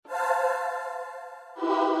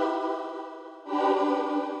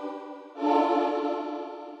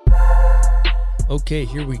Okay,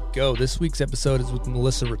 here we go. This week's episode is with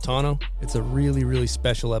Melissa Riitano. It's a really, really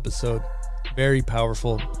special episode. Very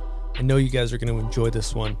powerful. I know you guys are going to enjoy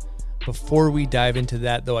this one. Before we dive into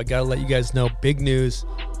that, though, I got to let you guys know, big news.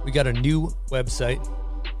 We got a new website.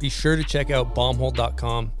 Be sure to check out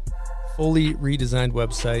bombhole.com. Fully redesigned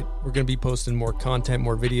website. We're going to be posting more content,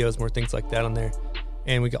 more videos, more things like that on there.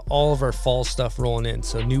 And we got all of our fall stuff rolling in.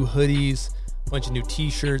 So new hoodies, a bunch of new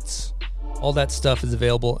t-shirts. All that stuff is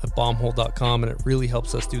available at bombhole.com, and it really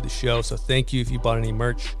helps us do the show. So thank you if you bought any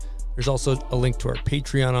merch. There's also a link to our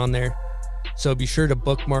Patreon on there. So be sure to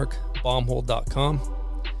bookmark bombhole.com.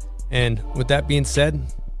 And with that being said,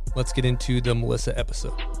 let's get into the Melissa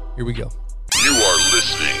episode. Here we go. You are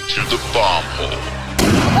listening to the Bomb Hole.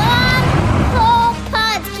 Bomb Hole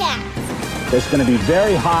Podcast. It's going to be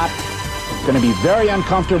very hot. It's going to be very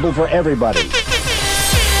uncomfortable for everybody.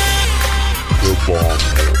 The Bomb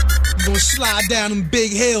Hole. Gonna slide down them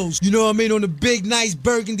big hills, you know what I mean, on the big, nice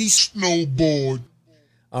burgundy snowboard.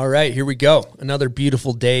 All right, here we go. Another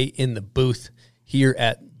beautiful day in the booth here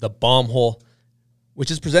at the Bomb Hole, which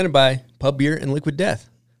is presented by Pub Beer and Liquid Death.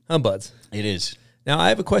 Huh, Buds? It is. Now, I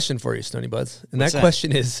have a question for you, Stony Buds. And What's that that?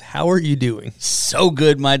 question is, how are you doing? So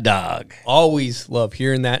good, my dog. Always love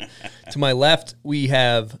hearing that. To my left, we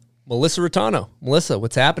have Melissa Riitano. Melissa,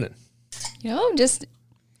 what's happening?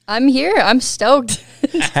 I'm here. I'm stoked.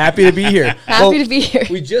 Happy to be here. Happy to be here.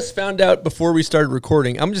 We just found out before we started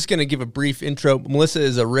recording. I'm just going to give a brief intro. Melissa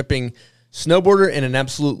is a ripping snowboarder and an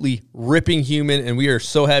absolutely ripping human, and we are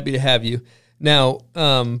so happy to have you. Now,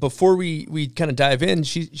 before we kind of dive in,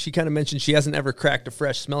 she kind of mentioned she hasn't ever cracked a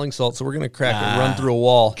fresh smelling salt, so we're going to crack and run through a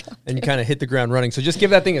wall and kind of hit the ground running. So just give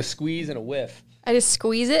that thing a squeeze and a whiff. I just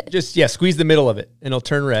squeeze it. Squeeze the middle of it, and it'll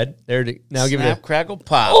turn red. Now give it Snap, a crackle,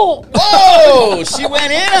 pop. Oh. Whoa! She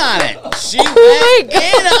went in on it. She went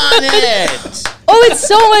in on it. Oh, it's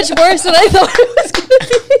so much worse than I thought it was going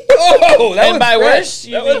to be. Oh, And by worse,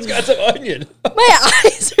 you that mean- one's got some onion. My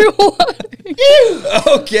eyes are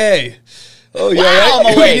watering. Okay. Oh, yeah. Wow, I'm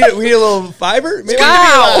we awake. need a little fiber? Maybe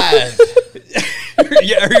Wow.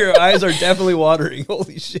 yeah, your eyes are definitely watering.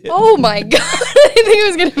 Holy shit. Oh, my God. I didn't think it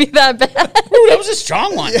was going to be that bad. Ooh, that was a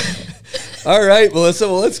strong one. All right, Melissa.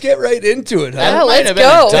 Well, let's get right into it, huh? Yeah, Might let's have been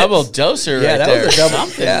go. a double doser right that there. was a double.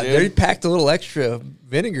 Something, Yeah, dude. they packed a little extra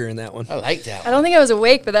vinegar in that one. I like that. I don't think I was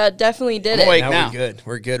awake, but that definitely did I'm it. awake. Now now. we're good.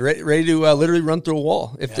 We're good. Ready to literally run through a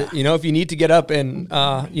wall. If if you need to get up and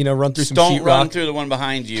run through some Don't sheetrock. run through the one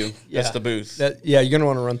behind you. That's the booth. You're gonna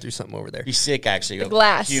want to run through something over there. Be sick, actually. Go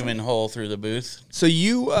glass. Human hole through the booth. So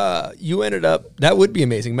you ended up. That would be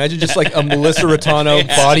amazing. Imagine just like a Melissa Riitano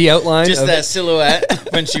body outline. Just of- that silhouette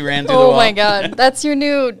when she ran through the Oh, wall. my God. That's your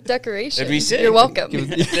new decoration. It'd be sick. You're welcome.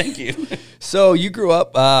 Thank you. So you grew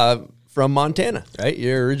up from Montana, right?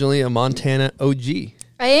 You're originally a Montana OG.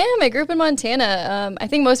 I am. I grew up in Montana. I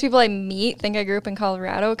think most people I meet think I grew up in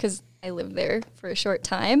Colorado because I lived there for a short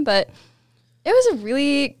time. But it was a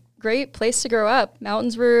really great place to grow up.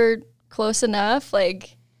 Mountains were close enough,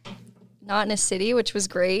 like not in a city, which was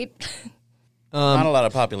great. Not a lot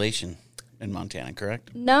of population in Montana,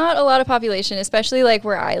 correct? Not a lot of population, especially like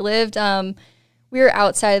where I lived. We were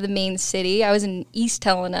outside of the main city. I was in East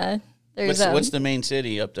Helena. There's What's the main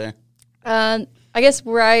city up there? I guess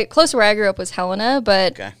close to where I grew up was Helena,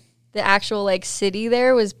 but Okay. the actual like city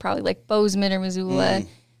there was probably like Bozeman or Missoula,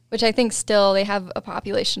 which I think still they have a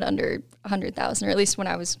population under 100,000, or at least when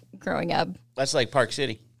I was growing up. That's like Park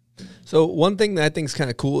City. So one thing that I think is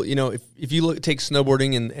kind of cool, if you take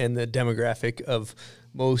snowboarding and the demographic of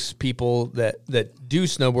most people that do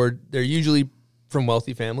snowboard, they're usually from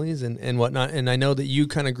wealthy families and whatnot. And I know that you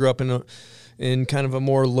kind of grew up in kind of a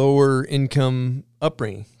more lower income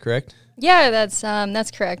upbringing, correct? Yeah, that's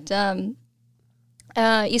correct.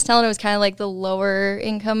 East Helena was kind of like the lower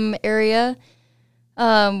income area.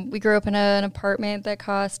 We grew up in an apartment that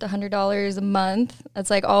cost $100 a month. That's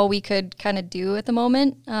like all we could kind of do at the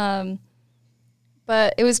moment.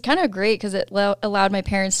 But it was kind of great because it allowed my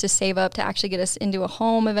parents to save up to actually get us into a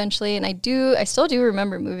home eventually. And I still do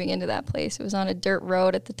remember moving into that place. It was on a dirt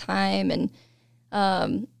road at the time, and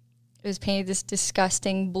it was painted this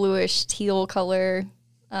disgusting bluish teal color.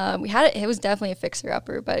 It was definitely a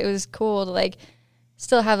fixer-upper, but it was cool to like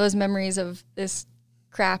still have those memories of this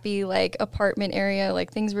crappy like apartment area.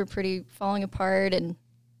 Like things were pretty falling apart, and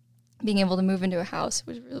being able to move into a house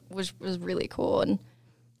was really cool. And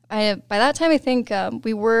by that time, I think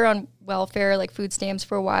we were on welfare, like food stamps,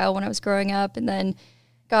 for a while when I was growing up, and then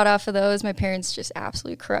got off of those. My parents just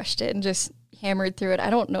absolutely crushed it and just hammered through it. I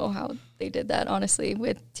don't know how they did that, honestly,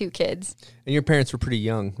 with 2 kids. And your parents were pretty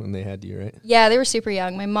young when they had you, right? Yeah, they were super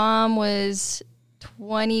young. My mom was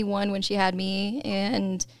 21 when she had me,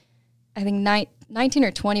 and I think 19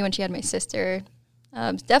 or 20 when she had my sister.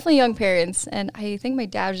 Definitely young parents, and I think my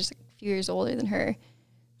dad was just a few years older than her.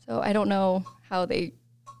 So I don't know how they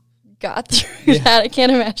got through that. I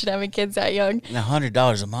can't imagine having kids that young.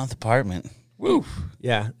 $100 a month apartment. Woo.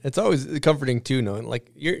 Yeah, it's always comforting too, knowing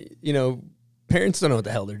like parents don't know what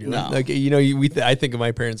the hell they're doing. No. Like I think of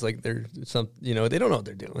my parents like they're they don't know what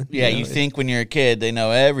they're doing. Yeah, you think when you're a kid they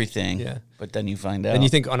know everything. Yeah, but then you find out. And you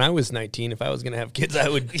think when I was 19, if I was gonna have kids, I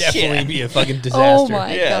would definitely be a fucking disaster. Oh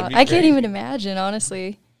my God, I can't crazy. even imagine,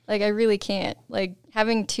 honestly. Like I really can't. Like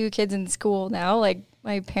having 2 kids in school now. Like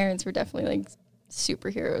my parents were definitely like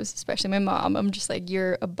superheroes, especially my mom. I'm just like,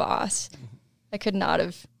 you're a boss. I could not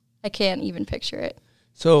have. I can't even picture it.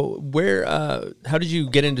 So how did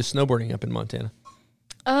you get into snowboarding up in Montana?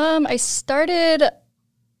 I started,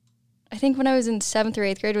 I think when I was in 7th or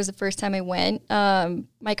 8th grade was the first time I went.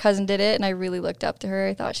 My cousin did it, and I really looked up to her.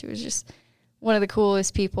 I thought she was just one of the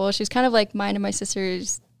coolest people. She was kind of like mine and my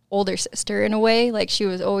sister's older sister in a way. Like she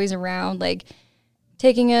was always around, like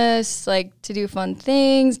taking us like to do fun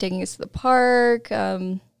things, taking us to the park.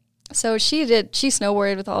 So she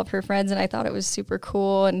snowboarded with all of her friends, and I thought it was super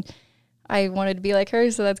cool, and I wanted to be like her,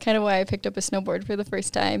 so that's kind of why I picked up a snowboard for the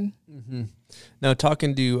first time. Mm-hmm. Now,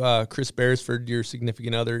 talking to Chris Beresford, your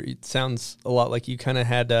significant other, it sounds a lot like you kind of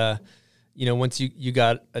had, once you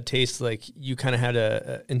got a taste, like you kind of had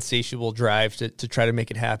a insatiable drive to try to make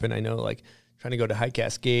it happen. I know, like trying to go to High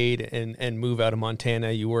Cascade and move out of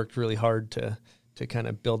Montana, you worked really hard to kind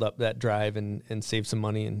of build up that drive and save some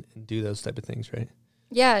money and do those type of things, right?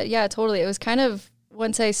 Yeah, totally. It was kind of,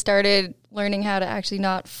 once I started learning how to actually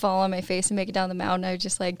not fall on my face and make it down the mountain, I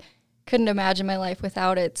just like couldn't imagine my life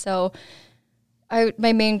without it. So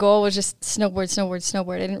my main goal was just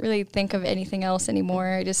snowboard. I didn't really think of anything else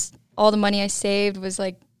anymore. All the money I saved was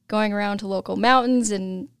like going around to local mountains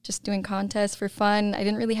and just doing contests for fun. I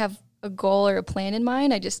didn't really have a goal or a plan in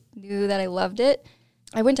mind. I just knew that I loved it.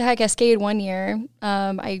 I went to High Cascade one year.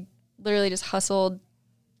 I literally just hustled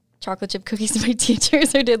chocolate chip cookies to my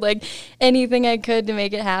teachers, or did like anything I could to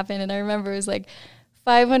make it happen. And I remember it was like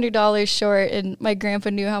 $500 short, and my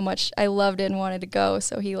grandpa knew how much I loved it and wanted to go,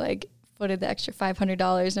 so he like footed the extra $500, and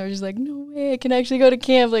I was just like, no way, I can actually go to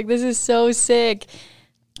camp. Like, this is so sick.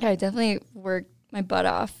 Yeah, I definitely worked my butt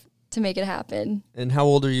off to make it happen. And how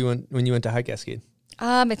old are you when you went to High Cascade?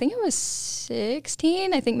 I think I was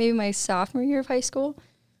 16. I think maybe my sophomore year of high school.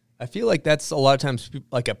 I feel like that's a lot of times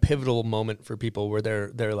like a pivotal moment for people where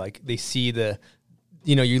they're like, they see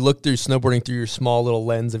you look through snowboarding through your small little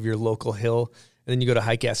lens of your local hill, and then you go to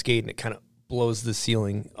High Cascade and it kind of blows the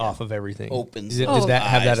ceiling off of everything. Opens. Does that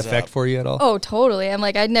have that eyes effect up. for you at all? Oh, totally. I'm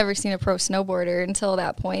like, I'd never seen a pro snowboarder until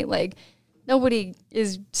that point. Like, nobody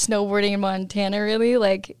is snowboarding in Montana, really.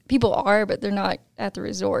 Like, people are, but they're not at the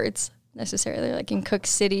resorts necessarily, like in Cook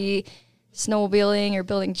City, snowmobiling or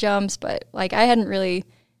building jumps. But, like, I hadn't really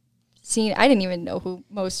I didn't even know who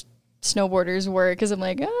most snowboarders were, because I'm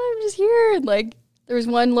like, oh, I'm just here. And, like, there was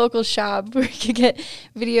one local shop where you could get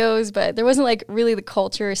videos, but there wasn't, like, really the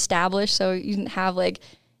culture established, so you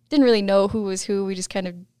didn't really know who was who. We just kind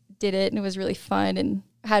of did it, and it was really fun, and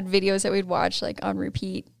had videos that we'd watch, like, on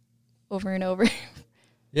repeat over and over.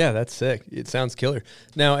 Yeah, that's sick. It sounds killer.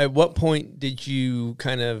 Now, at what point did you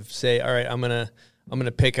kind of say, all right, I'm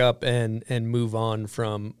gonna pick up and move on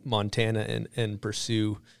from Montana and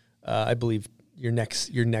pursue, I believe, your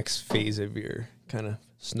next phase of your kind of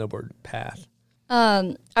snowboard path?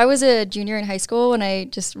 I was a junior in high school, and I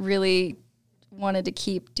just really wanted to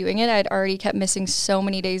keep doing it. I'd already kept missing so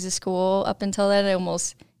many days of school up until then. I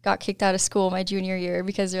almost got kicked out of school my junior year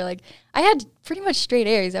because they're like, I had pretty much straight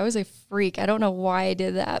A's. I was a freak. I don't know why I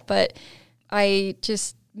did that, but I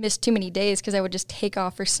just missed too many days because I would just take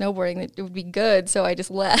off for snowboarding. It would be good, so I just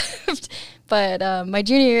left. But my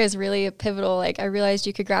junior year is really a pivotal. Like, I realized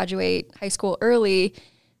you could graduate high school early,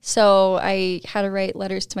 so I had to write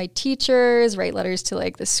letters to my teachers, write letters to,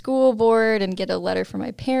 like, the school board, and get a letter from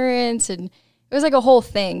my parents, and it was like a whole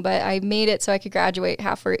thing. But I made it so I could graduate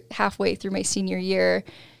halfway through my senior year,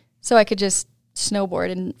 so I could just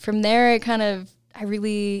snowboard. And from there, I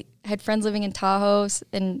really had friends living in Tahoe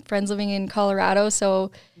and friends living in Colorado.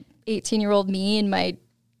 So 18-year-old me and my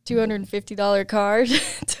 $250 car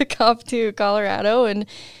took off to Colorado, and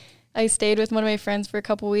I stayed with one of my friends for a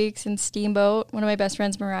couple weeks in Steamboat. One of my best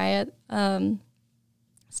friends, Mariah,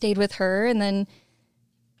 stayed with her, and then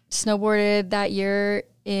snowboarded that year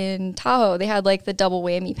in Tahoe. They had like the double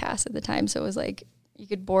whammy pass at the time. So it was like you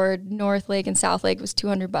could board North Lake and South Lake. It was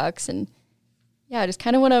 $200, and yeah, just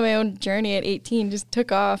kind of went on my own journey at 18, just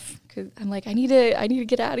took off because I'm like, I need to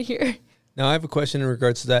get out of here. Now I have a question in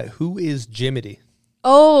regards to that. Who is Jiminy?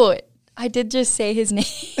 Oh, I did just say his name.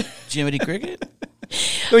 Jiminy Cricket?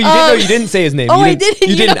 No, you didn't. No, you didn't say his name. Oh, you I didn't. didn't.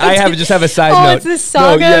 You didn't. I have just have a side Oh, note. it's the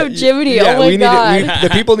saga of Jiminy. Oh my God. The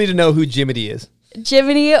people need to know who Jiminy is.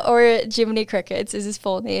 Jiminy, or Jiminy Crickets is his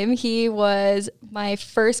full name. He was my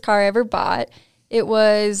first car I ever bought. It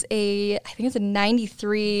was I think it's a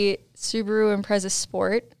 93 Subaru Impreza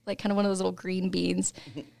Sport, like kind of one of those little green beans.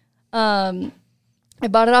 I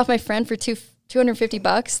bought it off my friend for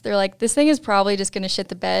 $250. They're like, this thing is probably just going to shit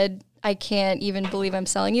the bed. I can't even believe I'm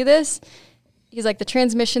selling you this. He's like, the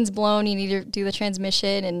transmission's blown. You need to do the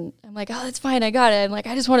transmission. And I'm like, oh, that's fine. I got it. I'm like,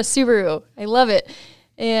 I just want a Subaru. I love it.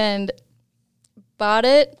 And bought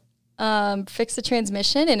it, fixed the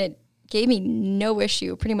transmission, and it gave me no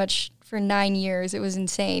issue pretty much for 9 years. It was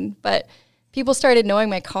insane. But people started knowing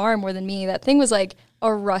my car more than me. That thing was like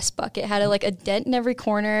a rust bucket. It had a dent in every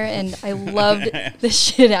corner, and I loved the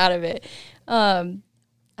shit out of it.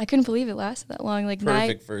 I couldn't believe it lasted that long. Like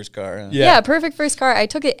Perfect first car. Huh? Yeah, perfect first car. I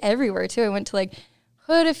took it everywhere too. I went to like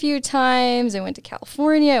Hood a few times. I went to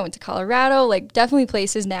California. I went to Colorado. Like definitely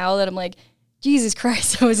places now that I'm like, Jesus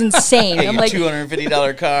Christ, that was insane. Hey, I'm like,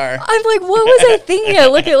 $250 car. I'm like, what was I thinking? I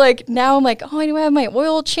look at like now I'm like, oh, I do have my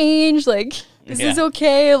oil change. Like, is this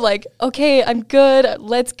okay? I'm like, okay, I'm good.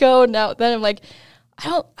 Let's go. Now then I'm like,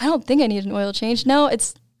 I don't think I need an oil change. No,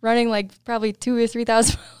 it's running like probably 2,000 or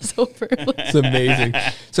 3,000 miles over. It's amazing.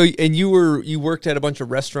 So, and you worked at a bunch of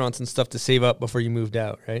restaurants and stuff to save up before you moved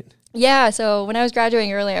out, right? Yeah. So when I was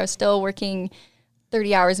graduating early, I was still working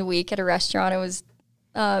 30 hours a week at a restaurant. It was,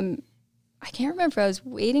 I can't remember if I was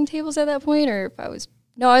waiting tables at that point or if I was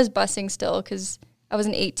bussing still because I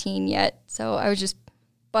wasn't 18 yet. So I was just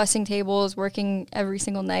bussing tables, working every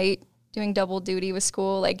single night, doing double duty with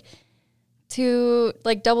school,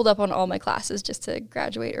 doubled up on all my classes just to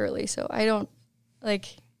graduate early. So I don't,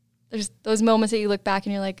 there's those moments that you look back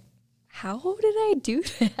and you're like, how did I do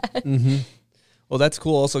that? Mm-hmm. Well, that's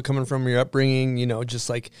cool also coming from your upbringing, just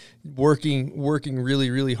like working really,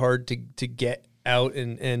 really hard to get out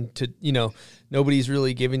and to, nobody's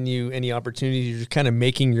really giving you any opportunities. You're just kind of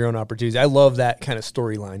making your own opportunities. I love that kind of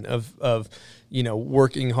storyline of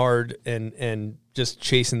working hard and just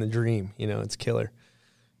chasing the dream. It's killer.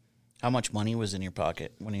 How much money was in your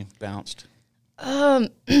pocket when you bounced?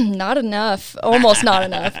 Not enough, almost not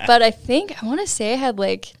enough. But I want to say I had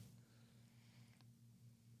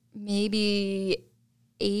maybe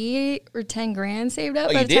 8 or 10 grand saved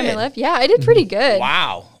up by the time I left. Yeah, I did pretty good.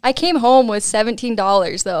 Wow. I came home with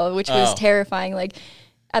 $17 though, which was terrifying. Like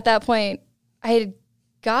at that point, I had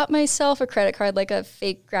got myself a credit card, like a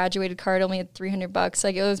fake graduated card, only had $300.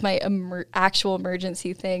 Like it was my actual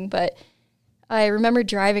emergency thing. But I remember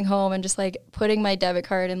driving home and just putting my debit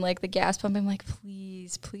card in the gas pump. I'm like,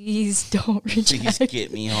 please don't reject. Please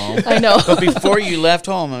get me home. I know. But before you left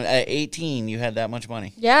home at 18, you had that much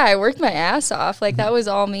money. Yeah, I worked my ass off. That was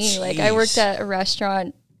all me. Jeez. I worked at a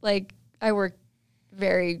restaurant. I worked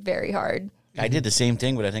very, very hard. I did the same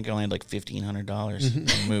thing, but I think I only had $1,500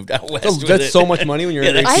 and moved out west. Oh, that's so much money when you're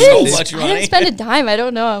that's I so didn't, much I money. didn't spend a dime. I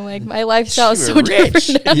don't know. I'm like, my lifestyle is so You're different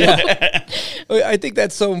rich. now. Yeah. I think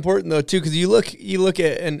that's so important though too, because you look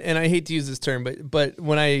at and I hate to use this term, but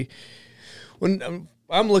when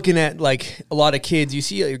I'm looking at a lot of kids, you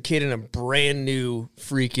see a kid in a brand new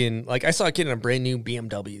freaking I saw a kid in a brand new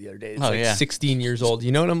BMW the other day. It's 16 years old,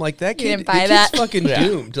 and I'm like, that kid, didn't buy the kid's that. fucking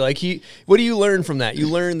doomed. What do you learn from that? You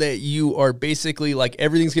learn that you are basically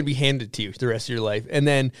everything's gonna be handed to you the rest of your life, and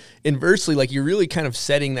then inversely, you're really kind of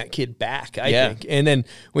setting that kid back. I think, and then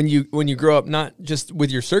when you grow up, not just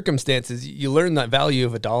with your circumstances, you learn that value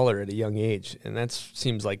of $1 at a young age, and that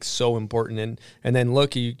seems so important. And then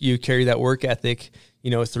look, you carry that work ethic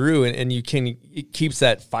through and it keeps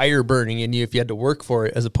that fire burning in you if you had to work for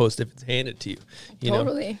it as opposed to if it's handed to you.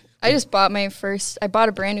 Totally. I just bought I bought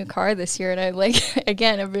a brand new car this year, and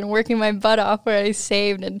I've been working my butt off where I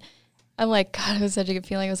saved, and I'm like, God, it was such a good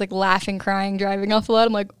feeling. I was laughing, crying, driving off the lot.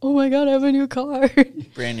 I'm like, oh my God, I have a new car.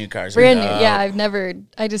 Brand new cars. Brand new. Yeah. I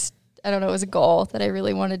don't know. It was a goal that I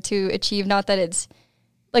really wanted to achieve. Not that it's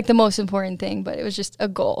the most important thing, but it was just a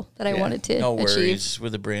goal that I wanted to no achieve. worries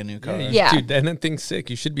with a brand new car. Yeah. Dude, and that thing's sick.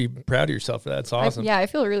 You should be proud of yourself for that. That's awesome. I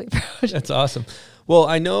feel really proud. That's awesome. Well,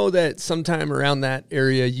 I know that sometime around that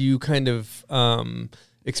area, you kind of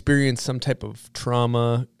experienced some type of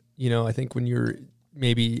trauma. I think when you're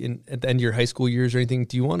maybe at the end of your high school years or anything.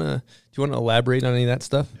 Do you want to elaborate on any of that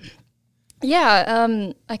stuff? Yeah,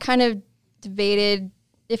 I kind of debated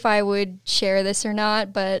if I would share this or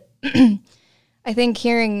not, but I think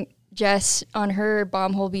hearing Jess on her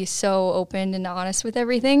bomb hole be so open and honest with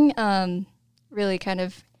everything really kind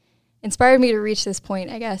of inspired me to reach this point,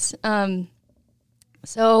 I guess.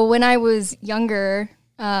 So when I was younger,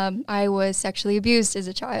 I was sexually abused as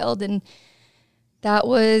a child, and that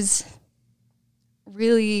was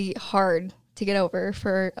really hard to get over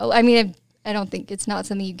I don't think it's not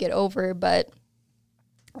something you get over, but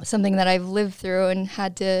something that I've lived through and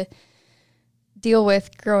had to deal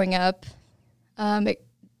with growing up. It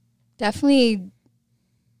definitely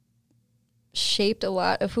shaped a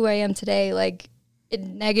lot of who I am today, like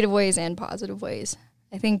in negative ways and positive ways.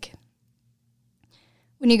 I think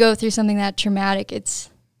when you go through something that traumatic,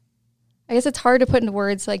 I guess it's hard to put into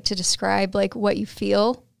words, like to describe like what you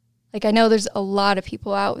feel. Like I know there's a lot of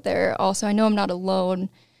people out there also. I know I'm not alone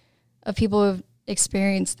of people who have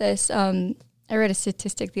experienced this. I read a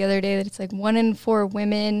statistic the other day that it's like 1 in 4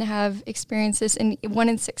 women have experienced this and 1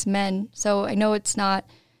 in 6 men. So I know it's not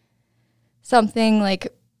something like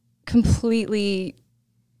completely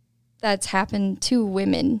that's happened to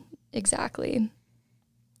women exactly.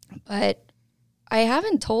 But I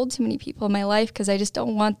haven't told too many people in my life because I just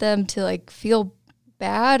don't want them to like feel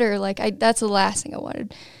bad or like that's the last thing I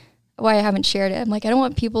wanted. Why I haven't shared it. I'm like, I don't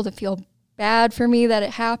want people to feel bad for me that it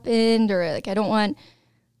happened, or like I don't want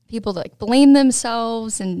people to like blame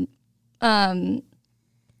themselves. And more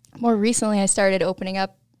recently I started opening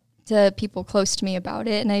up to people close to me about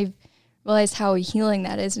it, and I realized how healing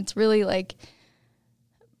that is. It's really like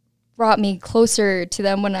brought me closer to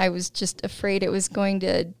them when I was just afraid it was going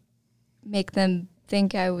to make them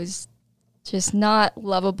think I was just not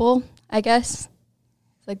lovable, I guess.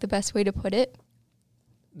 It's like the best way to put it.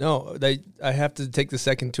 No, I have to take the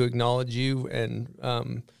second to acknowledge you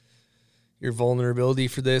and your vulnerability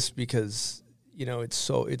for this, because it's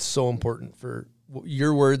so important for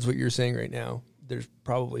your words, what you're saying right now. There's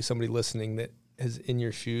probably somebody listening that is in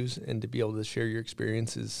your shoes, and to be able to share your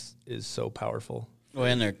experience is so powerful. Well,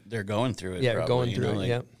 and they're going through it. Yeah, probably, going through it. like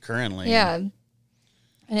yeah, currently. Yeah,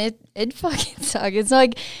 and it fucking sucks. It's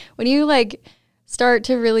like when you like start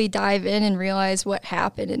to really dive in and realize what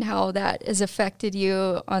happened and how that has affected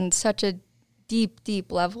you on such a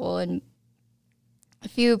deep level. And a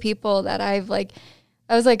few people that I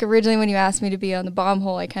was like, originally when you asked me to be on the bomb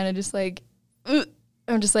hole, I kind of just like,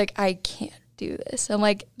 I'm just like, I can't do this. I'm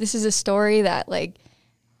like, this is a story that like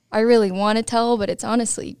I really want to tell, but it's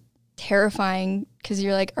honestly terrifying because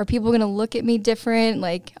you're like, are people going to look at me different?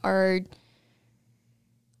 Like,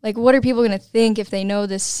 what are people going to think if they know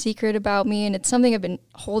this secret about me? And it's something I've been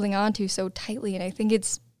holding on to so tightly. And I think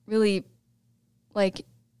it's really, like,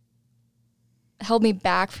 held me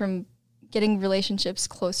back from getting relationships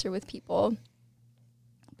closer with people.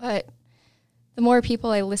 But the more people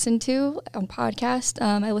I listen to on podcast,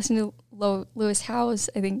 I listen to Lewis Howes.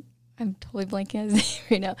 I think I'm totally blanking on his name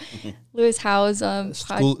right now. Lewis Howes.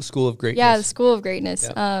 School of Greatness. Yeah, the School of Greatness.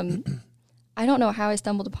 Yep. I don't know how I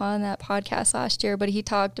stumbled upon that podcast last year, but he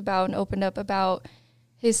talked about and opened up about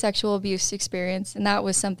his sexual abuse experience. And that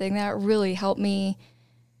was something that really helped me,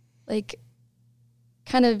 like,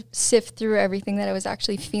 kind of sift through everything that I was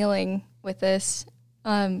actually feeling with this.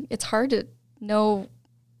 It's hard to know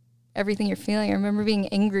everything you're feeling. I remember being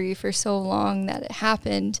angry for so long that it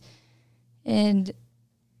happened. And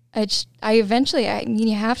I eventually,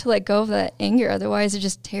 you have to let go of that anger. Otherwise, it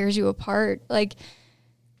just tears you apart. Like,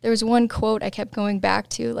 there was one quote I kept going back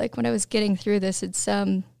to, like, when I was getting through this. It's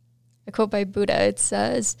a quote by Buddha. It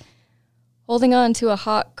says, holding on to a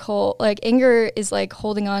hot coal, like, anger is like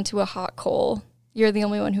holding on to a hot coal. You're the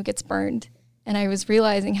only one who gets burned. And I was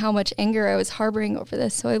realizing how much anger I was harboring over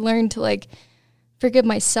this. So I learned to, like, forgive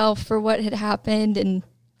myself for what had happened and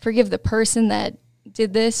forgive the person that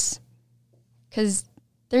did this, because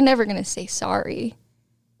they're never going to say sorry.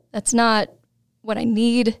 That's not what I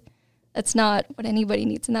need. That's not what anybody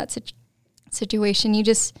needs in that situation.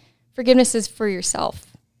 Forgiveness is for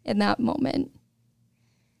yourself in that moment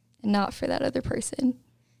and not for that other person.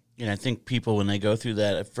 And I think people, when they go through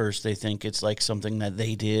that, at first they think it's like something that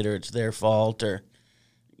they did or it's their fault, or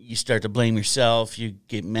you start to blame yourself, you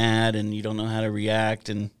get mad and you don't know how to react,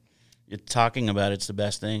 and talking about it's the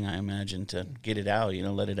best thing, I imagine, to get it out,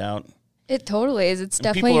 let it out. It totally is. It's and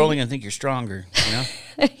definitely... people are only going to think you're stronger, I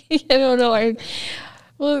don't know.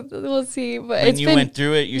 We'll see. But when you went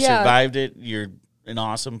through it, you survived it, you're an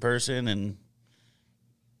awesome person, and,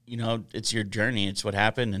 it's your journey. It's what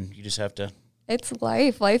happened, and you just have to... It's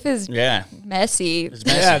life. Life is messy. It's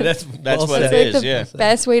messy. Yeah, that's what it is. Yeah,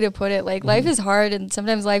 best way to put it. Like, life is hard, and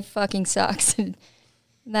sometimes life fucking sucks, and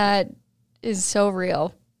that is so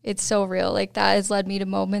real. It's so real. Like, that has led me to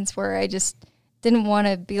moments where I just didn't want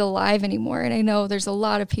to be alive anymore. And I know there's a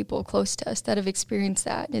lot of people close to us that have experienced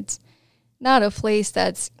that. It's not a place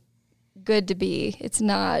that's good to be. It's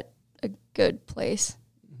not a good place.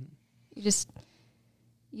 You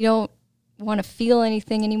don't want to feel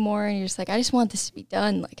anything anymore. And you're just like, I just want this to be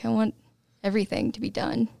done. Like, I want everything to be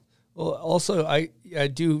done. Well, also, I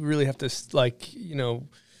do really have to, like,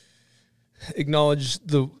 acknowledge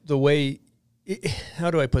the way,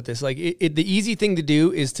 how do I put this? Like, the easy thing to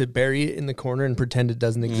do is to bury it in the corner and pretend it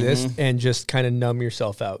doesn't exist and just kind of numb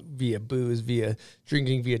yourself out via booze, via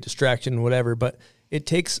drinking, via distraction, whatever. But it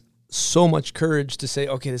takes so much courage to say,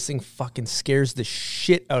 okay, this thing fucking scares the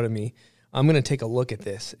shit out of me. I'm going to take a look at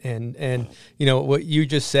this. And what you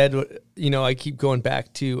just said, I keep going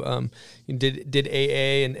back to, did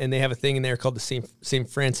AA and they have a thing in there called the St.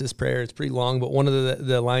 Francis prayer. It's pretty long, but one of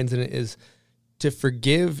the lines in it is, to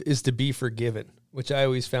forgive is to be forgiven, which I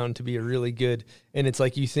always found to be a really good. And it's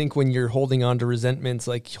like, you think when you're holding on to resentments,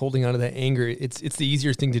 like holding on to that anger, it's the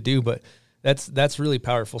easier thing to do, but that's really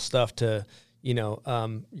powerful stuff to,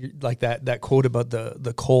 like that quote about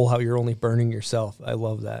the coal, how you're only burning yourself. I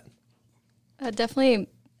love that. Definitely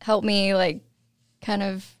helped me, like, kind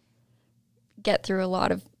of get through a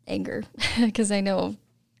lot of anger, because I know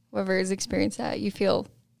whoever has experienced that, you feel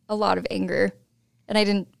a lot of anger. And I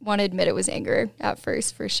didn't want to admit it was anger at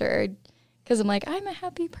first, for sure, because I'm like, I'm a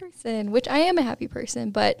happy person, which I am a happy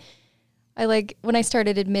person. But when I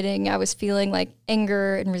started admitting I was feeling like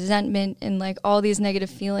anger and resentment and like all these negative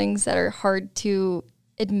feelings that are hard to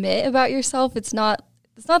admit about yourself, it's not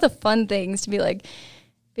the fun things to be like,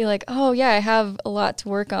 oh yeah, I have a lot to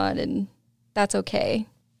work on and that's okay.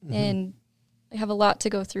 Mm-hmm. And I have a lot to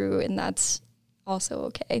go through and that's also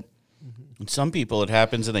okay. And some people, it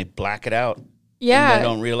happens and they black it out. Yeah. And they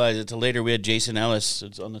don't realize it till later. We had Jason Ellis,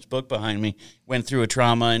 it's on this book behind me, went through a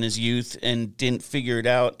trauma in his youth and didn't figure it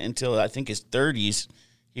out until I think his 30s.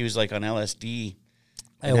 He was like on LSD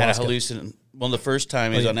and had a hallucination. Well, the first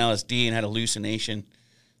time he was on LSD and had a hallucination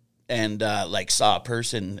and saw a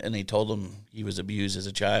person and they told him he was abused as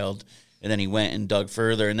a child. And then he went and dug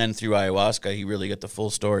further. And then through ayahuasca, he really got the full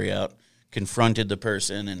story out, confronted the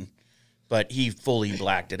person, but he fully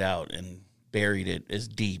blacked it out and buried it as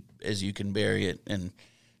deep as you can bury it, and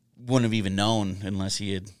wouldn't have even known unless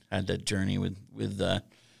he had that journey with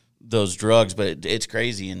those drugs. But it's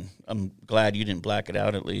crazy, and I'm glad you didn't black it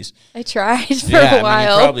out at least. I tried for a while. I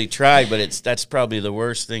mean, you probably tried, but that's probably the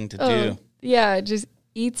worst thing to do. Yeah, it just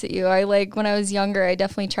eats at you. When I was younger, I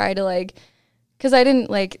definitely tried to because I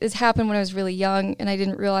didn't this happened when I was really young, and I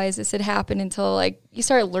didn't realize this had happened until you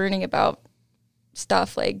start learning about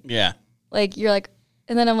stuff. You're like,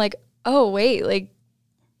 and then I'm like, oh wait,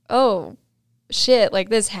 oh shit,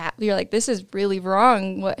 you're like, this is really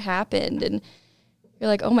wrong what happened, and you're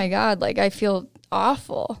like, oh my god, I feel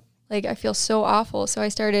awful, I feel so awful. So I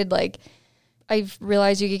started I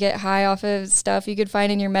realized you could get high off of stuff you could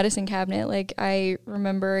find in your medicine cabinet. I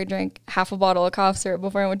remember I drank half a bottle of cough syrup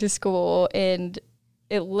before I went to school, and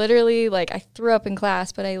it literally I threw up in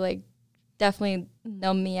class, but I definitely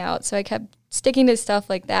numbed me out. So I kept sticking to stuff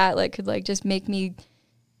like that could just make me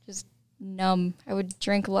just numb. I would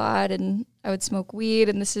drink a lot and I would smoke weed,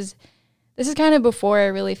 and this is kind of before I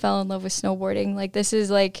really fell in love with snowboarding. This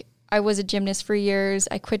is I was a gymnast for years.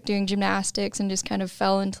 I quit doing gymnastics and just kind of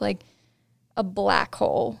fell into a black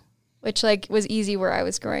hole, which was easy where I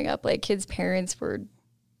was growing up. Kids' parents were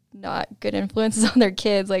not good influences on their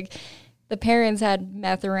kids. The parents had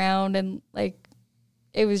meth around, and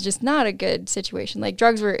it was just not a good situation.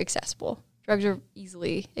 Drugs were accessible. Drugs were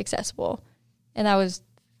easily accessible. And I was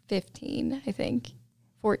 15, I think,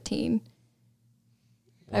 14.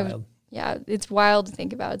 Wild. It's wild to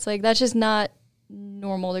think about. It's that's just not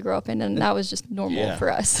normal to grow up in, and that was just normal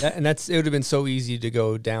for us. And it would have been so easy to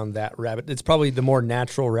go down that rabbit. It's probably the more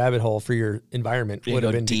natural rabbit hole for your environment would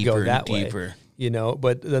have been to go that way.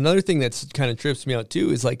 But another thing that's kind of trips me out too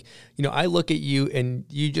is I look at you and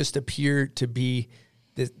you just appear to be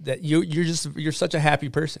you're such a happy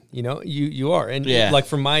person. You are. And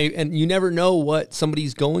and you never know what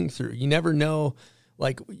somebody's going through. You never know,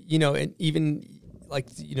 and even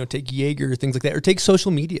take Jaeger or things like that, or take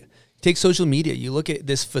social media. Take social media. You look at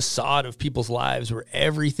this facade of people's lives where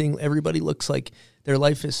everybody looks like their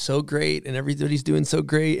life is so great and everybody's doing so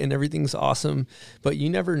great and everything's awesome, but you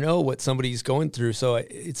never know what somebody's going through. So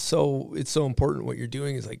it's so important. What you're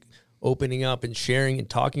doing is opening up and sharing and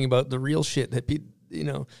talking about the real shit that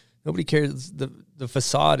nobody cares. The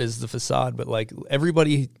facade is the facade, but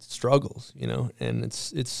everybody struggles, and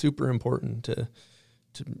it's super important to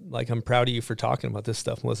I'm proud of you for talking about this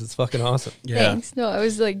stuff, Melissa. It's fucking awesome. Yeah. Thanks. No, I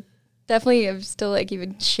was definitely, I'm still like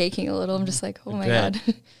even shaking a little. I'm just like, oh my God.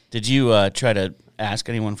 Did you try to ask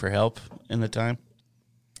anyone for help in the time?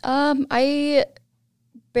 I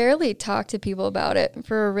barely talked to people about it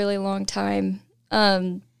for a really long time.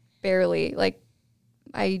 Barely. Like,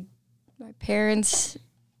 my parents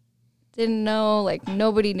didn't know. Like,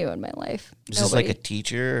 nobody knew in my life. Is this like a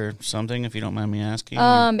teacher or something, if you don't mind me asking?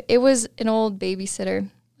 It was an old babysitter.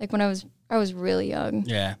 Like, when I was really young.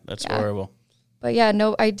 Yeah, that's horrible. But yeah,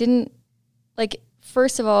 no, I didn't. Like,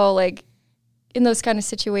 first of all, like, in those kind of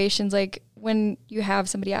situations, like, when you have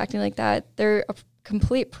somebody acting like that, they're a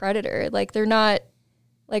complete predator. Like, they're not,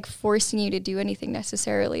 like, forcing you to do anything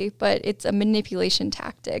necessarily, but it's a manipulation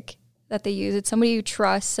tactic that they use. It's somebody you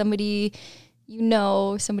trust, somebody you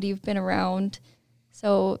know, somebody you've been around.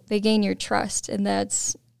 So they gain your trust, and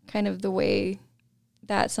that's kind of the way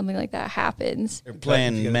that something like that happens. They're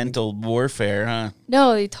playing mental warfare, huh?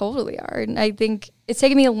 No, they totally are. And I think it's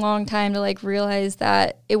taken me a long time to like realize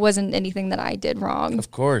that it wasn't anything that I did wrong.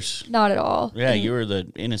 Of course. Not at all. Yeah, you were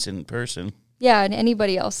the innocent person. Yeah, and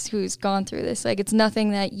anybody else who's gone through this, like, it's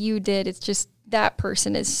nothing that you did. It's just that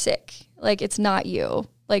person is sick. Like, it's not you.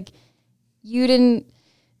 Like, you didn't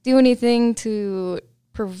do anything to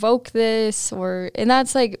provoke this, and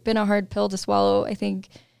that's like been a hard pill to swallow. I think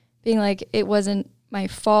being like, it wasn't my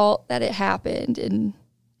fault that it happened, and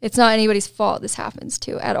it's not anybody's fault this happens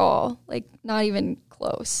to at all. Like, not even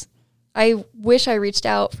close. I wish I reached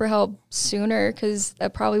out for help sooner, because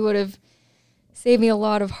that probably would have saved me a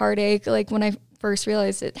lot of heartache. Like, when I first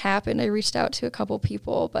realized it happened, I reached out to a couple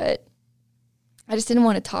people, but I just didn't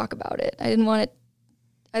want to talk about it. I didn't want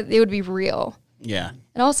it would be real. Yeah.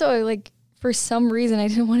 And also, like, for some reason, I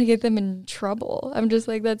didn't want to get them in trouble. I'm just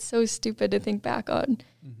like, that's so stupid to think back on.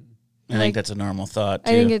 I think that's a normal thought,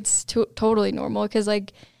 too. I think it's totally normal, because,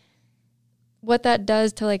 like, what that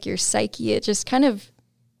does to, like, your psyche, it just kind of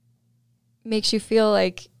makes you feel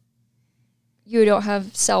like you don't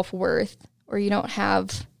have self-worth, or you don't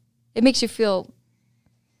have, it makes you feel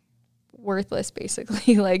worthless,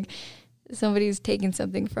 basically. Like, somebody's taking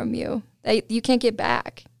something from you that you can't get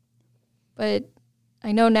back. But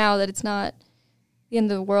I know now that it's not the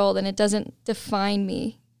end of the world, and it doesn't define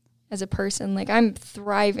me as a person. Like, I'm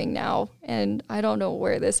thriving now, and I don't know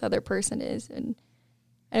where this other person is, and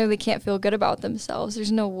I know they can't feel good about themselves.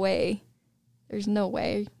 There's no way. Or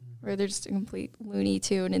they're just a complete Looney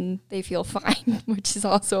Tune, and they feel fine, which is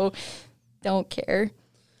also don't care.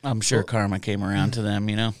 I'm sure karma came around to them,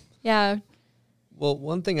 you know? Yeah. Well,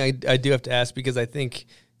 one thing I do have to ask, because I think,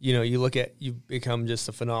 you know, you've become just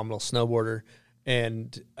a phenomenal snowboarder,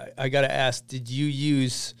 and I got to ask, did you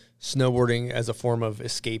use snowboarding as a form of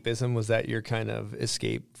escapism? Was that your kind of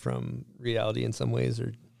escape from reality in some ways?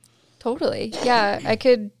 Or Totally. Yeah, I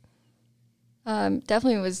could,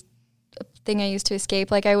 definitely was a thing I used to escape.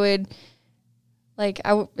 Like, I would, like,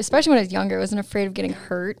 especially when I was younger, I wasn't afraid of getting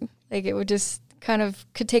hurt. Like, it would just kind of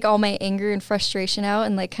could take all my anger and frustration out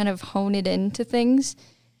and, like, kind of hone it into things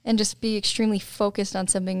and just be extremely focused on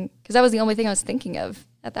something, because that was the only thing I was thinking of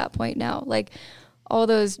at that point now. Like, all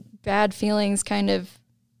those bad feelings kind of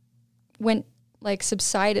went, like,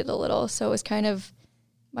 subsided a little. So it was kind of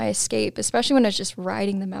my escape, especially when I was just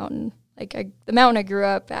riding the mountain. Like, the mountain I grew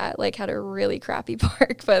up at, like, had a really crappy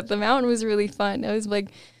park, but the mountain was really fun. I was,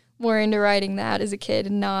 like, more into riding that as a kid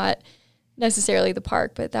and not necessarily the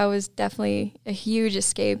park, but that was definitely a huge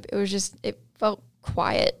escape. It was just, it felt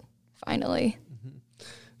quiet, finally.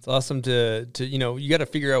 it's awesome to you know, you got to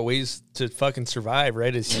figure out ways to fucking survive,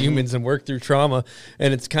 right, as humans, and work through trauma.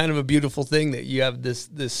 And it's kind of a beautiful thing that you have this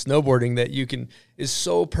snowboarding that you can, is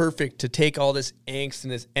so perfect to take all this angst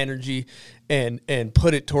and this energy and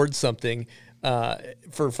put it towards something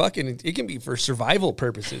for fucking, it can be for survival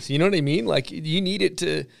purposes. You know what I mean? Like, you need it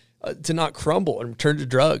to not crumble and turn to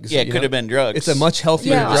drugs. Yeah, it could have been drugs. It's a much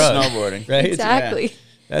healthier drug. Snowboarding. Right? Exactly.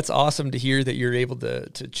 That's awesome to hear that you're able to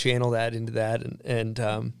channel that into that,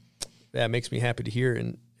 and that makes me happy to hear.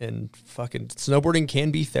 And fucking snowboarding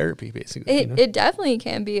can be therapy, basically. It definitely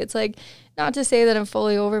can be. It's like, not to say that I'm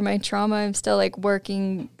fully over my trauma. I'm still, like,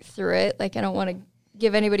 working through it. Like, I don't want to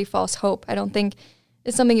give anybody false hope. I don't think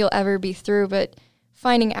it's something you'll ever be through, but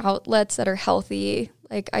finding outlets that are healthy.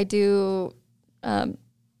 Like, I do,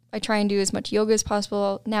 I try and do as much yoga as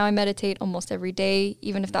possible. Now I meditate almost every day,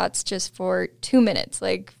 even if that's just for 2 minutes.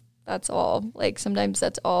 Like, that's all. Like, sometimes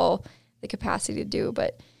that's all the capacity to do.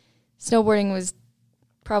 But snowboarding was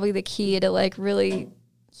probably the key to, like, really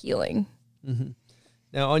healing. Mm-hmm.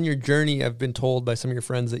 Now, on your journey, I've been told by some of your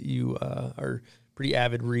friends that you are a pretty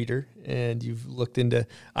avid reader, and you've looked into,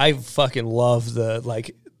 I fucking love the,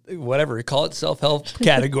 like, whatever, call it self-help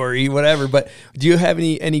category, whatever. But do you have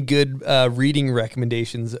any good reading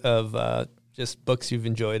recommendations of just books you've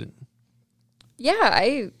enjoyed?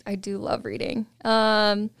 Yeah, I do love reading.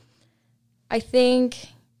 I think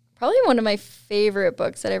probably one of my favorite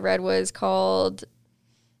books that I read was called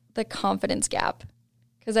The Confidence Gap,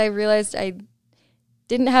 because I realized I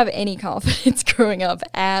didn't have any confidence growing up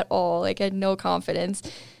at all. Like, I had no confidence.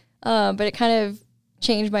 But it kind of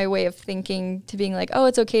changed my way of thinking to being like, oh,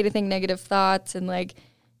 it's okay to think negative thoughts, and like,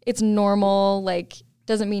 it's normal. Like,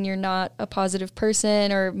 doesn't mean you're not a positive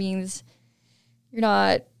person, or it means you're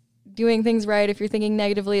not doing things right if you're thinking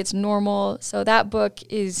negatively. It's normal. So that book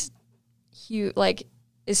is huge, like,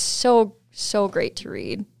 is so great to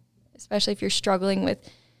read, especially if you're struggling with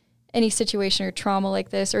any situation or trauma like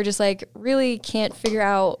this, or just like really can't figure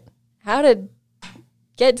out how to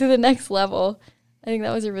get to the next level. I think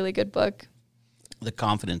that was a really good book. The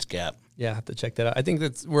Confidence Gap. Yeah, I have to check that out. I think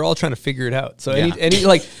we're all trying to figure it out. So Yeah. any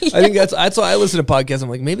like, I think that's why I listen to podcasts. I'm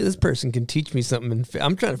like, maybe this person can teach me something, and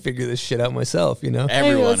I'm trying to figure this shit out myself, you know?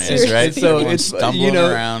 Everyone that's is, true. right? So Everyone's it's stumbling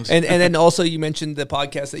around. and then also you mentioned the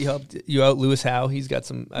podcast that you helped you out, Lewis Howe. He's got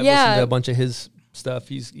some. I've listened to a bunch of his stuff.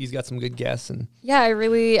 He's got some good guests, and Yeah, I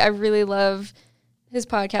really love his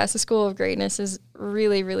podcast. The School of Greatness is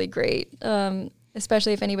really, really great.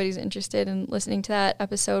 Especially if anybody's interested in listening to that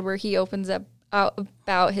episode where he opens up out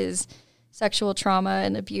about his sexual trauma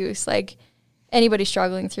and abuse. Like, anybody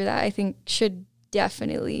struggling through that, I think should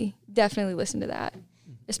definitely listen to that.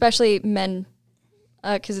 Especially men,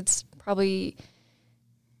 because it's probably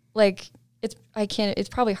it's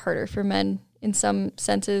probably harder for men in some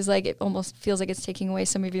senses. Like, it almost feels like it's taking away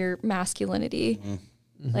some of your masculinity.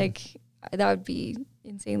 Mm-hmm. Like, that would be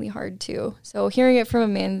insanely hard too. So hearing it from a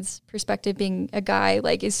man's perspective, being a guy,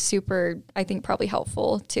 like, is super, I think, probably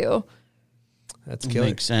helpful too. that's killer.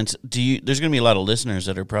 Makes sense. There's going to be a lot of listeners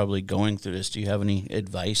that are probably going through this. Do you have any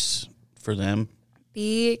advice for them?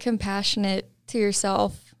 Be compassionate to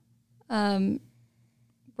yourself. We're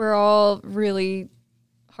all really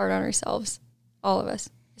hard on ourselves, all of us,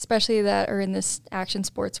 especially that are in this action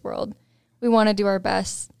sports world. We want to do our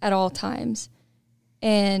best at all times.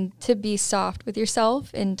 And to be soft with yourself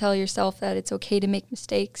and tell yourself that it's okay to make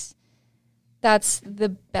mistakes, that's the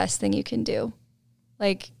best thing you can do.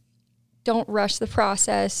 Like, don't rush the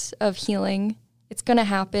process of healing. It's going to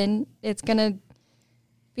happen. It's going to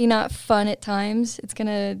be not fun at times. It's going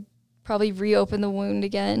to probably reopen the wound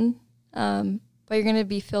again. But you're going to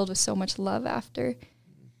be filled with so much love after.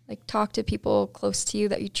 Like, talk to people close to you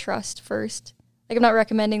that you trust first. Like, I'm not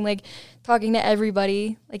recommending, like, talking to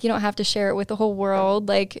everybody. Like, you don't have to share it with the whole world.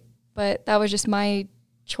 Like, but that was just my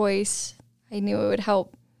choice. I knew it would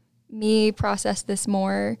help me process this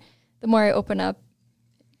more. The more I open up,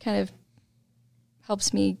 it kind of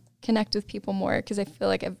helps me connect with people more, because I feel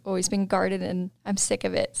like I've always been guarded and I'm sick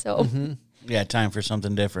of it. So, Yeah, time for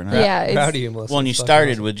something different, right? yeah. it's- Proud of you, Melissa. Well, and you Fucking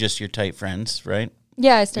started awesome. with just your tight friends, right?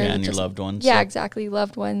 Yeah, I started Yeah, with and your just- loved ones. Yeah, so- exactly.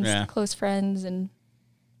 Loved ones, Yeah. close friends, and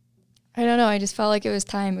I don't know. I just felt like it was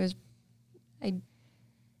time. It was, I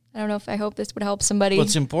don't know if I hope this would help somebody. Well,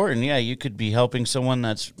 it's important. Yeah, you could be helping someone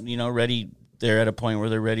that's, ready. They're at a point where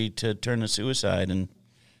they're ready to turn to suicide and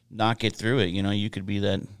not get through it. You could be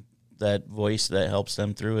that voice that helps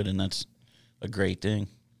them through it, and that's a great thing.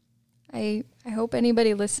 I hope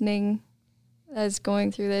anybody listening that's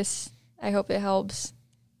going through this, I hope it helps,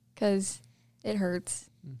 because it hurts,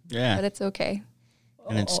 Yeah, but it's okay.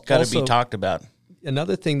 and it's got to be Also- talked about.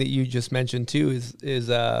 Another thing that you just mentioned too is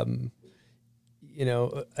I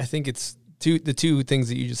think it's the two things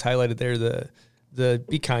that you just highlighted there, the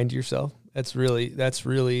be kind to yourself. That's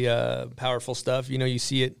really powerful stuff. You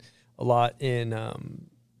see it a lot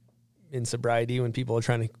in sobriety when people are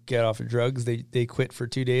trying to get off of drugs. They quit for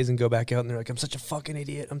 2 days and go back out and they're like, I'm such a fucking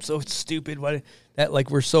idiot. I'm so stupid. Why that, like,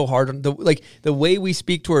 we're so hard on the way we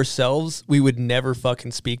speak to ourselves. We would never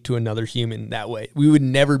fucking speak to another human that way. We would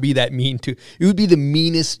never be that mean to. You'd be the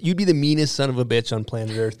meanest son of a bitch on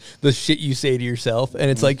planet Earth. The shit you say to yourself.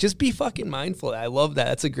 And it's like, just be fucking mindful. I love that.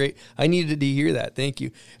 That's a great, I needed to hear that. Thank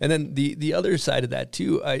you. And then the other side of that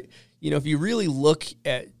too, if you really look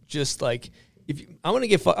at just like, I'm gonna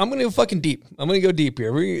go fucking deep. I'm gonna go deep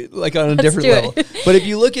here. We're like on a different do it. level. But if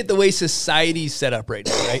you look at the way society's set up right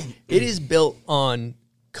now, right, it is built on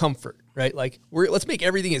comfort, right? Like, let's make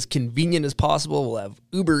everything as convenient as possible. We'll have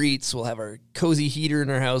Uber Eats. We'll have our cozy heater in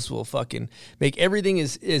our house. We'll fucking make everything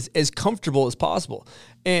as comfortable as possible.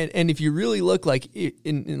 And if you really look, like,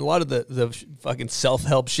 in a lot of the fucking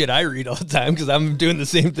self-help shit I read all the time, because I'm doing the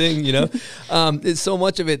same thing, it's so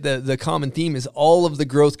much of it, the common theme is all of the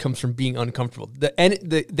growth comes from being uncomfortable.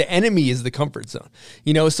 The enemy is the comfort zone,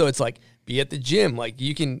 so it's like, Be at the gym. Like,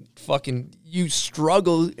 you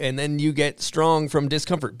struggle and then you get strong from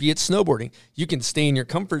discomfort. Be it snowboarding. You can stay in your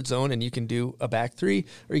comfort zone and you can do a back 3,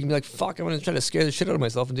 or you can be like, fuck, I'm going to try to scare the shit out of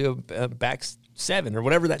myself and do a back 7 or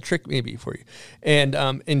whatever that trick may be for you.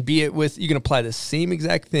 And be it with, you can apply the same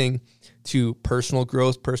exact thing to personal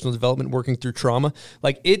growth, personal development, working through trauma.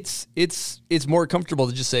 Like, it's more comfortable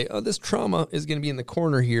to just say, oh, this trauma is going to be in the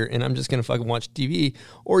corner here and I'm just going to fucking watch TV.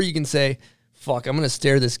 Or you can say, fuck, I'm going to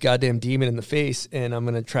stare this goddamn demon in the face and I'm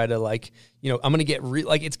going to try to, like, I'm going to get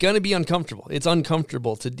it's going to be uncomfortable. It's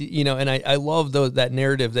uncomfortable to, and I love that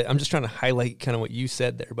narrative that I'm just trying to highlight kind of what you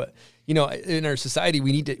said there. But, in our society,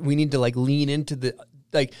 we need to like lean into the,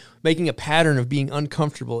 like, making a pattern of being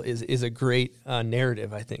uncomfortable is a great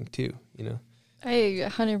narrative, I think, too, I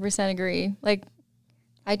 100% agree. Like,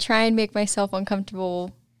 I try and make myself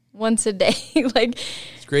uncomfortable once a day. Like,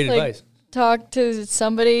 it's great advice. Talk to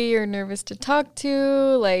somebody you're nervous to talk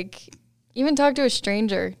to, like, even talk to a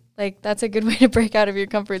stranger. Like, that's a good way to break out of your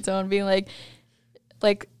comfort zone, being like,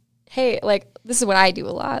 hey, like, this is what I do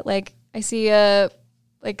a lot. Like, I see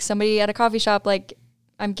somebody at a coffee shop, like,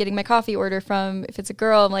 I'm getting my coffee order from, if it's a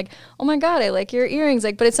girl, I'm like, oh my God, I like your earrings.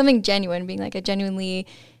 Like, but it's something genuine, being like, I genuinely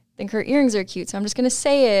think her earrings are cute, so I'm just going to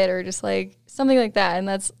say it, or just like something like that. And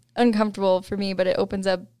that's uncomfortable for me, but it opens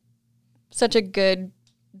up such a good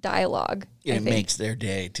dialogue. It makes their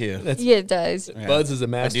day too. Yeah, it does. Yeah. Buds is a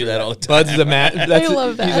master. I do that all the time. Buds is a master. I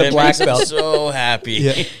love that. He's a black belt. So happy.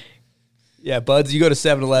 Yeah. Yeah, Buds, you go to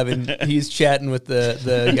 7-Eleven, he's chatting with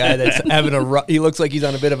the guy that's having he looks like he's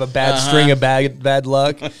on a bit of a bad string of bad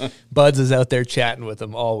luck. Buds is out there chatting with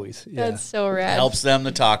him always. Yeah. That's so rad. Helps them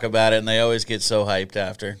to talk about it, and they always get so hyped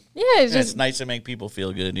after. Yeah, it's nice to make people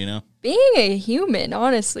feel good, being a human,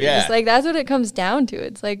 honestly. Yeah. It's like, that's what it comes down to.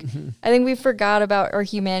 It's like, I think we forgot about our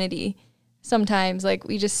humanity. Sometimes, like,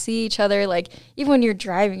 we just see each other, like, even when you're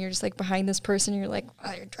driving, you're just like behind this person, you're like,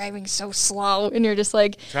 oh, you're driving so slow, and you're just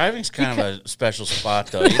like, driving's kind of a special spot,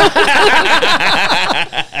 though.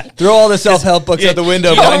 Throw all the self-help books out the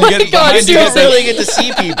window. You don't really get to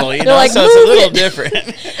see people, like, so it's a little different.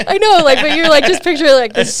 I know, like, but you're like, just picture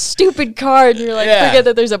like this stupid car, and you're like, forget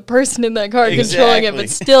that there's a person in that car controlling it, but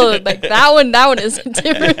still, like, that one is a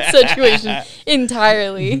different situation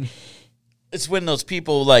entirely. It's when those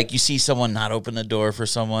people, like, you see someone not open the door for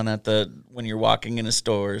someone when you're walking in a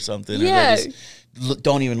store or something. Yeah. Or they just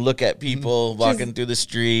don't even look at people walking through the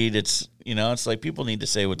street. It's, it's like people need to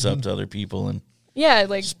say what's up to other people and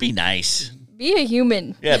like, just be nice. Be a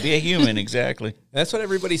human. Yeah, be a human, exactly. That's what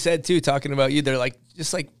everybody said, too, talking about you. They're like,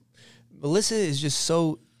 Melissa is just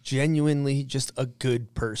so genuinely just a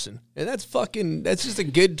good person, and that's just a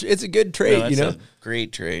good trait. A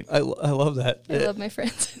great trait. I love that. I love my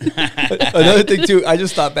friends. Another thing too, I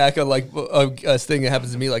just thought back on like a thing that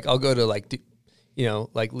happens to me. Like, I'll go to like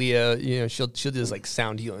Leah, she'll do this like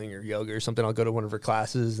sound healing or yoga or something. I'll go to one of her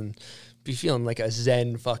classes and be feeling like a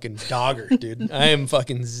zen fucking dogger, dude. I am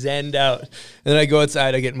fucking zenned out. And then I go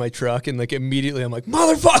outside, I get in my truck, and like immediately I'm like,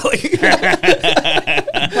 motherfucker.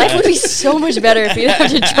 Life would be so much better if you didn't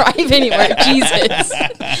have to drive anywhere. Jesus.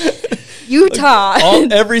 Utah.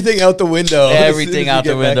 Everything out the window. Everything out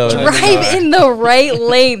the window. Drive in the right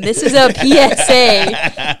lane. This is a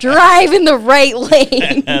PSA. Drive in the right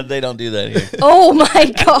lane. They don't do that here. Oh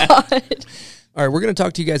my God. All right, we're going to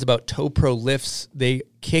talk to you guys about Toe Pro lifts. They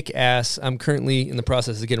kick ass. I'm currently in the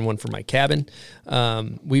process of getting one for my cabin.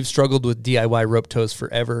 We've struggled with DIY rope toes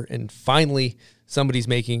forever, and finally somebody's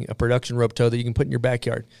making a production rope toe that you can put in your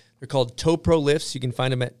backyard. They're called Toe Pro lifts. You can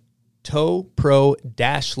find them at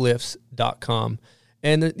toepro-lifts.com.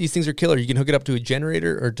 And these things are killer. You can hook it up to a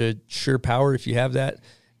generator or to Sure Power if you have that.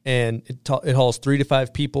 And it hauls 3 to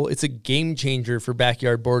 5 people. It's a game changer for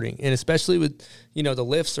backyard boarding, and especially with the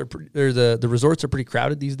lifts the resorts are pretty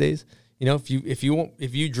crowded these days. If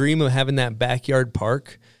you dream of having that backyard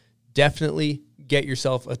park, definitely get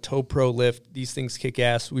yourself a Toe Pro lift. These things kick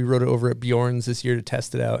ass. We rode it over at Bjorn's this year to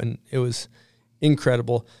test it out, and it was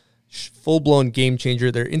incredible. Full blown game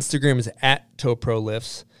changer. Their Instagram is at Toe Pro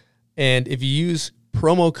lifts, and if you use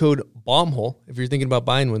promo code BOMBHOLE, if you're thinking about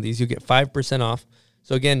buying one of these, you'll get 5% off.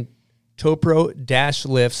 So again,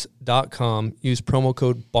 toepro-lifts.com. Use promo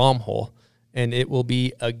code BOMBHOLE, and it will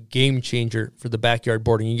be a game changer for the backyard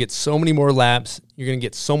boarding. You get so many more laps. You're going to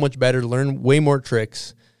get so much better, learn way more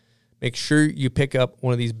tricks. Make sure you pick up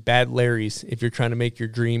one of these Bad Larrys if you're trying to make your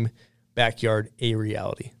dream backyard a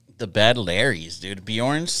reality. The Bad Larrys, dude.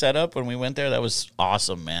 Bjorn's setup when we went there, that was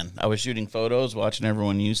awesome, man. I was shooting photos, watching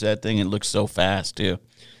everyone use that thing. It looks so fast, too.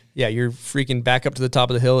 Yeah, you're freaking back up to the top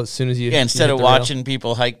of the hill as soon as you... Yeah, instead of watching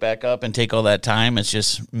people hike back up and take all that time, it's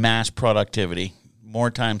just mass productivity. more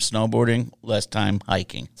time snowboarding, less time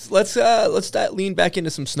hiking. So let's lean back into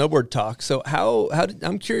some snowboard talk. So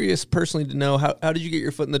I'm curious personally to know how did you get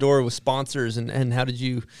your foot in the door with sponsors, and how did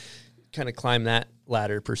you kind of climb that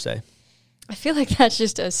ladder per se? I feel like that's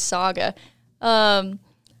just a saga.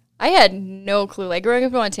 I had no clue. Like growing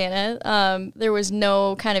up in Montana, there was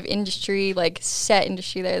no kind of industry, like set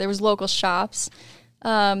industry there. There was local shops.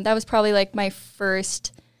 That was probably like my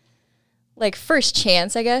first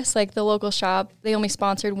chance, I guess. Like the local shop, they only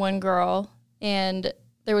sponsored one girl, and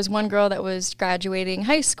there was one girl that was graduating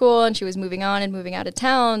high school, and she was moving on and moving out of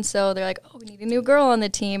town. So they're like, oh, we need a new girl on the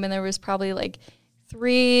team. And there was probably like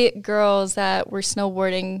 3 girls that were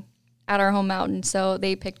snowboarding at our home mountain. So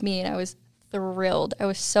they picked me, and I was thrilled. I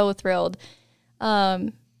was so thrilled. But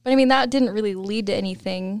I mean, that didn't really lead to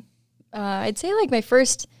anything. I'd say like my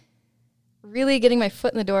first really getting my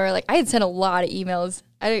foot in the door, like I had sent a lot of emails.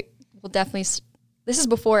 I will definitely, this is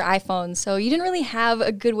before iPhones, so you didn't really have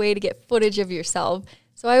a good way to get footage of yourself.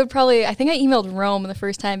 So I think I emailed Rome the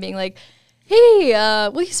first time being like, hey,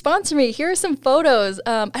 will you sponsor me? Here are some photos.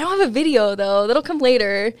 I don't have a video though. That'll come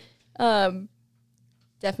later.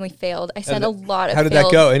 Definitely failed. I sent a lot of. How did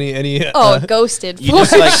that go? Any? Ghosted. You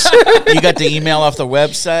just like you got the email off the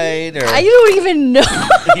website, or I don't even know.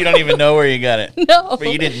 You don't even know where you got it. No,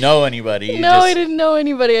 but you didn't know anybody. I didn't know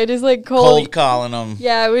anybody. I just like cold calling them.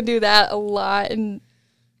 Yeah, I would do that a lot, and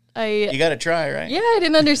you got to try, right? Yeah, I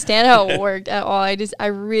didn't understand how it worked at all. I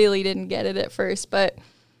really didn't get it at first. But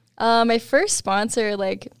my first sponsor,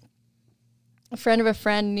 like, a friend of a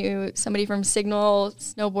friend knew somebody from Signal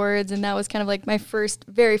Snowboards, and that was kind of like my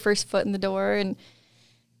very first foot in the door. And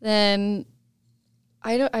then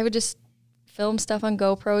I would just film stuff on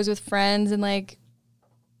GoPros with friends and like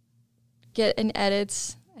get in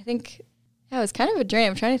edits. I think it was kind of a dream.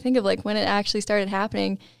 I'm trying to think of like when it actually started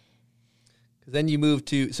happening. Because then you moved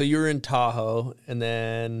so you were in Tahoe, and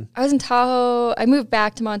then I was in Tahoe. I moved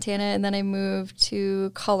back to Montana, and then I moved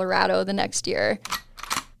to Colorado the next year.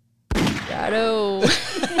 Colorado.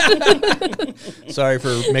 Sorry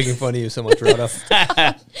for making fun of you so much, Rado.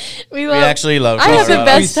 We actually love I Colorado. had the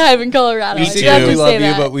best time in Colorado. We I do. have to We love say you,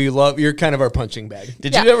 that. but we love you're kind of our punching bag.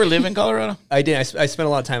 Did you ever live in Colorado? I did. I spent a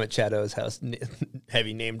lot of time at Chado's house.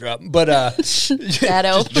 Heavy name drop, but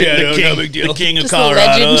Shadow. Shadow, no big deal. The king of Just a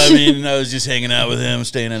Colorado. I legend. mean, I was just hanging out with him,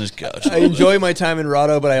 staying on his couch. I enjoy my time in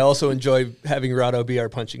Rado, but I also enjoy having Rado be our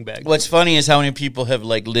punching bag. What's funny is how many people have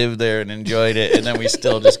like lived there and enjoyed it, and then we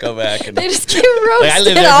still just go back and They just get roasted I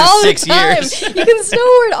lived there for all 6 the time. years. You can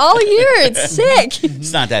snowboard all year. It's sick.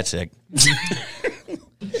 it's not that sick.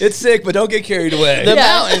 It's sick, but don't get carried away. The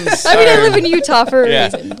mountains. I mean, I are- live in Utah for a Yeah.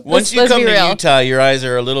 reason. Once you Let's come be to real. Utah, your eyes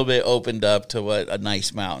are a little bit opened up to what a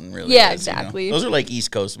nice mountain really Yeah, is. you know? exactly. Those are like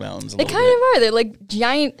East Coast mountains. They kind of are. They're like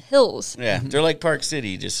giant hills. Yeah, they're like Park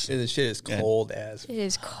City. Just And the shit is cold as. It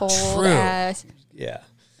is cold True. as. Yeah.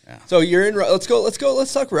 So you're in. Let's go. Let's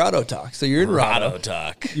talk Rado talk. So you're in Rado. Rado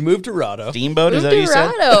talk. You moved to Rado. Steamboat, is Moved that what to you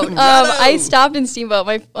said? Rado. I stopped in Steamboat.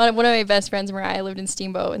 One of my best friends, Mariah, lived in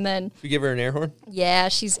Steamboat, and then You give her an air horn. yeah,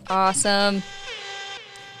 she's awesome.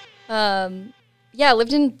 I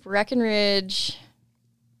lived in Breckenridge.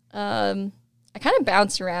 I kind of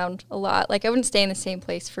bounced around a lot. Like I wouldn't stay in the same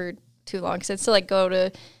place for too long because I'd still like go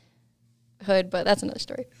to Hood, but that's another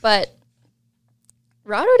story. But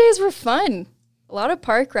Rado days were fun. A lot of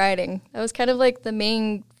park riding. That was kind of like the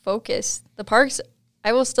main focus. The parks,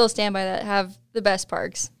 I will still stand by that, have the best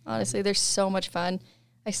parks. Honestly, they're so much fun.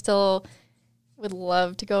 I still would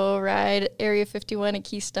love to go ride Area 51 at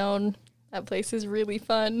Keystone. That place is really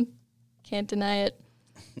fun. Can't deny it.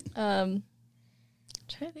 Trying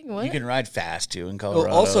to think what. You can ride fast too in Colorado.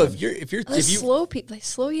 Well, also, if you slow people, they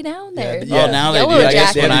slow you down there. Yeah. Oh, now they Yellow do. I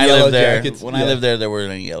guess jackets. when I Yellow lived there, jackets, when yeah. I lived there, there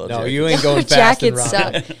weren't any yellow no, jackets. you ain't Yellow going fast in jackets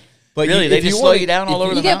Rado. suck. But Really? They just slow you down all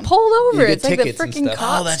over You the get mountain? pulled over. You get It's like the tickets and freaking stuff.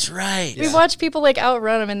 cops. Oh, that's right. We watch people like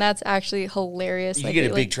outrun them, and that's actually hilarious. You Like, get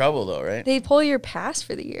in they, big like, trouble though, right? they pull your pass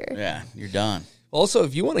for the year. Yeah, you're done. Also,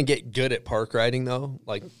 if you want to get good at park riding, though,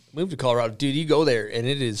 like move to Colorado, dude. You go there, and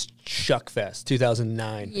it is Chuck Fest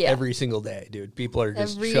 2009 Yeah. every single day, dude. People are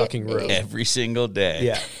just Every chucking day. roads. Every single day.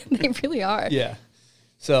 Yeah, They really are. yeah.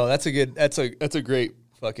 So that's a great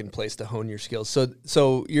fucking place to hone your skills.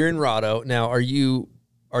 So you're in Rado now. Are you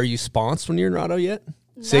sponsored when you're in Rado yet?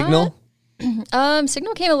 Signal.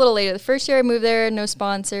 Signal came a little later. The first year I moved there, no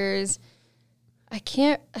sponsors. I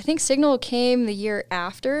think Signal came the year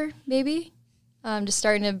after, maybe. Just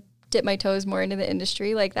starting to dip my toes more into the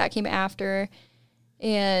industry. Like that came after.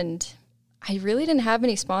 And I really didn't have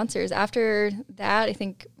any sponsors. After that, I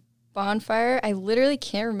think Bonfire, I literally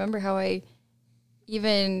can't remember how I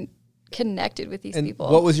even connected with these And people.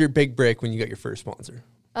 what was your big break when you got your first sponsor?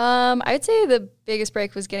 I'd say the biggest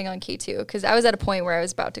break was getting on K2 because I was at a point where I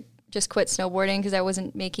was about to just quit snowboarding because I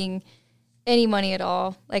wasn't making any money at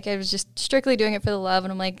all. Like I was just strictly doing it for the love,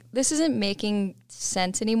 and I'm like, this isn't making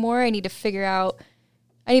sense anymore. I need to figure out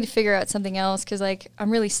something else because like I'm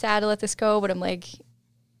really sad to let this go, but I'm like,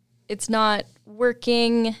 it's not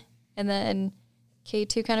working. And then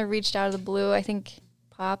K2 kind of reached out of the blue. I think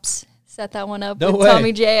Pops set that one up No with way.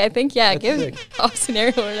 Tommy J. I think, yeah, That's give sick. Pops an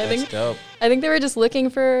air horn. That's dope. I think they were just looking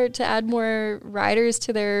to add more riders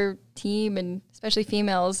to their team and especially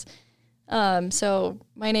females. So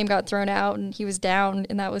my name got thrown out and he was down,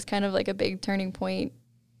 and that was kind of like a big turning point.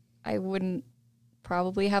 I wouldn't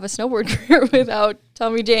probably have a snowboard career without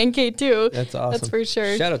Tommy J and K2. That's awesome. That's for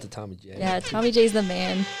sure. Shout out to Tommy J. Yeah, Tommy J's the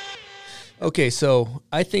man. Okay, so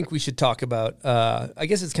I think we should talk about, I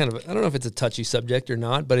guess it's kind of, I don't know if it's a touchy subject or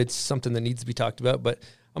not, but it's something that needs to be talked about. But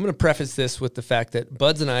I'm going to preface this with the fact that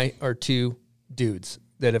Buds and I are two dudes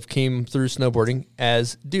that have came through snowboarding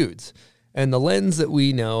as dudes. And the lens that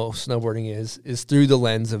we know snowboarding is through the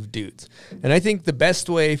lens of dudes. And I think the best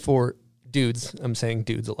way for dudes, I'm saying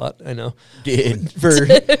dudes a lot, I know, for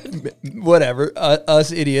whatever,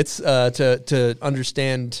 us idiots to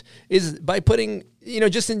understand is by putting,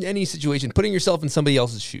 just in any situation, putting yourself in somebody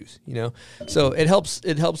else's shoes, So it helps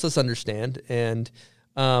us understand. And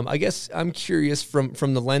I guess I'm curious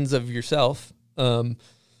from the lens of yourself, what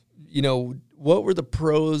were the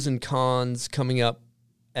pros and cons coming up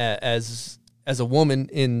as a woman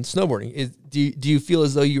in snowboarding? Do you feel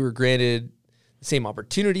as though you were granted the same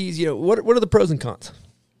opportunities? What are the pros and cons?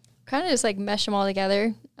 Kind of just like mesh them all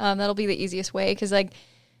together. That'll be the easiest way because like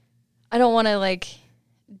I don't want to like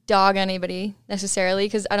dog anybody necessarily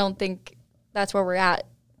because I don't think that's where we're at,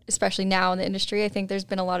 especially now in the industry. I think there's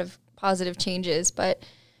been a lot of positive changes, but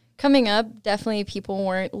coming up, definitely people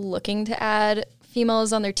weren't looking to add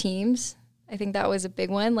females on their teams. I think that was a big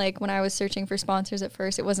one. Like when I was searching for sponsors at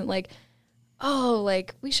first, it wasn't like, oh,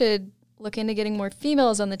 like we should look into getting more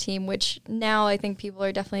females on the team, which now I think people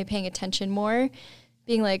are definitely paying attention more,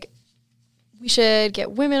 being like, we should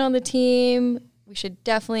get women on the team. We should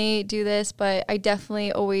definitely do this. But I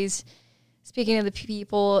definitely always, speaking to the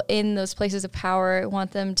people in those places of power, I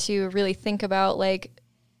want them to really think about like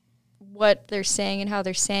what they're saying and how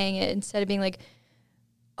they're saying it instead of being like,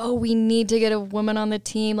 oh, we need to get a woman on the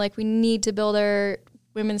team. Like we need to build our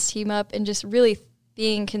women's team up, and just really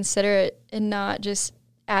being considerate and not just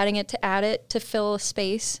adding it to add it to fill a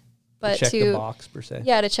space, but check the box per se.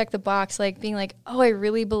 Yeah, to check the box, like being like, oh, I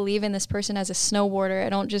really believe in this person as a snowboarder. I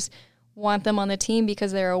don't just want them on the team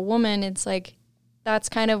because they're a woman. It's like that's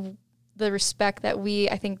kind of the respect that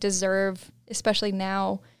I think deserve, especially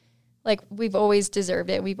now. Like we've always deserved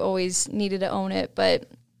it. We've always needed to own it, but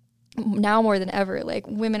now more than ever, like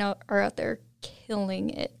women are out there killing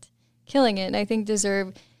it, and I think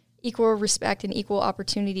deserve equal respect and equal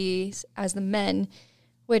opportunities as the men,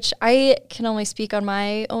 which I can only speak on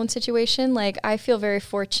my own situation. Like I feel very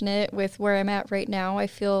fortunate with where I'm at right now. I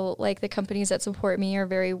feel like the companies that support me are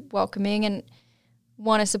very welcoming and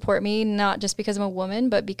want to support me, not just because I'm a woman,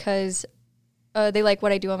 but because they like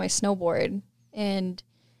what I do on my snowboard. And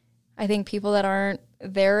I think people that aren't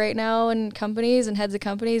there right now in companies and heads of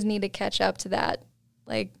companies need to catch up to that.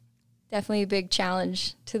 Like definitely a big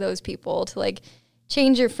challenge to those people to like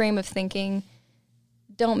change your frame of thinking.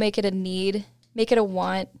 Don't make it a need, make it a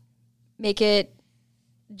want, make it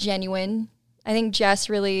genuine. I think Jess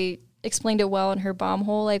really explained it well in her bomb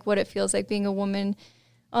hole, like what it feels like being a woman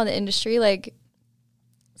on the industry. Like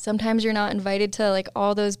sometimes you're not invited to like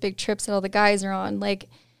all those big trips that all the guys are on. Like,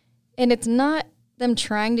 and it's not them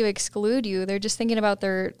trying to exclude you. They're just thinking about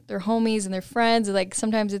their homies and their friends. Like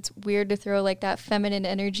sometimes it's weird to throw like that feminine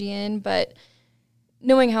energy in, but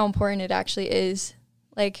knowing how important it actually is,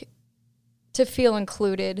 like to feel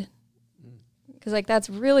included. Because like that's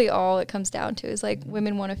really all it comes down to is like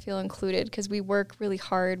women want to feel included because we work really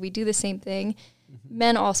hard. We do the same thing.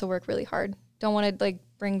 Men also work really hard. Don't want to like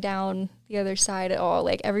bring down the other side at all.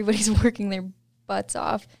 Like everybody's working their butts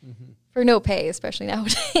off for no pay, especially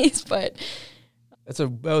nowadays. But that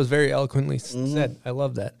was very eloquently said. I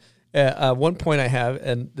love that. One point I have,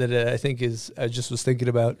 and that I think is, I just was thinking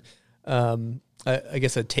about, I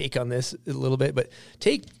guess a take on this a little bit, but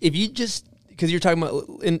if you just, because you're talking about,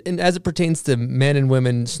 and as it pertains to men and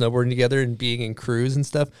women snowboarding together and being in crews and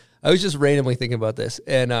stuff, I was just randomly thinking about this.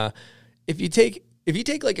 And if you take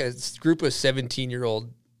like a group of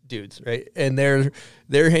 17-year-old dudes, right, and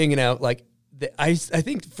they're hanging out, like I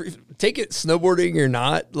think take it snowboarding or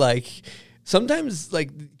not, like sometimes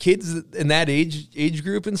like kids in that age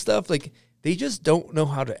group and stuff, like they just don't know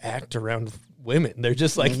how to act around women. They're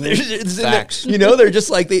just like Facts. they're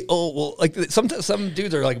just like sometimes some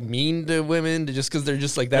dudes are like mean to women just because they're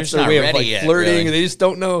just like that's They're their just way not of like ready yet, flirting, really. and they just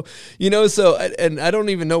don't know, So and I don't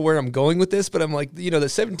even know where I'm going with this, but I'm like, the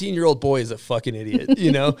 17-year-old boy is a fucking idiot,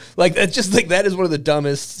 like that's just like that is one of the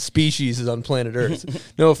dumbest species on planet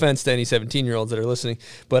Earth. No offense to any 17-year-olds that are listening,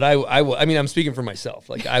 but I mean I'm speaking for myself.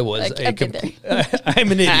 Like I was Like, I've been there.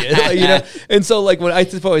 I'm an idiot, like, and so like when I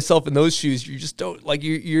put myself in those shoes, you just don't like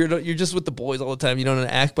you're just with the boys all the time. You don't know how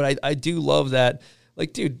to act, but I do love that.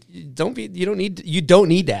 Like, dude, you don't need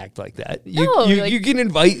to act like that. You can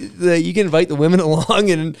invite the women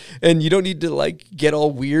along, and you don't need to like get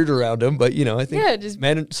all weird around them. But I think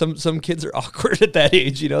man, some kids are awkward at that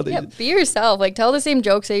age. Be yourself. Like tell the same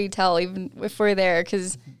jokes that you tell, even if we're there,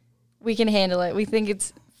 because we can handle it. We think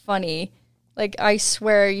it's funny. Like I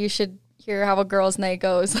swear, you should hear how a girls' night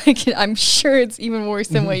goes. Like I'm sure it's even worse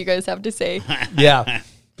than what you guys have to say. Yeah.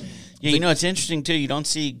 Yeah, it's interesting too. You don't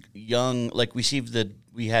see young, like we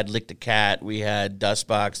had Lick the Cat, we had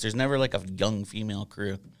Dustbox. There's never like a young female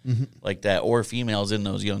crew like that, or females in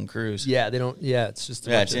those young crews. Yeah, they don't. Yeah, it's just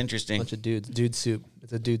it's interesting. Bunch of dudes, dude soup.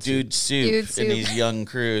 It's a dude soup in these young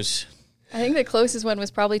crews. I think the closest one was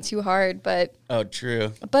probably Too Hard, but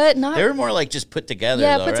True. But not. They were more like just put together.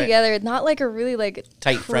 Yeah, though, put right? together. Not like a really like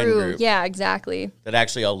tight crew. friend group. Yeah, exactly. That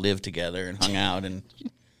actually all lived together and hung out and.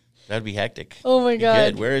 That'd be hectic. Oh my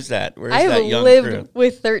God. Good. Where is that? Where is I that young lived crew?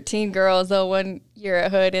 with 13 girls though 1 year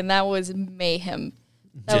at Hood, and that was mayhem.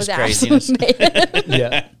 That Just was craziness. absolute mayhem.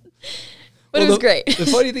 Yeah. But it was great. The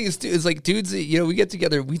funny thing is like dudes, we get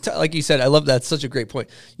together. Like you said, I love that. Such a great point.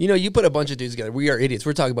 You put a bunch of dudes together. We are idiots.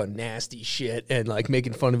 We're talking about nasty shit and like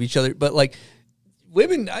making fun of each other. But like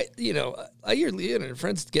women, I hear Leah and her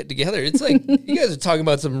friends get together. It's like you guys are talking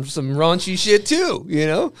about some raunchy shit too.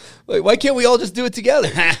 Like why can't we all just do it together?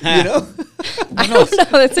 I don't know.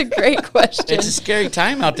 That's a great question. It's a scary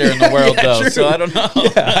time out there in the world, though. True. So I don't know.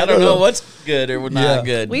 Yeah, I don't know what's good or not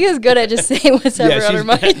good. Leah's good at just saying whatever on her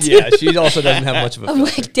mind. Yeah, she also doesn't have much of a I'm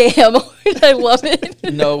filter. like, damn, I love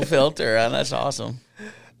it. No filter. That's awesome.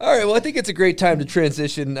 All right, well, I think it's a great time to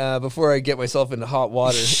transition before I get myself into hot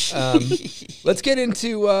water. Let's get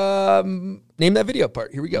into Name That Video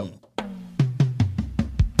part. Here we go.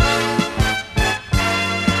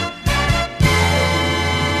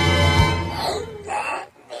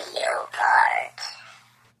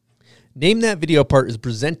 Name That Video part is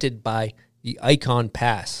presented by the Icon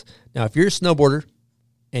Pass. Now, if you're a snowboarder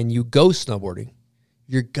and you go snowboarding,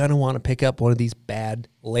 you're going to want to pick up one of these bad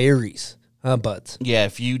Larrys. Buds. Yeah,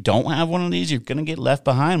 if you don't have one of these, you're going to get left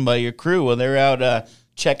behind by your crew while they're out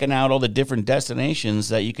checking out all the different destinations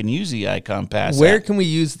that you can use the Icon Pass Where at. can we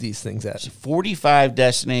use these things at? 45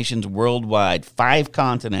 destinations worldwide, 5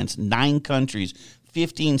 continents, 9 countries,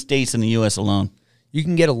 15 states in the U.S. alone. You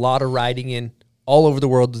can get a lot of riding in all over the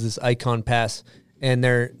world with this Icon Pass. And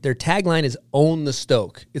their tagline is Own the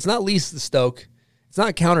Stoke. It's not lease the Stoke. It's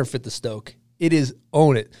not counterfeit the Stoke. It is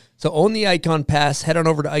own it. So own the Icon Pass. Head on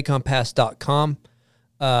over to iconpass.com.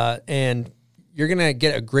 And you're going to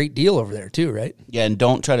get a great deal over there too, right? Yeah, and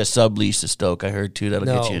don't try to sublease the Stoke. I heard too that'll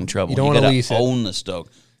get you in trouble. You don't want to gotta lease it. Own the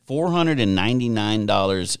Stoke. $499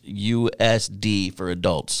 USD for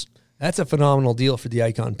adults. That's a phenomenal deal for the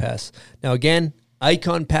Icon Pass. Now again,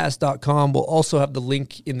 iconpass.com. We'll also have the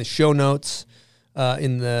link in the show notes,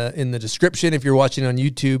 in the description if you're watching on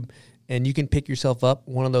YouTube. And you can pick yourself up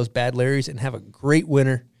one of those bad Larrys and have a great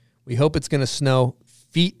winter. We hope it's going to snow,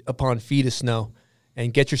 feet upon feet of snow,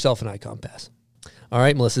 and get yourself an Icon Pass. All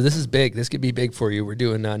right, Melissa, this is big. This could be big for you. We're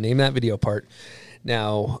doing Name That Video part.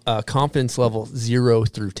 Now, confidence level 0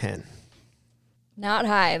 through 10. Not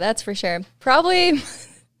high, that's for sure. Probably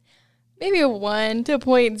maybe a 1 to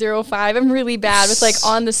 0.05. I'm really bad with like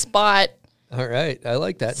on the spot. All right, I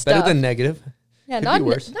like that. Stuff. Better than negative. Yeah, Could not be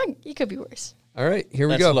worse. it could be worse. All right, here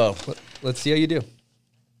we That's go. low. Let's see how you do.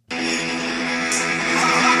 That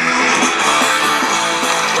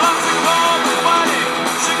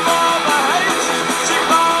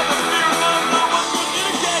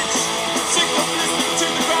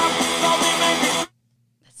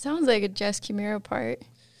sounds like a Jess Kimura part.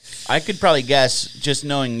 I could probably guess, just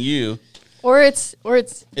knowing you, Or it's one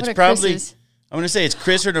it's of probably, Chris's. I'm going to say it's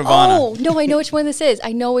Chris or Nirvana. Oh, no, I know which one this is.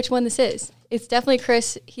 It's definitely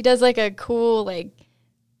Chris. He does like a cool, like,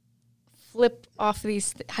 flip off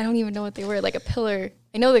these. I don't even know what they were. Like a pillar.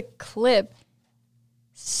 I know the clip.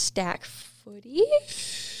 Stack footy?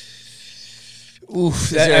 Oof. Is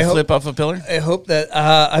there a flip off a pillar? I hope that.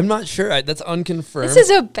 I'm not sure. That's unconfirmed. This is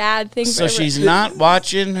a bad thing. So for she's not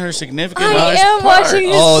watching her significant I other's am part. watching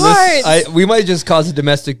his parts. We might just cause a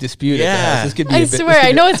domestic dispute at the Yeah. house. This could be I swear,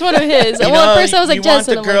 I know it's one of his. You Well, know, at first I was like, you want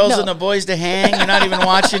Justin. the I'm girls like, and no. the boys to hang. You're not even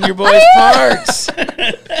watching your boys' parts.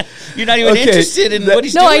 You're not even Okay, interested in what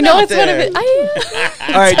he's No, doing I know out it's one of there. his.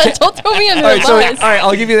 All right, Don't throw me under all right, the so, bus. all right,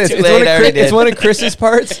 I'll give you this. Too It's late, one, of I already it's did. one of Chris's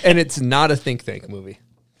parts, and it's not a think tank movie.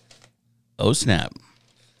 Oh, snap.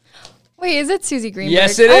 Wait, is it Susie Greenberg?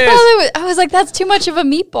 Yes, it I is. thought I was like, that's too much of a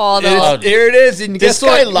meatball, though. Here it is. And This guess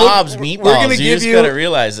guy what? lobs We're meatballs. gonna You give just you got to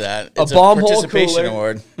realize that. It's a bomb hole participation cooler.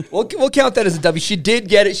 award. We'll count that as a W. She did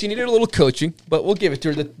get it. She needed a little coaching, but we'll give it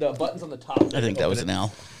to her. The button's on the top. I think that was an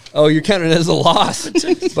L. Oh, you're counting it as a loss.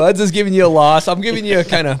 Buds is giving you a loss. I'm giving you a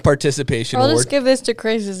kind of participation I'll award. just give this to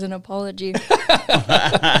Chris as an apology.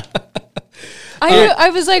 I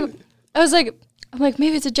was like, I'm like,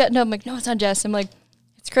 maybe it's a Jess. No, I'm like, no, it's not Jess. I'm like,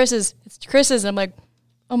 it's Chris's. It's Chris's. And I'm like,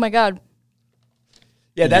 oh my God.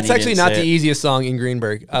 Yeah, And then that's he actually didn't not say the it. easiest song in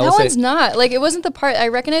Greenberg. I That will say. one's not. Like, it wasn't the part. I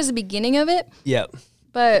recognized the beginning of it, Yeah.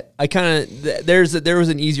 but I kind of there was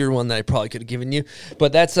an easier one that I probably could have given you,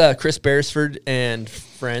 but that's Chris Beresford and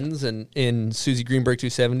Friends and in Susie Greenberg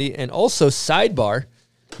 270, and also sidebar,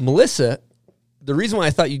 Melissa. The reason why I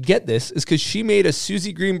thought you'd get this is because she made a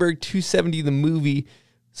Susie Greenberg 270 the movie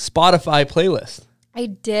Spotify playlist. I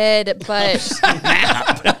did, but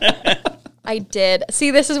I did. See,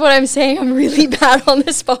 this is what I'm saying. I'm really bad on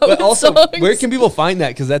this phone. But also, songs. where can people find that?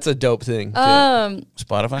 Because that's a dope thing. Too.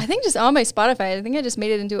 Spotify? I think just on my Spotify. I think I just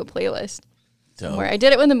made it into a playlist Dope. somewhere. I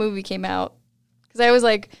did it when the movie came out because I was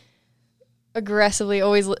like aggressively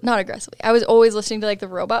not aggressively. I was always listening to like the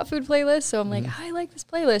robot food playlist. So I'm like, I like this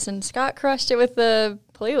playlist, and Scott crushed it with the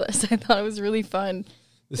playlist. I thought it was really fun.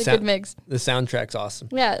 It's a good mix. The soundtrack's awesome.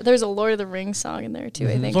 Yeah, there's a Lord of the Rings song in there too.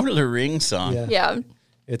 I think. Lord of the Rings song. Yeah. Yeah.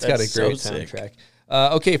 It's got a That's great so sick.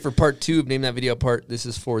 soundtrack. Okay, for part 2 of Name That Video Part, this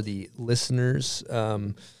is for the listeners.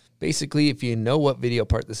 Basically, if you know what video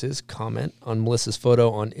part this is, comment on Melissa's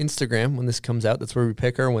photo on Instagram when this comes out. That's where we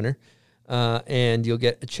pick our winner. And you'll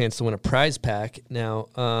get a chance to win a prize pack. Now,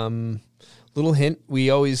 little hint,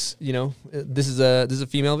 we always, this is a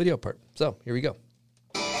female video part. So here we go.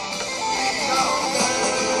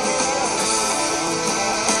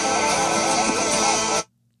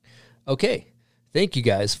 Okay, thank you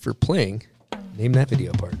guys for playing Name That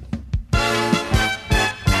Video Part.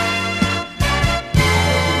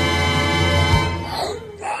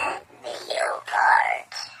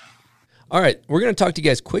 All right, we're going to talk to you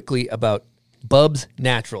guys quickly about Bubs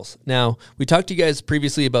Naturals. Now, we talked to you guys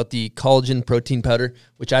previously about the collagen protein powder,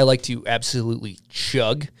 which I like to absolutely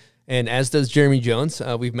chug, and as does Jeremy Jones.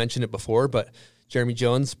 We've mentioned it before, but Jeremy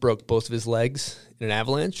Jones broke both of his legs in an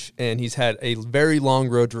avalanche, and he's had a very long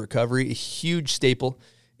road to recovery. A huge staple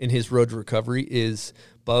in his road to recovery is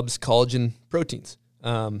Bubs collagen proteins.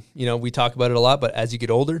 We talk about it a lot, but as you get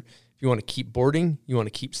older, if you want to keep boarding, you want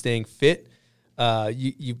to keep staying fit,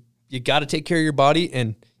 you got to take care of your body,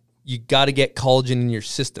 and you got to get collagen in your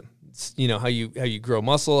system. It's, how you grow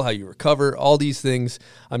muscle, how you recover, all these things.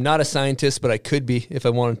 I'm not a scientist, but I could be if I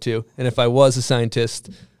wanted to. And if I was a scientist,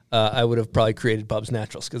 I would have probably created Bubs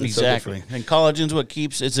Naturals because it's Exactly. so good for you. And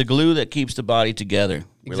collagen's it's a glue that keeps the body together,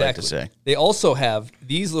 we like to say. They also have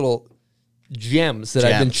these little gems that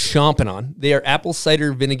I've been chomping on. They are apple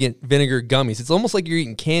cider vinegar gummies. It's almost like you're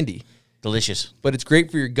eating candy. Delicious. But it's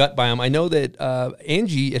great for your gut biome. I know that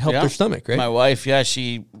Angie, it helped her stomach, right? My wife,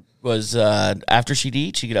 she was, after she'd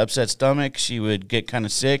eat, she'd get upset stomach. She would get kind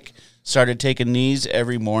of sick. Started taking these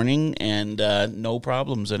every morning, and no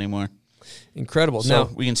problems anymore. Incredible. So Now,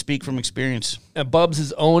 we can speak from experience. Bubs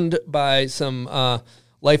is owned by some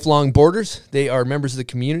lifelong boarders. They are members of the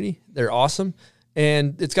community. They're awesome.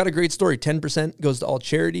 And it's got a great story. 10% goes to all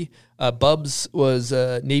charity. Bubs was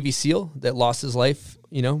a Navy SEAL that lost his life,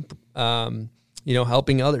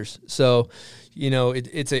 helping others. So,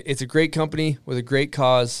 it's a great company with a great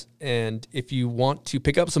cause. And if you want to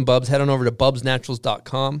pick up some Bubs, head on over to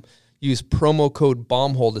bubsnaturals.com. Use promo code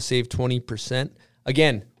BOMBHOLE to save 20%.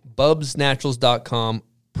 Again, bubsnaturals.com,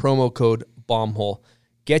 promo code BOMBHOLE.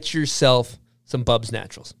 Get yourself some Bubs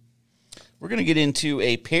Naturals. We're going to get into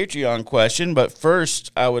a Patreon question, but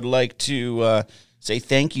first I would like to say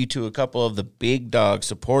thank you to a couple of the big dog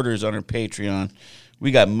supporters on our Patreon.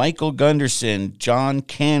 We got Michael Gunderson, John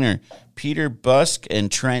Canner, Peter Busk,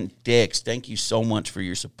 and Trent Dix. Thank you so much for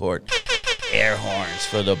your support. Air horns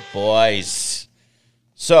for the boys.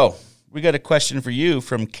 So, we got a question for you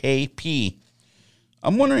from KP.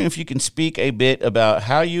 I'm wondering if you can speak a bit about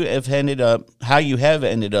how you have ended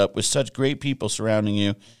up with such great people surrounding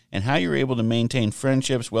you, and how you're able to maintain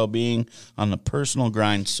friendships while being on the personal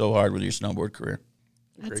grind so hard with your snowboard career.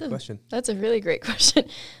 Great question. That's a really great question.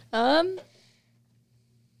 I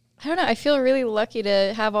don't know. I feel really lucky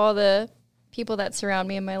to have all the people that surround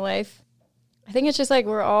me in my life. I think it's just like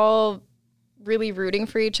we're all really rooting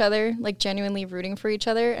for each other, like genuinely rooting for each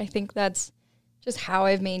other. I think that's just how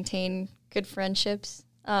I've maintained good friendships.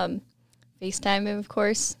 FaceTime, of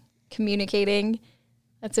course, communicating.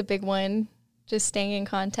 That's a big one. Just staying in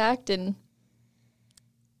contact. And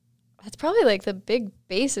that's probably like the big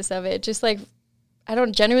basis of it. Just like, I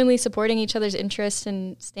don't genuinely supporting each other's interests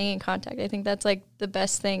and staying in contact. I think that's like the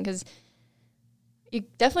best thing, because you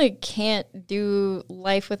definitely can't do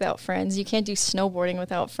life without friends. You can't do snowboarding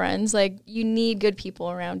without friends. Like, you need good people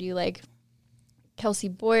around you, like Kelsey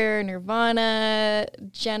Boyer, Nirvana,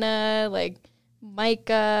 Jenna, like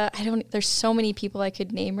Micah. There's so many people I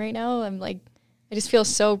could name right now. I just feel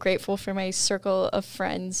so grateful for my circle of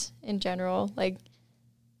friends in general. Like,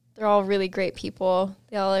 they're all really great people.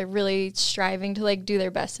 They all are really striving to like do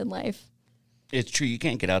their best in life. It's true. You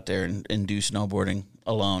can't get out there and do snowboarding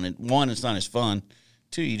alone. One, it's not as fun.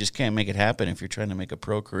 Two, you just can't make it happen if you're trying to make a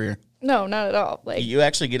pro career. No, not at all. Like, you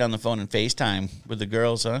actually get on the phone and FaceTime with the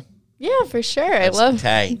girls, huh? Yeah, for sure. That's I love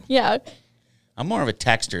tight. Yeah. I'm more of a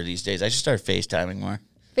texter these days. I should start FaceTiming more.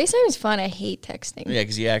 FaceTime is fun. I hate texting. Yeah,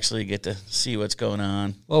 because you actually get to see what's going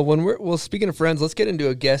on. Well, speaking of friends, let's get into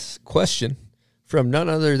a guest question from none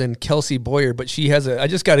other than Kelsey Boyer. But she has I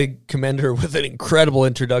just got to commend her with an incredible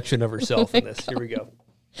introduction of herself in this. Here we go.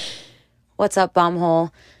 What's up,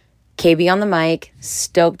 Bombhole? KB on the mic.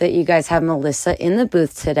 Stoked that you guys have Melissa in the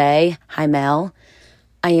booth today. Hi, Mel.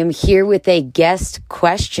 I am here with a guest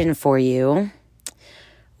question for you.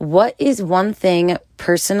 What is one thing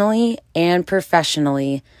personally and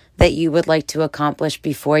professionally that you would like to accomplish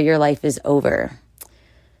before your life is over?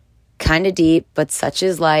 Kind of deep, but such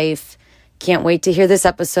is life. Can't wait to hear this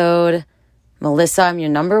episode. Melissa, I'm your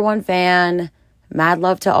 #1 fan. Mad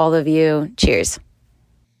love to all of you. Cheers.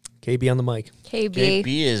 KB on the mic. KB.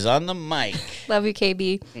 KB is on the mic. Love you,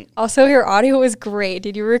 KB. Also, your audio was great.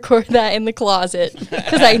 Did you record that in the closet?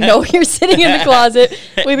 Because I know you're sitting in the closet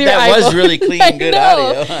with your That iPhone. was really clean, good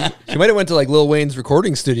audio. She might have went to like Lil Wayne's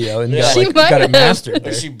recording studio and She might got it have. mastered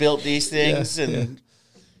there. She built these things, and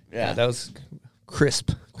Yeah, that was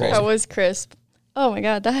crisp. That was crisp. Oh my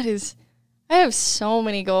God, I have so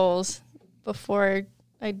many goals before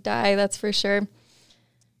I die, that's for sure.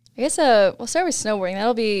 I guess we'll start with snowboarding.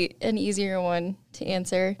 That'll be an easier one to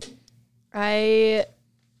answer. I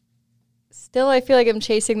feel like I'm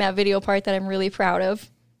chasing that video part that I'm really proud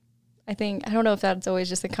of. I don't know if that's always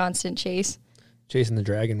just a constant chase. Chasing the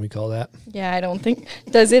dragon, we call that. Yeah, I don't think.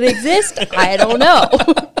 Does it exist? I don't know.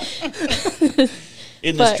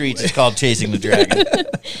 in the streets, it's called chasing the dragon.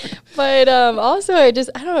 But also, I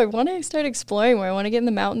don't know. I want to start exploring more. I want to get in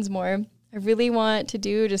the mountains more. I really want to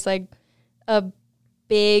do just like a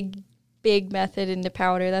big method into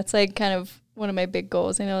powder. That's like kind of one of my big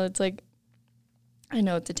goals. I know it's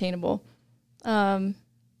attainable.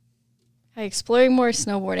 Exploring more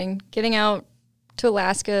snowboarding, getting out to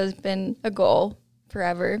Alaska has been a goal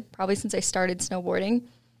forever, probably since I started snowboarding,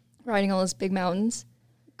 riding all those big mountains.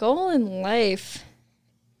 Goal in life,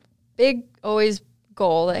 big always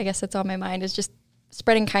goal, I guess that's on my mind, is just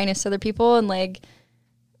spreading kindness to other people and like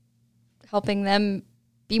helping them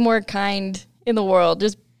be more kind in the world.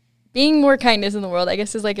 Just being more kindness in the world, I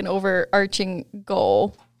guess, is like an overarching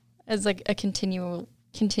goal, as like a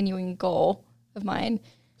continuing goal of mine.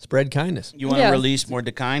 Spread kindness. You want to release more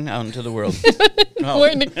Dakine out into the world? More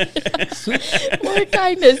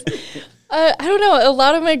kindness. I don't know. A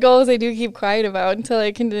lot of my goals I do keep quiet about until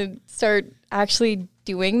I can start actually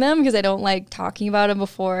doing them, because I don't like talking about them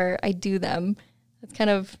before I do them. That's kind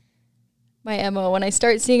of my MO. When I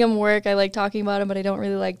start seeing them work, I like talking about them, but I don't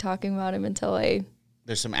really like talking about them until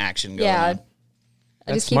There's some action going on.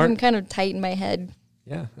 I just keep them kind of tight in my head.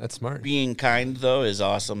 Yeah, that's smart. Being kind, though, is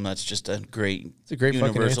awesome. That's just a great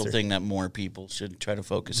universal thing that more people should try to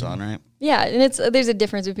focus on, right? Yeah, and there's a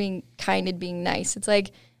difference with being kind and being nice. It's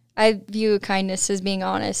like I view kindness as being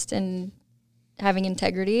honest and having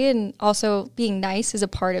integrity, and also being nice is a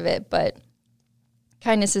part of it, but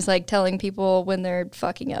kindness is like telling people when they're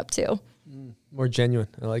fucking up too. More genuine.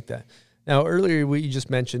 I like that. Now, earlier what you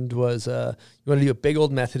just mentioned was you want to do a big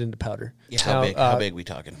old method into powder. Yeah, now, how big we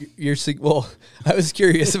talking? I was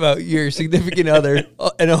curious about your significant other,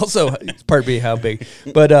 and also part B, how big.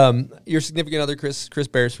 But your significant other, Chris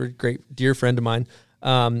Beresford, great dear friend of mine.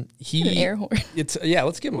 He An air horn.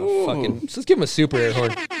 Let's give him let's give him a super air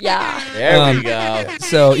horn. Yeah. There we go.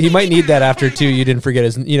 So he might need that after too. You didn't forget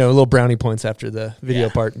his, little brownie points after the video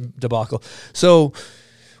part debacle. So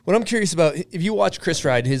what I'm curious about, if you watch Chris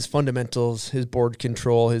ride, his fundamentals, his board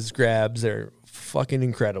control, his grabs, they're fucking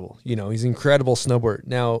incredible. He's an incredible snowboarder.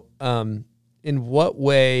 Now, in what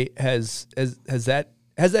way has that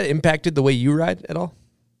impacted the way you ride at all?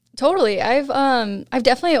 Totally. I've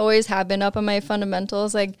definitely always have been up on my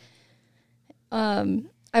fundamentals. Like, I've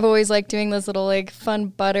always liked doing those little like fun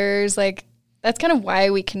butters. Like, that's kind of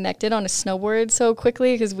why we connected on a snowboard so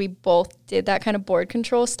quickly, because we both did that kind of board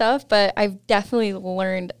control stuff. But I've definitely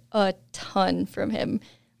learned a ton from him.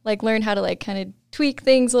 Like, learned how to like kind of tweak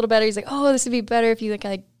things a little better. He's like, oh, this would be better if you like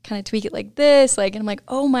kind of tweak it like this. Like, and I'm like,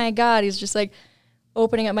 oh my God. He's just like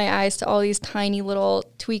opening up my eyes to all these tiny little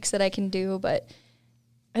tweaks that I can do. But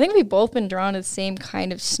I think we've both been drawn to the same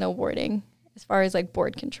kind of snowboarding as far as like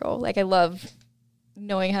board control. Like, I love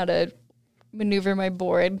knowing how to maneuver my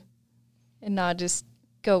board and not just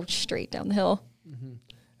go straight down the hill. Mm-hmm.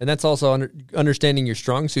 And that's also understanding your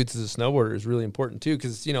strong suits as a snowboarder is really important too,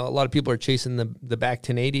 because a lot of people are chasing the back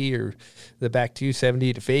 1080 or the back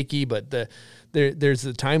 270 to fakie, but there's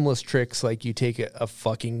the timeless tricks, like you take a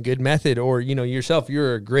fucking good method, or yourself,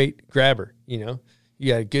 you're a great grabber. You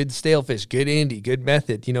got good stalefish, good Andy, good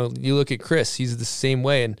method. You look at Chris, he's the same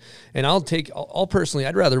way. And I'll personally,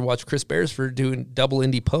 I'd rather watch Chris Beresford doing double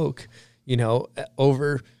Indy poke,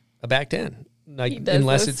 over a back 10. Like, he does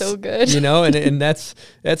unless those it's so good. and that's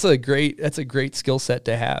a great skill set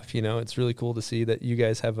to have. It's really cool to see that you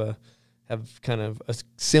guys have kind of a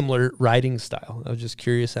similar riding style. I was just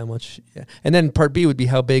curious how much. Yeah. And then part B would be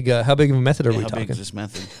how big of a method are we talking? How big is this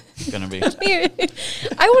method going to be? I want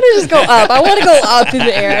to just go up. I want to go up in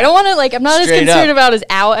the air. I don't want to I'm not Straight as concerned up. about his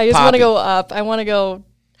out. I just want Poppy. to go up. I want to go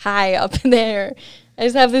high up in the air. I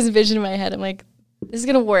just have this vision in my head. I'm like, this is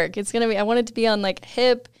going to work. It's going to be, I want it to be on like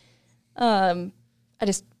hip. I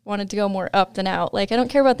just wanted to go more up than out. Like, I don't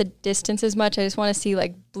care about the distance as much. I just want to see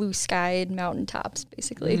like blue sky mountaintops,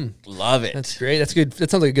 basically. Love it. That's great. That's good.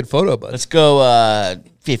 That sounds like a good photo, bud. Let's go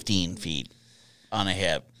 15 feet on a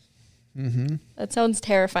hip. That sounds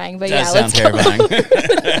terrifying, but Does yeah, sound let's go.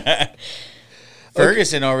 terrifying.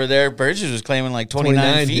 Ferguson over there, Burgess was claiming like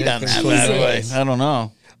 29 feet on that bad boy. I don't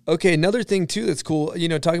know. Okay, another thing too that's cool.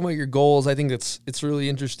 Talking about your goals, I think it's really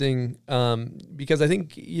interesting because I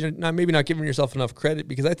think maybe not giving yourself enough credit,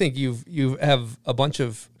 because I think you have a bunch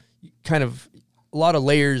of kind of a lot of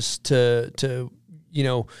layers to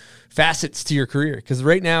facets to your career. Because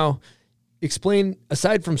right now, explain,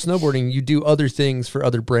 aside from snowboarding, you do other things for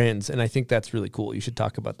other brands, and I think that's really cool. You should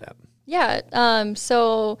talk about that. Yeah.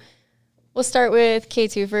 So we'll start with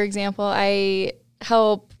K2, for example. I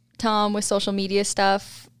help Tom with social media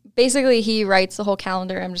stuff. Basically, he writes the whole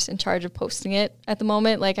calendar. I'm just in charge of posting it at the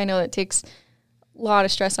moment. Like, I know it takes a lot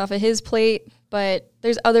of stress off of his plate, but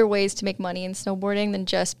there's other ways to make money in snowboarding than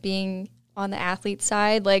just being on the athlete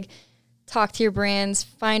side. Like, talk to your brands,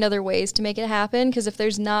 find other ways to make it happen, because if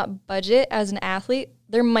there's not budget as an athlete,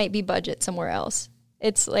 there might be budget somewhere else.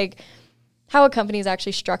 It's like how a company is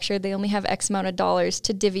actually structured. They only have X amount of dollars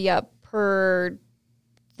to divvy up per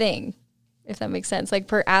thing, if that makes sense, like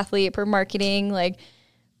per athlete, per marketing, like,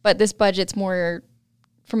 but this budget's more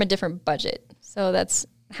from a different budget. So that's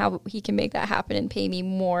how he can make that happen and pay me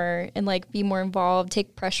more and like be more involved,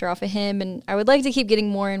 take pressure off of him. And I would like to keep getting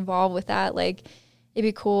more involved with that. Like, it'd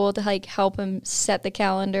be cool to like help him set the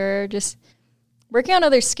calendar, just working on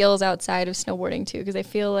other skills outside of snowboarding too, because I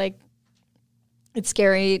feel like it's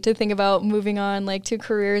scary to think about moving on like to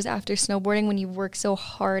careers after snowboarding when you work so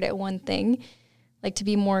hard at one thing. Like, to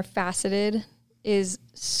be more faceted is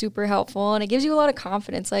super helpful, and it gives you a lot of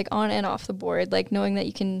confidence, like on and off the board, like knowing that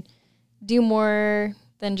you can do more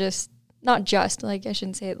than just, not just, like I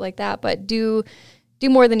shouldn't say it like that, but do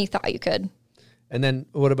more than you thought you could. And then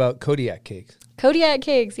what about Kodiak Cakes? Kodiak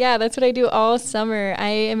Cakes, yeah, that's what I do all summer. I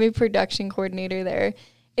am a production coordinator there.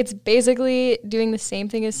 It's basically doing the same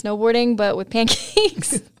thing as snowboarding, but with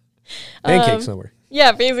pancakes. Pancake snowboard.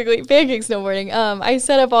 Yeah, basically pancake snowboarding. I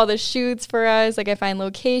set up all the shoots for us. Like, I find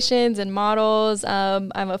locations and models.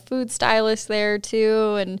 I'm a food stylist there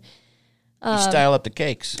too, and You style up the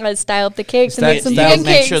cakes. I style up the cakes and make some You pancakes.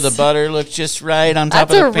 make sure the butter looks just right on top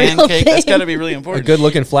That's a of the real pancake. That's thing. got to be really A important. good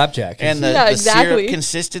looking flapjack. And the, Yeah, the exactly. syrup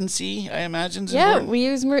consistency, I imagine, is Yeah, important. we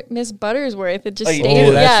use Miss Buttersworth. It just Oh, you stays.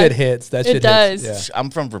 do? that yeah, shit hits. That shit it does. hits. Yeah. I'm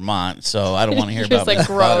from Vermont, so I don't want to hear You're about just like, Miss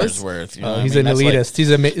gross. Buttersworth. You know Oh, what I he's mean? an That's like- elitist. He's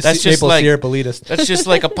a just maple like- syrup elitist. That's just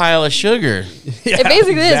like a pile of sugar. Yeah, It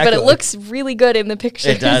basically is, but exactly. it looks really good in the picture.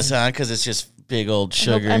 It does, huh? Because it's just big old I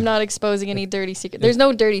hope sugar. I'm not exposing any dirty secrets. There's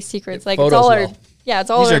no dirty secrets. Like, it's Photos all our well. Yeah,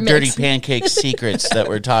 it's all These our are dirty mix. pancake secrets that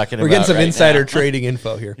we're talking about. We're getting some right insider now. trading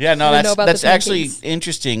info here. Yeah, no, I don't know about that's the actually pancakes.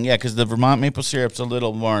 interesting. Yeah, because the Vermont maple syrup's a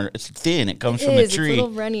little more. It's thin. It comes It from is. the It's a tree,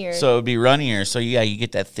 little runnier. so it'd be runnier. So yeah, you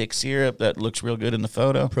get that thick syrup that looks real good in the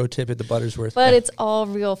photo. Pro tip at the Buttersworth. But it's all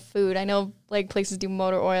real food. I know like places do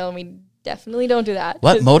motor oil, and we definitely don't do that.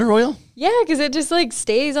 What 'Cause- motor oil? Yeah, because it just like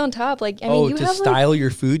stays on top. Like I mean, you to have style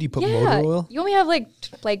your food, you put like, motor oil? You only have like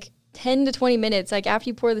 10 to 20 minutes. Like after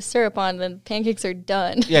you pour the syrup on, the pancakes are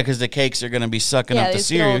done. Yeah, because the cakes are going to be sucking Yeah, up they the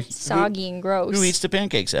just get all syrup. soggy and gross. Who eats the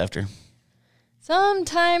pancakes after?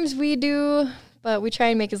 Sometimes we do, but we try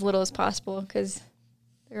and make as little as possible because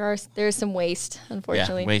there's some waste,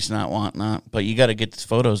 unfortunately. Yeah, waste not, want not. But you got to get the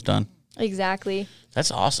photos done. Exactly.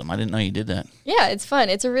 That's awesome. I didn't know you did that. Yeah, it's fun.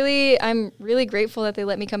 I'm really grateful that they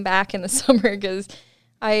let me come back in the summer because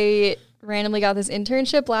I randomly got this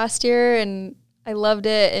internship last year and I loved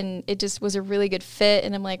it and it just was a really good fit.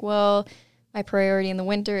 And I'm like, well, my priority in the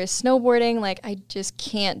winter is snowboarding. Like, I just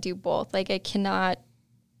can't do both. Like, I cannot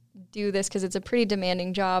do this because it's a pretty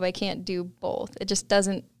demanding job. I can't do both. It just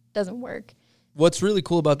doesn't work. What's really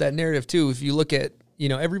cool about that narrative too, if you look at,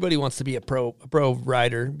 everybody wants to be a pro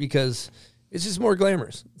rider because it's just more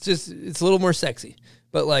glamorous. It's a little more sexy.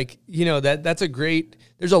 But that's a great,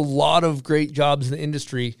 there's a lot of great jobs in the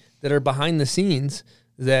industry that are behind the scenes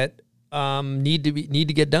that need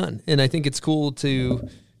to get done. And I think it's cool to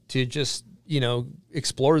just,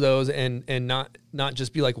 explore those and not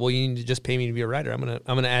just be like, well, you need to just pay me to be a rider. I'm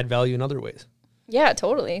going to add value in other ways. Yeah,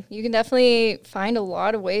 totally. You can definitely find a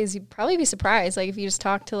lot of ways. You'd probably be surprised. Like if you just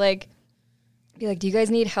talk to be like, do you guys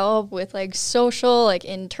need help with social,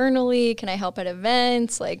 internally? Can I help at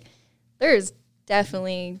events? There's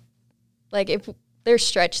definitely if they're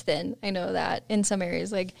stretched thin. I know that in some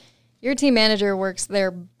areas, your team manager works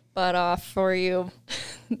their butt off for you.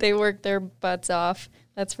 They work their butts off.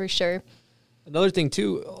 That's for sure. Another thing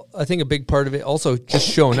too, I think a big part of it also just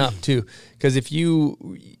showing up too, because if you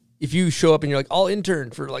show up and you're like, I'll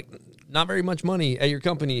intern for not very much money at your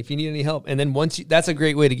company if you need any help, and then that's a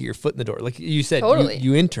great way to get your foot in the door. Like you said, Totally.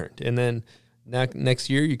 you interned, and then next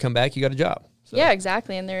year you come back, you got a job. So. Yeah,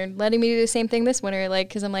 exactly. And they're letting me do the same thing this winter,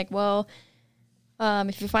 because I'm like, well,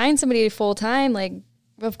 if you find somebody full time,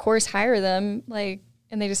 of course hire them,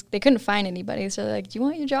 and they couldn't find anybody. So they're like, do you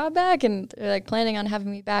want your job back? And they're planning on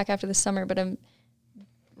having me back after the summer, but I'm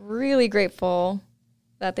really grateful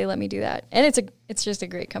that they let me do that. And it's just a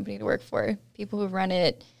great company to work for. People who run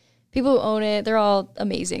it, people who own it, they're all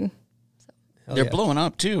amazing. They're blowing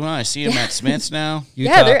up too, huh? I see them at Smith's now.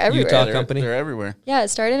 Yeah, they're everywhere. Utah company. They're everywhere. Yeah, it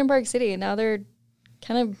started in Park City, and now they're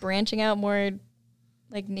kind of branching out more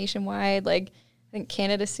nationwide, I think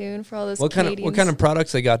Canada soon for all those Canadians. What kind of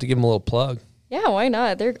products they got to give them a little plug? Yeah, why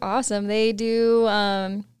not? They're awesome. They do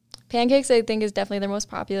pancakes, I think, is definitely their most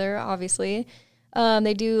popular, obviously.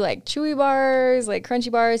 They do chewy bars,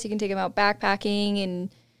 crunchy bars. You can take them out backpacking, and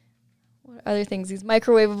what other things? These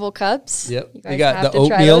microwavable cups. Yep. They got the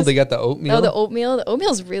oatmeal. They got the oatmeal. Oh, the oatmeal. The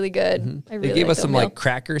oatmeal's really good. Mm-hmm. I really They gave like us some oatmeal.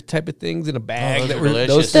 cracker type of things in a bag. those That are were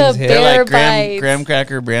delicious. those The things hit. bear They're bites. graham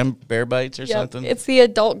cracker, bear bites or Yep, something. it's the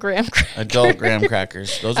adult graham crackers. Adult graham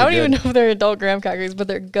crackers. Those I are don't good. even know if they're adult graham crackers, but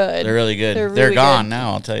they're good. They're really good. They're really gone good.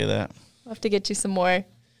 now, I'll tell you that. I'll have to get you some more.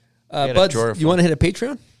 Get a Buds, drawer you full. want to hit a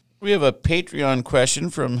Patreon? We have a Patreon question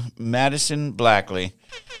from Madison Blackley.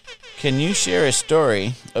 Can you share a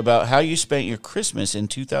story about how you spent your Christmas in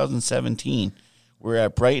 2017? We're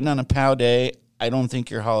at Brighton on a POW day. I don't think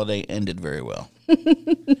your holiday ended very well.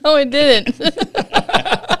 No, it didn't.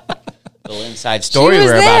 Little inside story she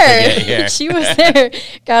was we're there. about to get here. She was there.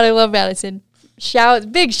 God, I love Madison.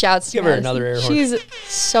 Big shouts to Give her Madison. another air horn. She's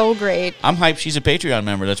so great. I'm hyped she's a Patreon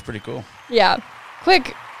member. That's pretty cool. Yeah.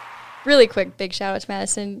 Really quick, big shout out to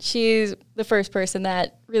Madison. She's the first person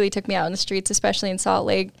that really took me out in the streets, especially in Salt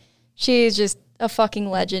Lake. She's just a fucking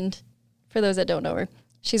legend for those that don't know her.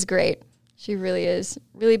 She's great. She really is.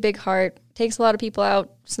 Really big heart. Takes a lot of people out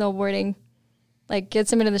snowboarding. Gets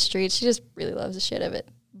them into the streets. She just really loves the shit of it.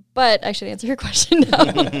 But I should answer your question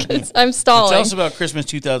now because I'm stalling. Tell us about Christmas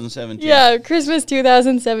 2017. Yeah, Christmas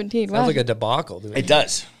 2017. Wow. Sounds like a debacle. Dude. It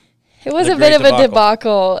does. It was a a bit of great a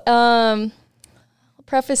debacle. I'll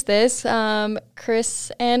preface this.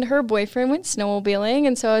 Chris and her boyfriend went snowmobiling,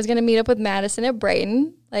 and so I was going to meet up with Madison at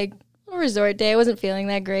Brighton, a resort day. I wasn't feeling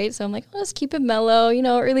that great, so I'm like, let's keep it mellow,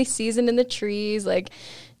 early season in the trees,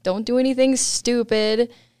 don't do anything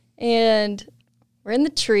stupid. And we're in the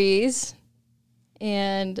trees,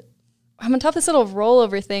 and I'm on top of this little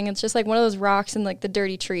rollover thing. It's just one of those rocks in the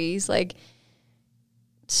dirty trees,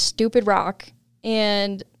 stupid rock.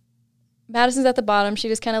 And Madison's at the bottom. She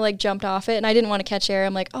just kind of like jumped off it, and I didn't want to catch air.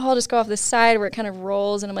 I'm like, oh, I'll just go off this side where it kind of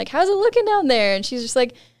rolls. And I'm like, how's it looking down there? And she's just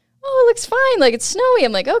like, oh, it looks fine. Like, it's snowy.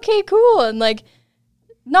 I'm like, okay, cool. And like,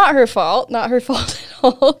 not her fault at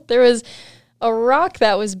all. There was a rock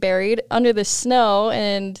that was buried under the snow,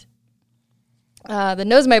 and the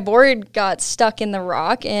nose of my board got stuck in the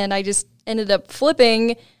rock, and I just ended up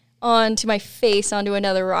flipping onto my face onto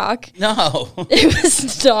another rock. No. It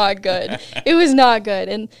was not good. It was not good.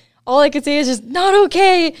 And all I could say is just, not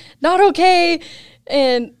okay, not okay.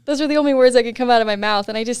 And those are the only words that could come out of my mouth.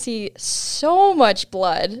 And I just see so much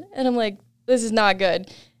blood. And I'm like, this is not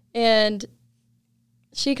good. And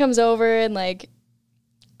she comes over, and like,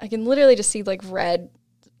 I can literally just see like red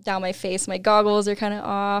down my face. My goggles are kind of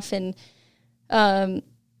off. And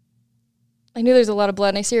I knew there's a lot of blood,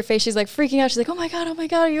 and I see her face. She's like freaking out. She's like, oh my God,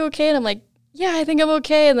 are you okay? And I'm like, yeah, I think I'm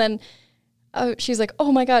okay. And then she's like,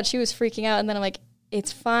 oh my God, she was freaking out. And then I'm like,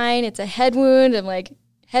 it's fine. It's a head wound. I'm like,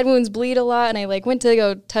 head wounds bleed a lot. And I like went to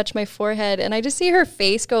go touch my forehead, and I just see her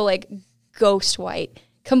face go like ghost white,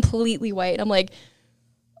 completely white. I'm like,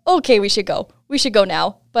 okay, we should go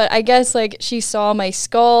now. But I guess like she saw my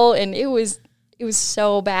skull, and it was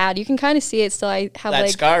so bad. You can kind of see it still. I have that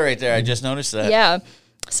like scar right there. I just noticed that. Yeah.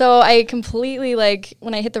 So I completely, like,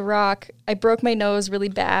 when I hit the rock, I broke my nose really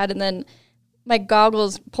bad, and then my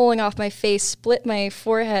goggles pulling off my face split my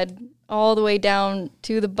forehead all the way down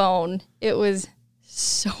to the bone. It was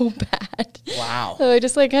so bad. Wow. So I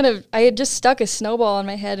just, like, I had just stuck a snowball on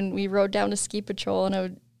my head, and we rode down to ski patrol, and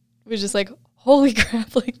I was just like, holy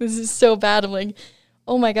crap, like, this is so bad. I'm like,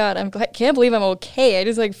 oh my God, can't believe I'm okay. I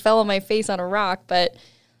just, like, fell on my face on a rock, but.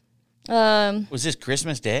 Was this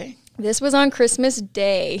Christmas Day? This was on Christmas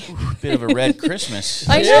Day. Ooh, bit of a red Christmas.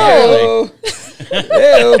 I know.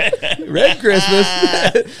 Ew. Red Christmas.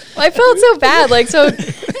 I felt so bad. Like, so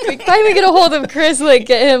we finally get a hold of Chris, like,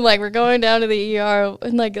 get him, like, we're going down to the ER.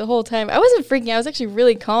 And, like, the whole time, I wasn't freaking out. I was actually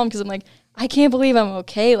really calm because I'm like, I can't believe I'm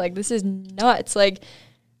okay. Like, this is nuts. Like,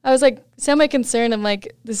 I was, like, semi-concerned. I'm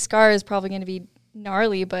like, the scar is probably going to be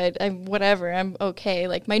gnarly, but whatever. I'm okay.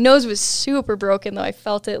 Like, my nose was super broken, though. I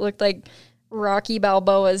felt it looked like Rocky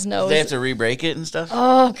Balboa's nose. Did they have to re-break it and stuff?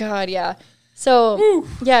 Oh, God, yeah. So,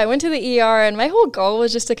 yeah, I went to the ER, and my whole goal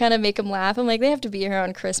was just to kind of make them laugh. I'm like, they have to be here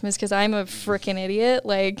on Christmas because I'm a freaking idiot.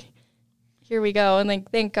 Like, here we go. And,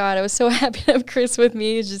 like, thank God. I was so happy to have Chris with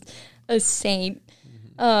me. He's just a saint.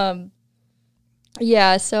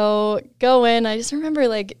 Yeah, so go in. I just remember,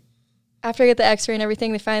 like, after I get the x-ray and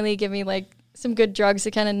everything, they finally give me, like, some good drugs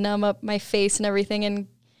to kind of numb up my face and everything. And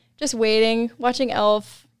just waiting, watching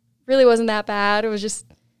Elf. Really wasn't that bad. It was just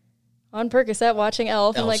on Percocet watching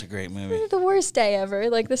Elf. Elf's like, a great movie. The worst day ever.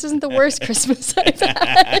 Like, this isn't the worst Christmas I've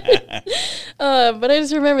had. But I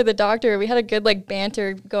just remember the doctor. We had a good, like,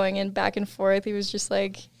 banter going in back and forth. He was just,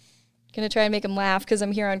 like, going to try and make him laugh because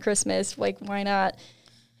I'm here on Christmas. Like, why not?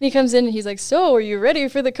 And he comes in and he's like, so, are you ready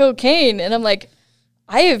for the cocaine? And I'm like,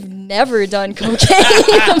 I have never done cocaine.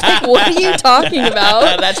 I'm like, what are you talking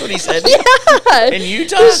about? That's what he said? Yeah. In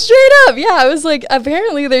Utah? Just straight up. Yeah, I was like,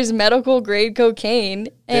 apparently there's medical grade cocaine.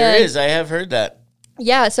 There is. I have heard that.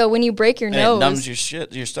 Yeah, so when you break your nose. It numbs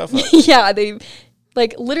your stuff up. Yeah, they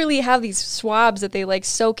like literally have these swabs that they like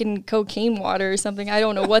soak in cocaine water or something. I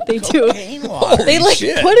don't know what they do. Cocaine water? They like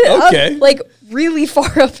shit. put it Okay. up like really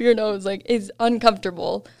far up your nose. Like, it's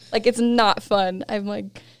uncomfortable. Like, it's not fun. I'm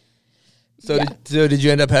like... So, Yeah. did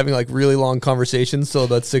you end up having like really long conversations till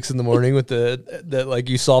about 6 a.m. with that like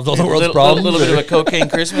you solved all the world's A problems? little bit of a cocaine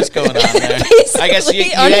Christmas going on there. I guess you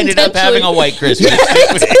Basically, ended up having a white Christmas.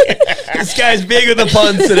 This guy's big with the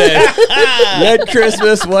puns today. Red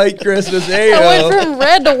Christmas, white Christmas. There you I go. went from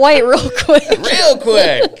red to white real quick. Real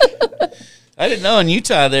quick. I didn't know in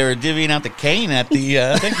Utah they were divvying out the cane at the,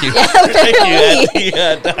 thank you. Thank you.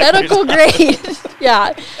 At the, Medical grade.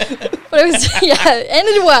 Yeah. But it was, it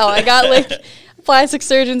ended well. I got like plastic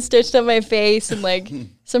surgeon stitched up my face and like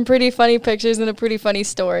some pretty funny pictures and a pretty funny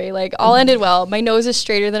story. Like, all ended well. My nose is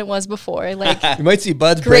straighter than it was before. Like, You might see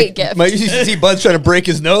Bud's Great gift. Might see Bud's trying to break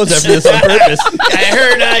his nose after this on purpose. I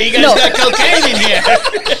heard you guys got cocaine in here.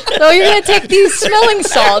 so you're going to take these smelling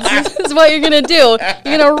salts. This is what you're going to do.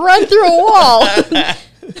 You're going to run through a wall.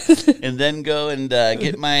 And then go and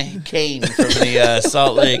get my cane from the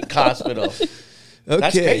Salt Lake Hospital. Okay,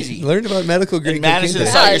 That's crazy. Learned about medical grade And Madison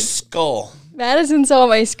cocaine saw today. your skull. Madison saw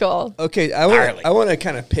my skull. Okay, Gnarly. I want to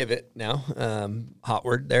kind of pivot now. Hot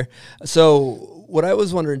word there. So what I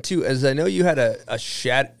was wondering too is I know you had a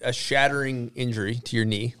shattering injury to your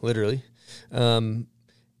knee, literally, and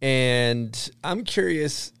I'm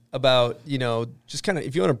curious about just kind of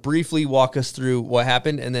if you want to briefly walk us through what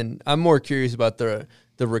happened, and then I'm more curious about the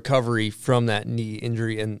the recovery from that knee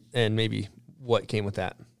injury and maybe what came with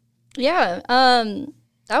that. Yeah.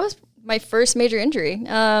 That was my first major injury.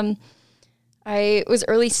 It was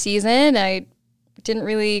early season. I didn't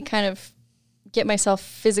really kind of get myself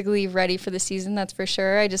physically ready for the season, that's for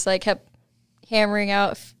sure. I just like kept hammering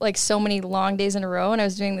out like so many long days in a row, and I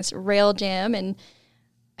was doing this rail jam, and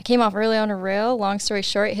I came off early on a rail. Long story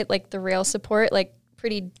short, it hit like the rail support like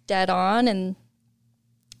pretty dead on, and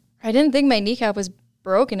I didn't think my kneecap was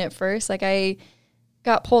broken at first. Like I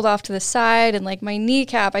got pulled off to the side, and like my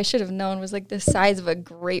kneecap, I should have known, was like the size of a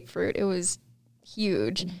grapefruit. It was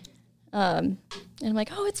huge. And I'm like,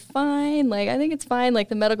 oh, it's fine. Like, I think it's fine. Like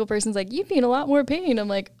the medical person's like, you'd be in a lot more pain. I'm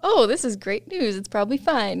like, oh, this is great news. It's probably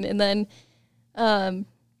fine. And then I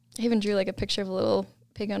even drew like a picture of a little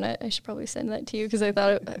pig on it. I should probably send that to you because I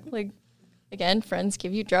thought it, like, again, friends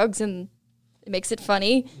give you drugs and it makes it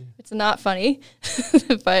funny. It's not funny.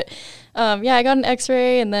 But yeah, I got an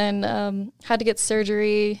x-ray and then had to get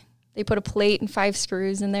surgery. They put a plate and 5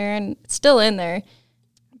 screws in there, and it's still in there.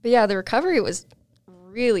 But yeah, the recovery was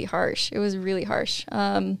really harsh. It was really harsh.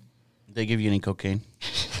 They give you any cocaine?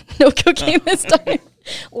 No cocaine this time.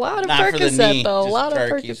 A lot of Not for the Percocet, knee, though. A just lot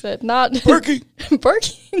Perkies. of Percocet. Not Perky.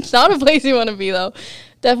 Perky. Not a place you want to be, though.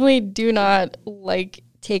 Definitely do not like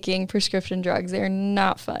taking prescription drugs. They're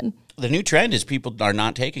not fun. The new trend is people are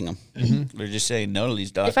not taking them. Mm-hmm. They're just saying no to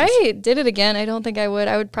these doctors. If I did it again, I don't think I would.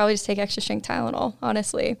 I would probably just take extra strength Tylenol,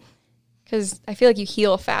 honestly, because I feel like you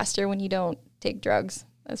heal faster when you don't take drugs.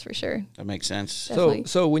 That's for sure. That makes sense. Definitely.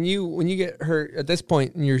 So when you get hurt at this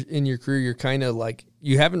point in your career, you're kind of like,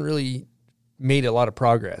 you haven't really made a lot of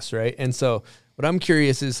progress, right? And so what I'm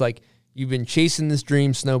curious is, like, you've been chasing this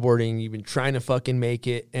dream snowboarding, you've been trying to fucking make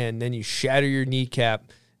it, and then you shatter your kneecap,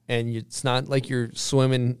 and it's not like you're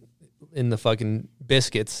swimming in the fucking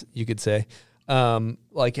biscuits, you could say.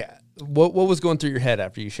 Like, what was going through your head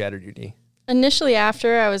after you shattered your knee? Initially,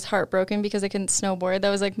 after, I was heartbroken because I couldn't snowboard.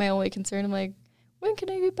 That was like my only concern. I'm like, when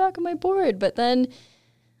can I get back on my board? But then,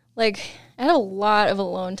 like, I had a lot of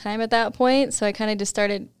alone time at that point, so I kind of just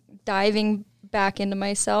started diving back into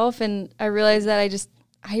myself, and I realized that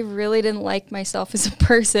I really didn't like myself as a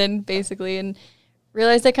person, basically, and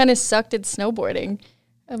realized I kind of sucked at snowboarding.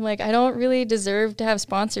 I'm like, I don't really deserve to have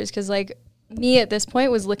sponsors, because, like, me at this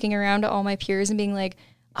point was looking around at all my peers and being like,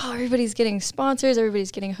 oh, everybody's getting sponsors,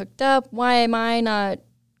 everybody's getting hooked up. Why am I not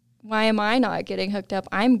getting hooked up?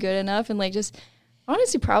 I'm good enough. And, like, just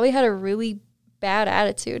honestly probably had a really bad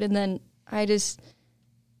attitude. And then I just,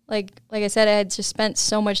 like I said, I had just spent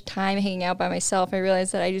so much time hanging out by myself. I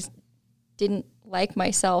realized that I just didn't like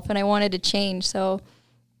myself and I wanted to change. So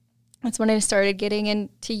that's when I started getting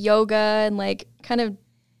into yoga and, like, kind of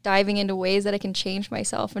diving into ways that I can change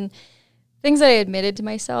myself. And things that I admitted to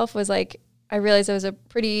myself was, like, I realized I was a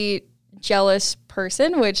pretty jealous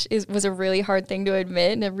person, which was a really hard thing to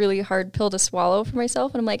admit and a really hard pill to swallow for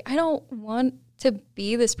myself. And I'm like, I don't want to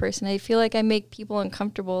be this person. I feel like I make people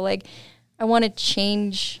uncomfortable. Like, I want to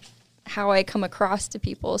change how I come across to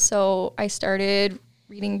people. So I started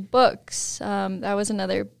reading books. That was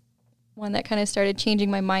another one that kind of started changing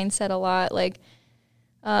my mindset a lot. Like,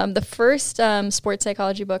 the first sports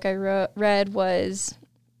psychology book I read was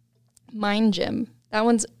Mind Gym. That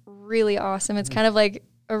one's really awesome. It's kind of like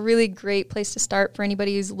a really great place to start for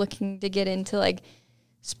anybody who's looking to get into, like,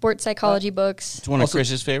 sports psychology books. It's one of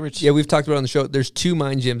Chris's favorites. Yeah, we've talked about it on the show. There's 2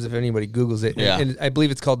 Mind Gyms if anybody Googles it. Yeah. And I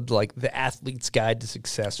believe it's called, like, The Athlete's Guide to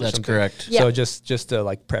Success or That's something. correct. Yeah. So just to,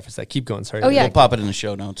 like, preface that. Keep going. Sorry. Oh, yeah. We'll pop it in the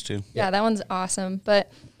show notes, too. Yeah, that one's awesome.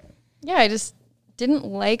 But, yeah, I just didn't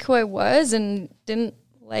like who I was and didn't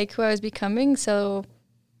like who I was becoming. So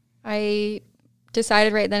I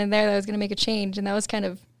decided right then and there that I was going to make a change. And that was kind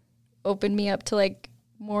of opened me up to, like,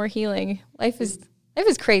 more healing. Life is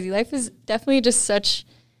crazy. Life is definitely just such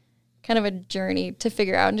kind of a journey to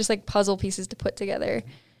figure out and just, like, puzzle pieces to put together.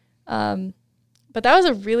 But that was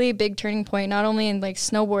a really big turning point, not only in, like,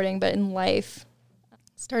 snowboarding, but in life.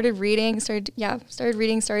 Started reading, started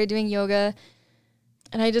doing yoga.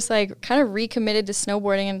 And I just, like, kind of recommitted to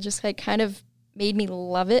snowboarding and just, like, kind of made me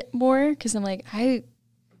love it more because I'm like, I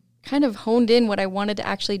kind of honed in what I wanted to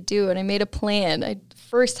actually do, and I made a plan.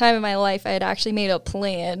 First time in my life I had actually made a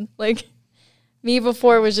plan. Like, me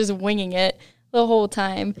before was just winging it the whole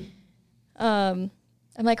time. I'm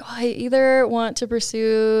like, oh, I either want to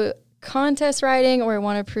pursue contest riding or I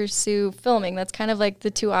want to pursue filming. That's kind of like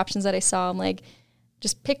the 2 options that I saw. I'm like,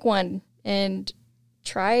 just pick one and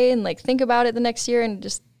try and, like, think about it the next year, and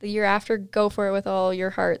just the year after, go for it with all your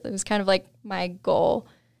heart. It was kind of like my goal.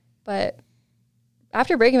 But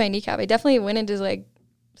after breaking my kneecap, I definitely went into, like,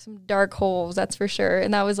 some dark holes, that's for sure.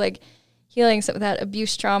 And that was, like, healing some of that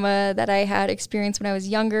abuse trauma that I had experienced when I was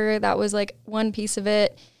younger. That was like one piece of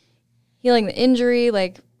it. Healing the injury,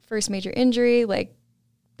 like first major injury, like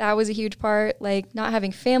that was a huge part. Like not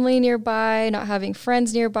having family nearby, not having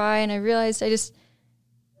friends nearby. And I realized I just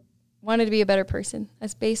wanted to be a better person.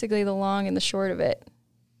 That's basically the long and the short of it.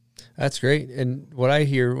 That's great. And what I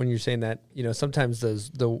hear when you're saying that, you know, sometimes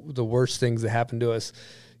the worst things that happen to us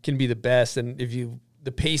can be the best. And if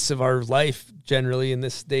the pace of our life generally in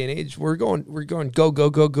this day and age, we're going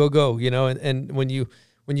go, you know, and when you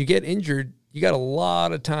get injured, you got a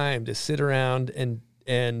lot of time to sit around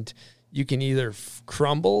and you can either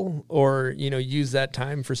crumble or, you know, use that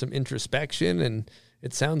time for some introspection. And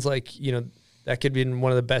it sounds like, you know, that could be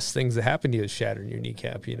one of the best things that happened to you is shattering your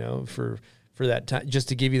kneecap, you know, for that time, just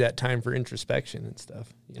to give you that time for introspection and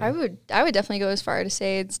stuff. You know? I would definitely go as far to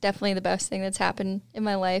say it's definitely the best thing that's happened in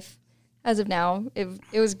my life as of now. It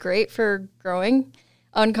was great for growing,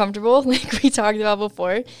 uncomfortable, like we talked about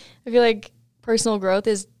before. I feel like personal growth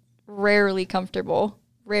is rarely comfortable,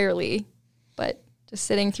 but just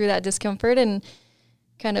sitting through that discomfort and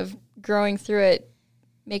kind of growing through it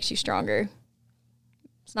makes you stronger.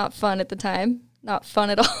 It's not fun at the time, not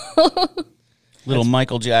fun at all. Little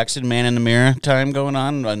Michael Jackson, Man in the Mirror time going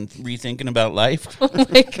on and rethinking about life. Oh,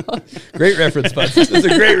 my God. Great reference, Buds. This is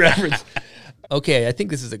a great reference. Okay, I think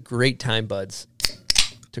this is a great time, Buds,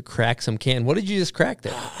 to crack some can. What did you just crack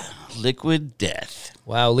there? Liquid Death.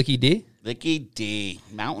 Wow, Licky D? Licky D.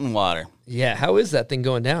 Mountain water. Yeah, how is that thing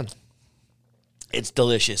going down? It's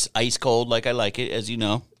delicious. Ice cold like I like it, as you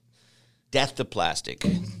know. Death to plastic.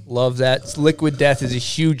 Love that. Liquid Death is a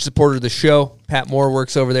huge supporter of the show. Pat Moore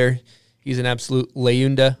works over there. He's an absolute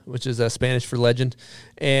leyenda, which is Spanish for legend.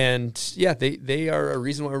 And, yeah, they are a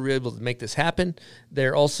reason why we were able to make this happen.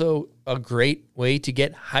 They're also a great way to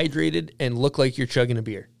get hydrated and look like you're chugging a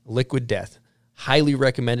beer. Liquid Death. Highly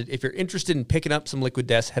recommended. If you're interested in picking up some Liquid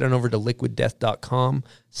Death, head on over to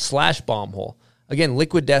liquiddeath.com/bombhole. Again,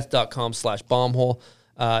 liquiddeath.com/bombhole.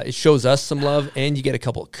 It shows us some love, and you get a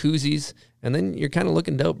couple of koozies, and then you're kind of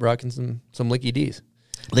looking dope, rocking some Licky D's.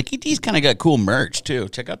 Licky D's kind of got cool merch, too.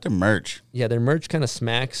 Check out their merch. Yeah, their merch kind of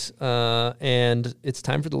smacks, and it's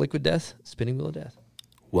time for the Liquid Death Spinning Wheel of Death.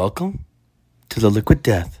 Welcome to the Liquid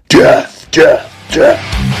Death. Death.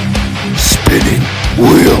 Spinning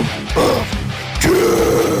wheel of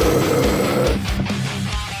death.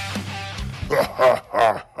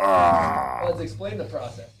 Let's explain the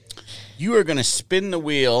process. You are going to spin the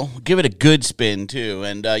wheel, give it a good spin, too.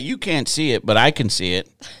 And you can't see it, but I can see it.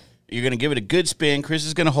 You're going to give it a good spin. Chris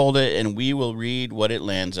is going to hold it, and we will read what it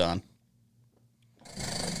lands on.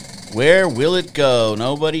 Where will it go?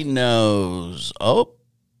 Nobody knows. Oh,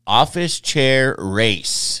 office chair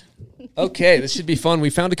race. Okay, this should be fun. We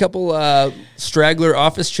found a couple straggler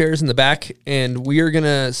office chairs in the back, and we are going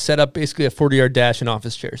to set up basically a 40-yard dash in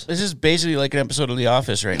office chairs. This is basically like an episode of The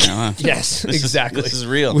Office right now, huh? Yes, exactly. This is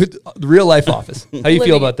real. With the real life office. How do you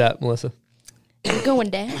feel about that, Melissa? Going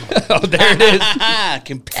down. Oh, there it is.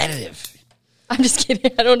 Competitive. I'm just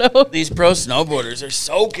kidding. I don't know. These pro snowboarders are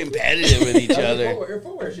so competitive with each other. Your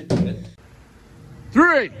footwear should do it.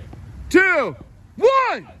 3, 2,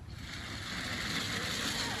 1.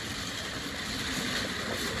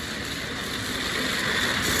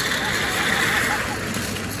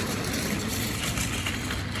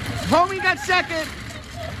 Homie got second.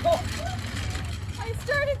 I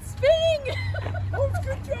started spinning. Oh,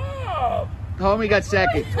 good job. Homie got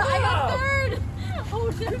second. I got third. Oh,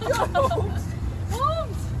 good job.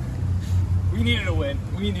 Holmes. We needed a win.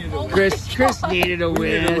 Chris needed a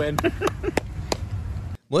win.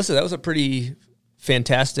 Melissa, that was a pretty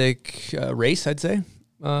fantastic race, I'd say.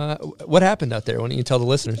 What happened out there? Why don't you tell the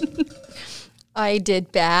listeners? I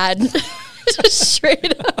did bad. Just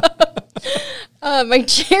straight up. My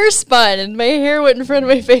chair spun and my hair went in front of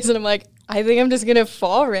my face, and I'm like, I think I'm just going to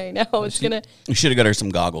fall right now. It's going to. You should have got her some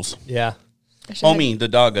goggles. Yeah. Homie, the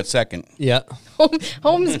dog, got second. Yeah.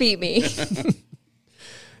 Holmes beat me.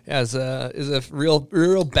 Yeah, it's a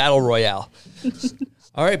real battle royale.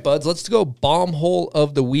 All right, buds, let's go bomb hole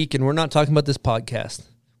of the week, and we're not talking about this podcast.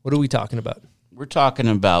 What are we talking about? We're talking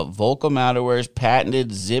about Volcom Outerwear's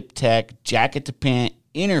patented Zip Tech jacket-to-pant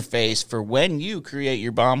interface for when you create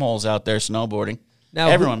your bomb holes out there snowboarding. Now,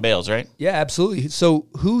 everyone bails, right? Yeah, absolutely. So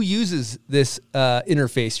who uses this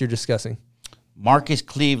interface you're discussing? Marcus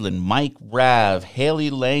Cleveland, Mike Rav, Haley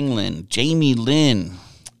Langland, Jamie Lynn.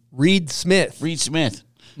 Reed Smith.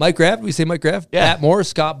 Mike Rav, we say Mike Rav? Yeah. Matt Moore,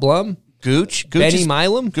 Scott Blum. Gooch. Benny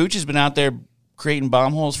Milam. Gooch has been out there creating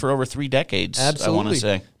bomb holes for over 3 decades, Absolutely. I want to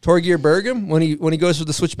say. Torgeir Bergam, when he goes for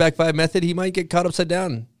the switchback 5 method, he might get caught upside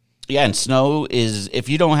down. Yeah, and snow is, if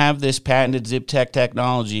you don't have this patented Zip Tech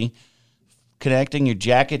technology connecting your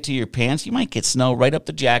jacket to your pants, you might get snow right up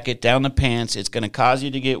the jacket, down the pants. It's going to cause you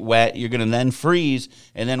to get wet. You're going to then freeze.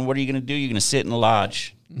 And then what are you going to do? You're going to sit in the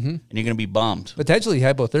lodge, and you're going to be bummed. Potentially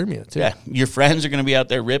hypothermia, too. Yeah, your friends are going to be out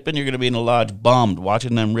there ripping. You're going to be in the lodge bummed,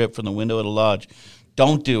 watching them rip from the window of the lodge.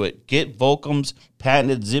 Don't do it. Get Volcom's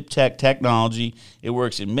patented Zip Tech technology. It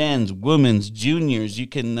works in men's, women's, juniors. You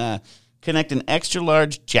can connect an extra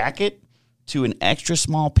large jacket to an extra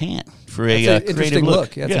small pant for a creative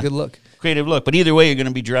look. Yeah, that's a good look. Creative look. But either way, you're going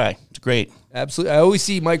to be dry. It's great. Absolutely. I always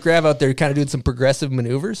see Mike Grav out there kind of doing some progressive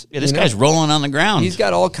maneuvers. Yeah, this guy's rolling on the ground. He's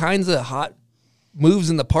got all kinds of hot moves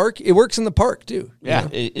in the park. It works in the park, too. Yeah,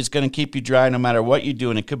 it's going to keep you dry no matter what you're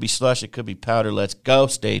doing. It could be slush. It could be powder. Let's go.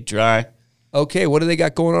 Stay dry. Okay, what do they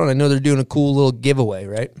got going on? I know they're doing a cool little giveaway,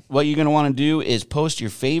 right? What you're going to want to do is post your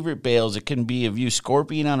favorite bales. It can be of you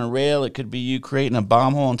scorpion on a rail. It could be you creating a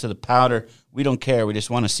bomb hole into the powder. We don't care. We just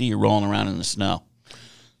want to see you rolling around in the snow.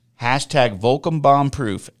 Hashtag Volcom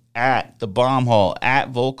Bombproof at the bomb hole,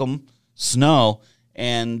 at Volcom Snow.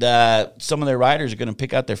 And some of their riders are going to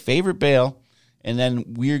pick out their favorite bale, and then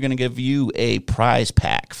we're going to give you a prize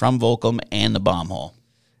pack from Volcom and the bomb hole.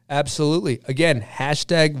 Absolutely. Again,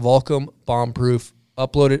 hashtag Volcom Bombproof.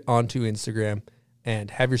 Upload it onto Instagram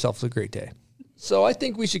and have yourself a great day. So I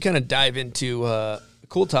think we should kind of dive into a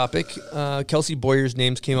cool topic. Kelsey Boyer's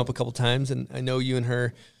names came up a couple times, and I know you and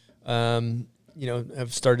her,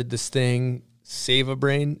 have started this thing, Save a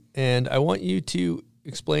Brain, and I want you to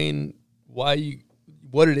explain what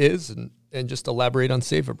it is and just elaborate on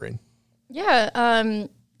Save a Brain. Yeah.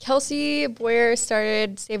 Kelsey Boyer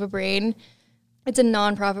started Save a Brain. It's a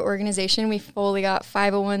nonprofit organization. We fully got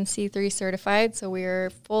 501c3 certified, so we're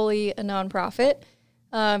fully a nonprofit.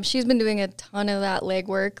 She's been doing a ton of that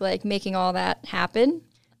legwork, like making all that happen.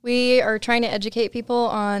 We are trying to educate people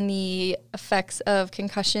on the effects of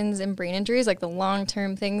concussions and brain injuries, like the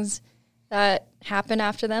long-term things that happen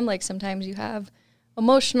after them. Like sometimes you have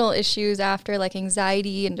emotional issues after, like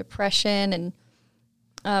anxiety and depression,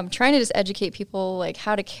 and trying to just educate people like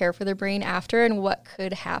how to care for their brain after and what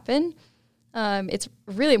could happen. It's a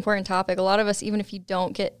really important topic. A lot of us, even if you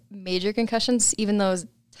don't get major concussions, even those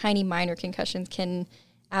tiny minor concussions can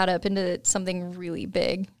add up into something really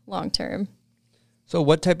big long term. So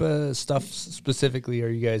what type of stuff specifically are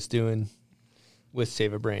you guys doing with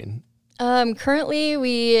Save a Brain? Currently,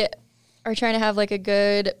 we are trying to have like a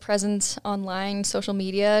good presence online, social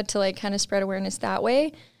media, to like kind of spread awareness that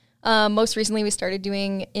way. Most recently, we started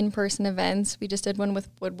doing in-person events. We just did one with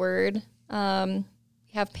Woodward.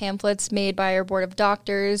 We have pamphlets made by our board of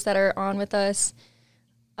doctors that are on with us,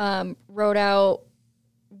 wrote out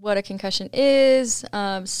what a concussion is,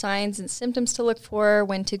 signs and symptoms to look for,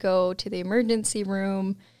 when to go to the emergency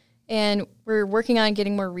room, and we're working on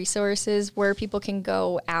getting more resources where people can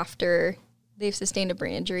go after they've sustained a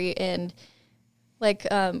brain injury. And like,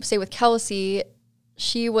 say with Kelsey,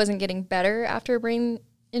 she wasn't getting better after a brain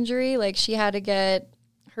injury. Like she had to get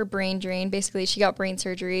her brain drained. Basically, she got brain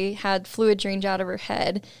surgery, had fluid drained out of her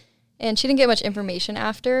head, and she didn't get much information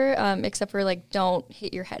after, except for like, don't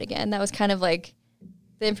hit your head again. That was kind of like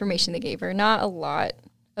the information they gave her. Not a lot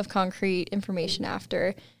of concrete information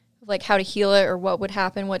after, like how to heal it or what would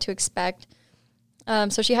happen, what to expect.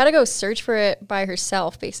 So she had to go search for it by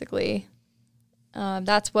herself, basically.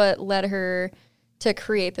 That's what led her to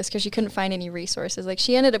create this, because she couldn't find any resources. Like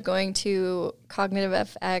she ended up going to Cognitive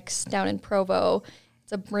FX down in Provo.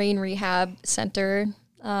 It's a brain rehab center.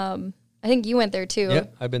 I think you went there too. Yeah,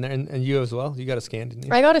 I've been there, and you as well. You got a scan, didn't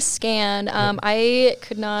you? I got a scan. I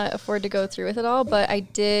could not afford to go through with it all, but I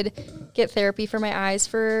did get therapy for my eyes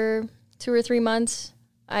for 2 or 3 months.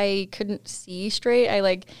 I couldn't see straight. I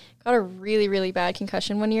like got a really, really bad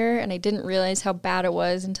concussion one year, and I didn't realize how bad it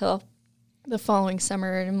was until the following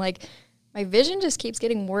summer. And I'm like, my vision just keeps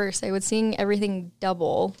getting worse. I was seeing everything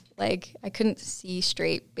double. Like I couldn't see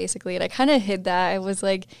straight, basically, and I kind of hid that. I was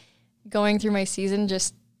like going through my season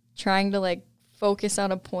just trying to like focus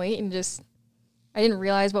on a point, and just I didn't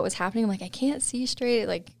realize what was happening. I'm like, I can't see straight.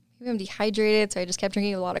 Like maybe I'm dehydrated, so I just kept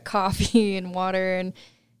drinking a lot of coffee and water and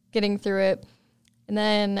getting through it. And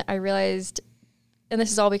then I realized, and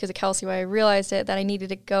this is all because of Kelsey, when I realized it, that I needed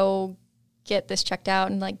to go get this checked out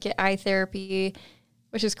and like get eye therapy,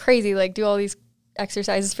 which is crazy. Like do all these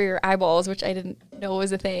exercises for your eyeballs, which I didn't know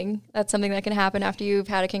was a thing. That's something that can happen after you've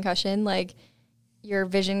had a concussion. Like your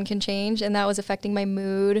vision can change, and that was affecting my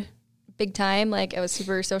mood big time. Like I was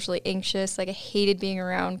super socially anxious. Like I hated being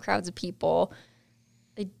around crowds of people.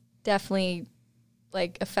 It definitely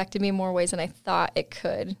like affected me in more ways than I thought it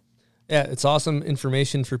could. Yeah, it's awesome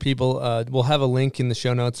information for people. We'll have a link in the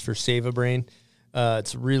show notes for Save a Brain.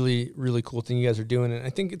 It's a really, really cool thing you guys are doing. And I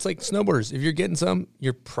think it's like snowboarders. If you're getting some,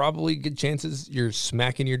 you're probably good chances you're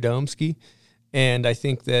smacking your dome ski. And I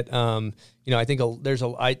think that, I think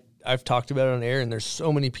I've talked about it on air, and there's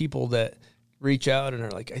so many people that reach out and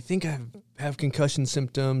are like, I think I have concussion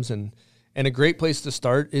symptoms. And a great place to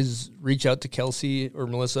start is reach out to Kelsey or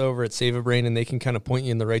Melissa over at Save a Brain, and they can kind of point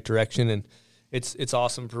you in the right direction. And it's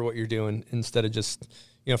awesome for what you're doing, instead of just,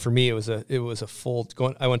 for me, it was a full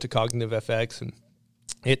going. I went to Cognitive FX, and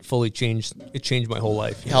it fully changed my whole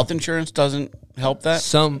life. Health insurance doesn't help that?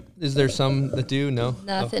 Is there some that do? No?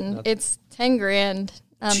 Nothing. Oh, nothing. It's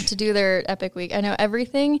 $10,000 to do their Epic Week. I know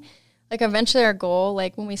everything. Like, eventually our goal,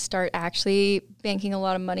 like when we start actually banking a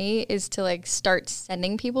lot of money, is to like start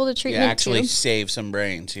sending people to treatment. Actually save some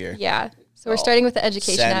brains here. Yeah. So we're starting with the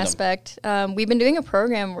education Send 'em. aspect. We've been doing a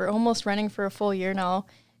program. We're almost running for a full year now,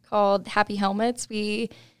 called Happy Helmets. We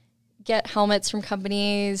get helmets from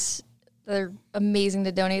companies. They're amazing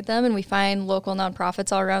to donate them, and we find local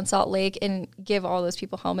nonprofits all around Salt Lake and give all those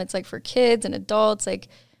people helmets, like for kids and adults. Like,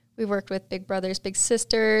 we worked with Big Brothers Big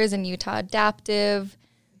Sisters and Utah Adaptive.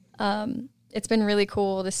 It's been really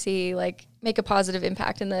cool to see, like, make a positive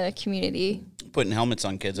impact in the community. Putting helmets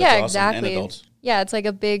on kids, that's awesome. Exactly. And adults. Yeah, it's like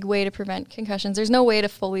a big way to prevent concussions. There's no way to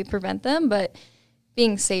fully prevent them, but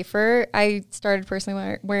being safer. I started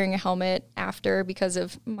personally wearing a helmet after, because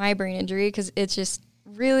of my brain injury, because it's just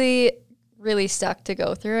really, really sucked to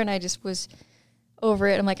go through, and I just was over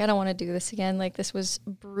it. I'm like, I don't want to do this again. Like, this was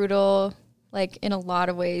brutal, like, in a lot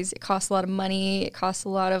of ways. It cost a lot of money. It cost a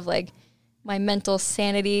lot of, like, my mental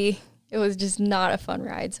sanity. It was just not a fun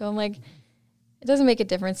ride. So I'm like, it doesn't make a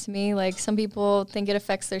difference to me. Like, some people think it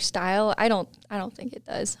affects their style. I don't think it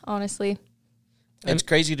does, honestly. It's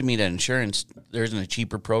crazy to me that insurance, there isn't a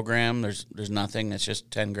cheaper program. There's nothing. It's just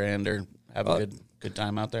 $10,000 or have a good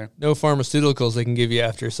time out there. No pharmaceuticals they can give you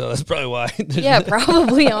after, so that's probably why. Yeah,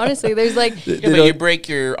 probably, honestly. There's like... But you break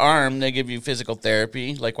your arm, they give you physical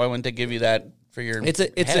therapy. Like, why wouldn't they give you that for your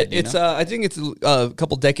head, I think it's a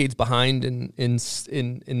couple decades behind in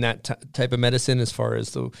that type of medicine, as far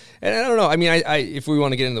as the... And I don't know. I mean, I if we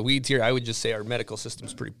want to get in the weeds here, I would just say our medical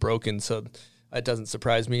system's pretty broken, so it doesn't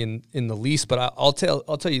surprise me in the least. But I'll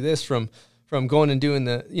tell you this from going and doing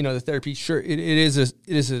the therapy. Sure, it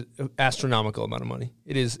is a astronomical amount of money.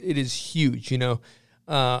 It is huge.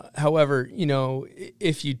 However,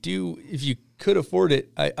 if you could afford it,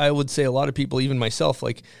 I would say a lot of people, even myself,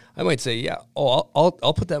 like, I might say, yeah,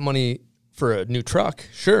 I'll put that money for a new truck.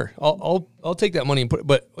 Sure, I'll take that money and put it.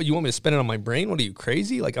 But you want me to spend it on my brain? What are you,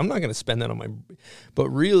 crazy? Like, I'm not going to spend that on my. But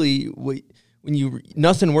really,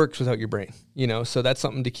 nothing works without your brain, so that's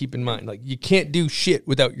something to keep in mind. Like, you can't do shit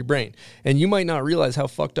without your brain, and you might not realize how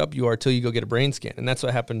fucked up you are till you go get a brain scan. And that's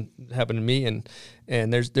what happened to me. And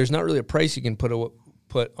there's not really a price you can put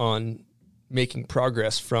on making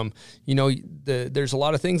progress from, there's a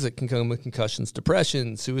lot of things that can come with concussions: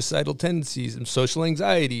 depression, suicidal tendencies, and social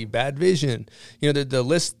anxiety, bad vision. The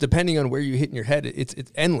list, depending on where you hit in your head, it's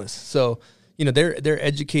endless. So, they're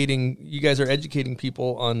educating, you guys are educating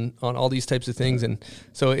people on all these types of things. And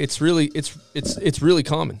so it's really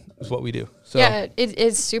common is what we do. So yeah, it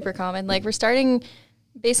is super common. Like, we're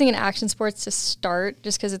basing in action sports to start,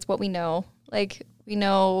 just because it's what we know. Like, we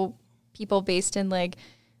know people based in like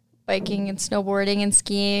biking and snowboarding and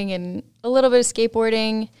skiing and a little bit of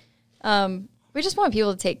skateboarding. We just want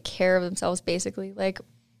people to take care of themselves, basically. Like,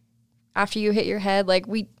 after you hit your head, like,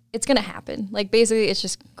 it's going to happen. Like, basically, it's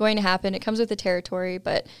just going to happen. It comes with the territory,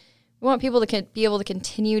 but we want people to be able to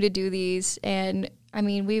continue to do these. And, I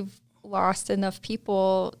mean, we've lost enough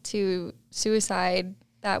people to suicide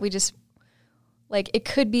that we just, like, it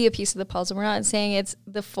could be a piece of the puzzle. We're not saying it's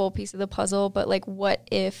the full piece of the puzzle, but, like, what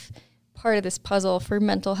if part of this puzzle for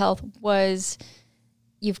mental health was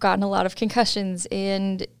you've gotten a lot of concussions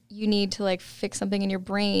and you need to, like, fix something in your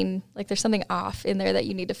brain. Like, there's something off in there that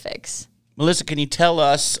you need to fix. Melissa, can you tell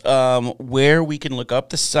us where we can look up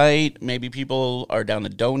the site? Maybe people are down to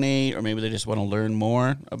donate, or maybe they just want to learn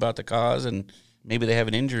more about the cause, and maybe they have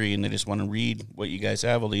an injury and they just want to read what you guys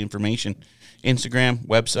have, all the information. Instagram,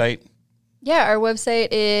 website? Yeah, our website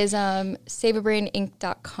is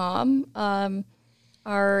saveabraininc.com.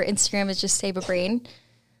 Our Instagram is just saveabrain.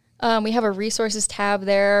 We have a resources tab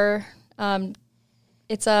there.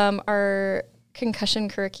 It's our concussion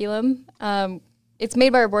curriculum. It's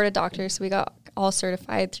made by our board of doctors, so we got all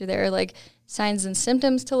certified through there, like signs and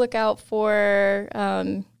symptoms to look out for,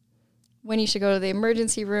 when you should go to the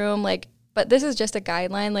emergency room. Like, but this is just a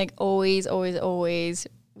guideline. Like, always,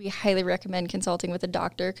 we highly recommend consulting with a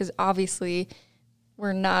doctor, because obviously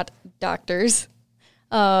we're not doctors.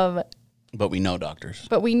 But we know doctors.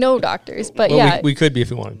 But we know doctors. But Well, yeah. we could be if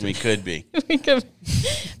we wanted to. We could be. we could,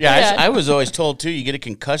 Yeah, I was always told, too, you get a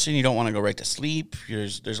concussion, you don't want to go right to sleep.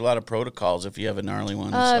 There's a lot of protocols if you have a gnarly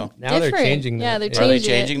one. So Now they're different. changing that. Yeah, they're Yeah. changing Are they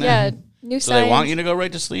changing it. that? Yeah, new So science. they want you to go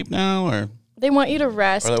right to sleep now, or They want you to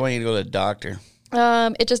rest. they want you to go to the doctor?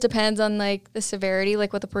 It just depends on like the severity,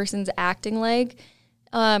 like what the person's acting like.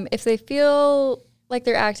 If they feel like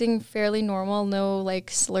they're acting fairly normal, no like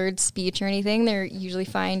slurred speech or anything, they're usually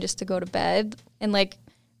fine just to go to bed and like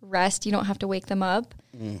rest. You don't have to wake them up.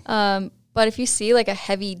 But if you see like a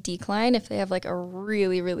heavy decline, if they have like a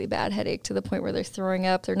really, really bad headache to the point where they're throwing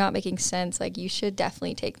up, they're not making sense, like you should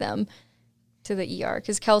definitely take them to the ER.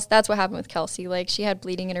 Because that's what happened with Kelsey. Like she had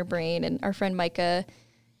bleeding in her brain, and our friend Micah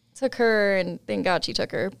took her, and thank God she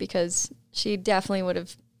took her because she definitely would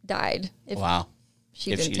have died if Wow.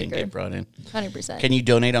 she If didn't she take didn't her. get brought in. 100%. Can you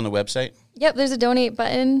donate on the website? Yep, there's a donate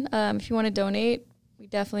button. If you want to donate, we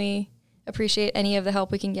definitely appreciate any of the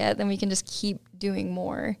help we can get. Then we can just keep doing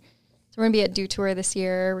more. So we're going to be at Do Tour this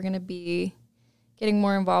year. We're going to be getting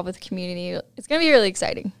more involved with the community. It's going to be really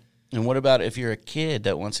exciting. And what about if you're a kid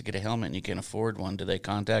that wants to get a helmet and you can't afford one? Do they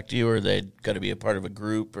contact you, or they got to be a part of a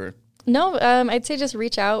group? Or No, I'd say just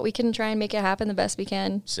reach out. We can try and make it happen the best we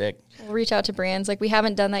can. sick? We'll reach out to brands. Like we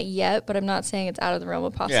haven't done that yet, but I'm not saying it's out of the realm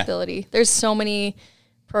of possibility. There's so many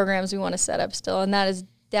programs we want to set up still, and that is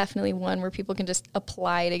definitely one where people can just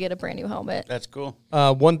apply to get a brand new helmet. That's cool.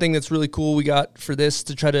 One thing that's really cool we got for this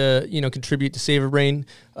to try to, contribute to Save a Brain,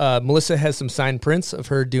 Melissa has some signed prints of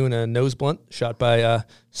her doing a nose blunt shot by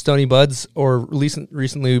Stony Buds, or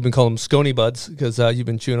recently we've been calling them Scony Buds because you've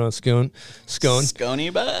been chewing on a scone.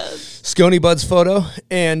 Scony Buzz. Scony Buds photo.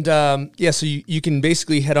 And so you can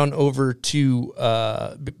basically head on over to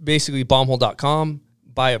basically bombhole.com,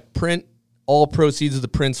 buy a print. All proceeds of the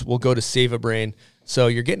prints will go to Save a Brain. So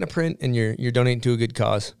you're getting a print and you're donating to a good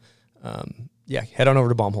cause. Head on over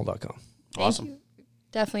to bombhole.com. Awesome.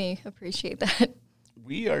 Definitely appreciate that.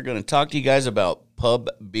 We are going to talk to you guys about pub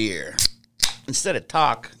beer. Instead of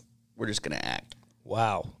talk, we're just going to act.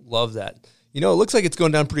 Wow. Love that. It looks like it's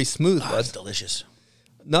going down pretty smooth, bud. It's delicious.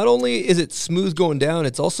 Not only is it smooth going down,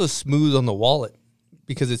 it's also smooth on the wallet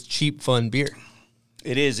because it's cheap, fun beer.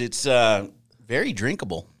 It is. It's very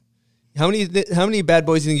drinkable. How many bad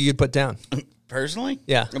boys do you think you could put down? Personally?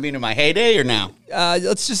 Yeah. I mean, in my heyday or now?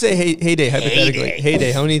 Let's just say heyday, hypothetically.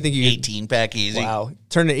 Heyday. How many do you think you could? 18-pack easy. Wow.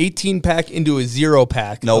 Turn an 18-pack into a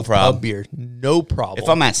 0-pack. No of problem. Pub beer. No problem. If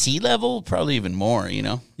I'm at sea level, probably even more, You can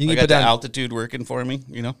I put got the down- altitude working for me,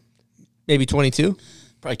 Maybe 22?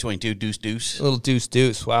 Probably 22, deuce. A little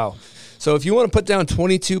deuce. Wow. So if you want to put down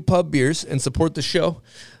 22 pub beers and support the show,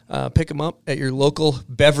 pick them up at your local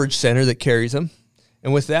beverage center that carries them.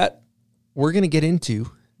 And with that, we're going to get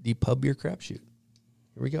into the pub beer crapshoot.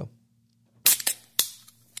 Here we go.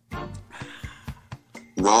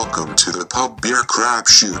 Welcome to the Pub Beer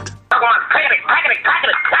Crapshoot.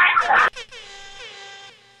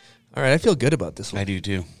 All right, I feel good about this one. I do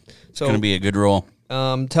too. It's So- going to be a good roll.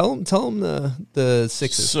 Tell them the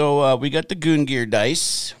sixes. So we got the Goon Gear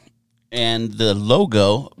dice, and the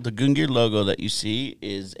Goon Gear logo that you see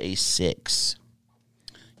is a 6.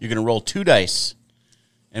 You're going to roll 2 dice,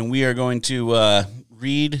 and we are going to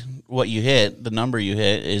read what you hit. The number you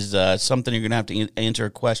hit is something you're going to have to answer a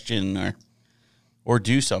question or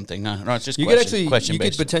do something. No, it's just You question, could could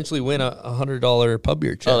based. potentially win a $100 pub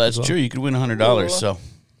beer check. Oh, that's as well. true. You could win $100. So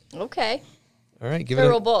Okay. All right, give So it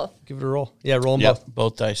roll both. Give it a roll. Yeah, roll them yep,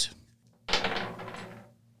 both dice.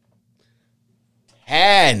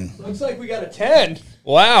 10. Looks like we got a 10.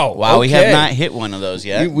 Wow. Wow, we have Okay. not hit one of those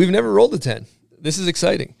yet. We've never rolled a 10. This is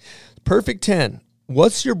exciting. Perfect 10.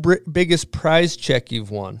 What's your biggest prize check you've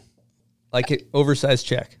won? Like an oversized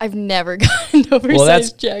check. I've never gotten an oversized Well,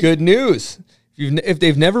 that's check. good news. If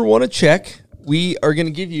they've never won a check, we are going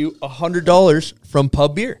to give you $100 from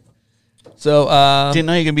Pub Beer. So, Didn't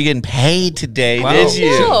know you're going to be getting paid today, wow. did you?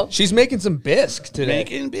 No. She's making some bisque today.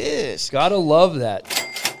 Making bisque. Gotta love that.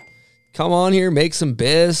 Come on here, make some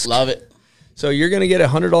bisque. Love it. So you're going to get a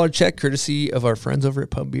 $100 check courtesy of our friends over at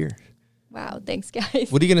Pub Beer. Wow, thanks, guys.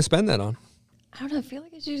 What are you going to spend that on? I don't know. I feel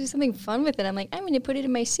like I should do something fun with it. I'm like, I'm going to put it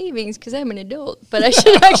in my savings because I'm an adult. But I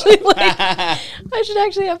should actually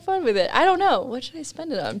have fun with it. I don't know. What should I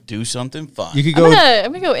spend it on? Do something fun. You could I'm go.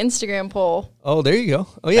 gonna go Instagram poll. Oh, there you go.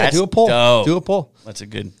 Oh yeah, That's do a poll. dope. Do a poll. That's a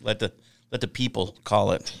good. Let the people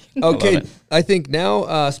call it. Okay, Love it. I think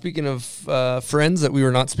now, speaking of friends that we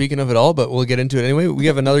were not speaking of at all, but we'll get into it anyway. We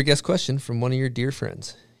have another guest question from one of your dear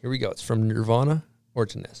friends. Here we go. It's from Nirvana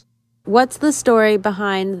Ortonez. What's the story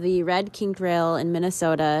behind the Red Kink Rail in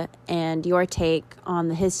Minnesota and your take on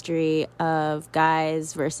the history of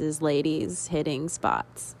guys versus ladies hitting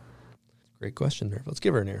spots? Great question, Nerf. Let's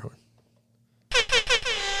give her an air horn.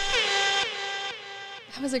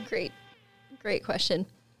 That was a great question.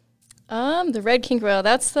 The red kink rail,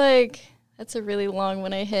 that's a really long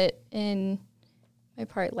one I hit in my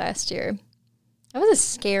part last year. That was a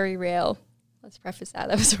scary rail. Let's preface that.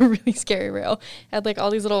 That was a really scary rail. It had like all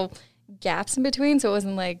these little gaps in between, so it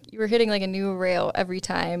wasn't like you were hitting like a new rail every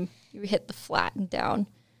time you hit the flat and down.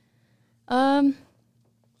 I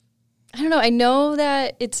don't know. I know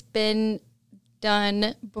that it's been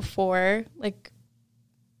done before. Like,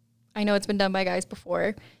 I know it's been done by guys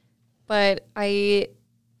before, but I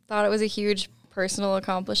thought it was a huge personal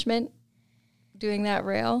accomplishment doing that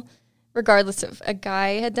rail, regardless if a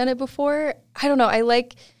guy had done it before. I don't know.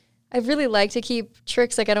 I really like to keep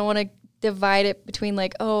tricks. Like, I don't want to divide it between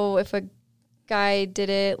like, oh, if a guy did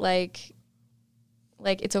it, like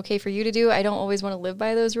it's okay for you to do. I don't always want to live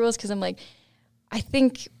by those rules, because I'm like, I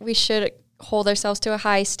think we should hold ourselves to a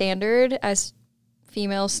high standard as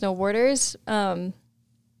female snowboarders.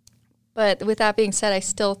 But with that being said, I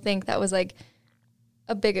still think that was like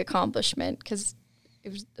a big accomplishment, because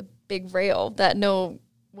it was a big rail that no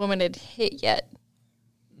woman had hit yet.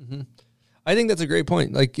 Mm-hmm. I think that's a great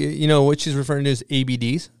point. Like, you know, what she's referring to is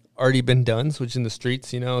ABDs, already been done, which in the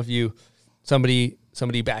streets, you know, if somebody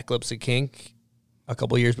backlips a kink a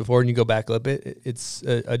couple of years before and you go backlip it, it's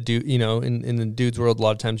a dude, you know, in the dude's world, a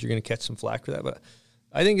lot of times you're going to catch some flack for that. But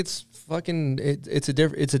I think it's fucking, it's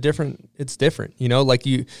different, you know, like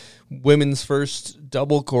women's first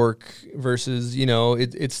double cork versus, you know,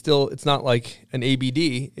 it's not like an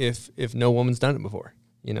ABD if no woman's done it before,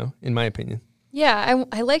 you know, in my opinion. Yeah.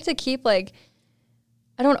 I like to keep like,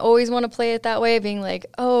 I don't always want to play it that way, being like,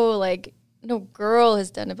 oh, like no girl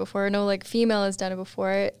has done it before, no like female has done it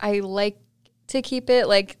before. I like to keep it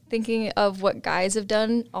like thinking of what guys have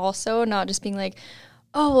done also, not just being like,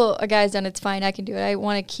 oh, well, a guy's done it, it's fine, I can do it. I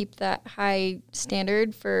want to keep that high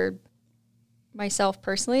standard for myself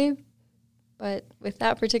personally. But with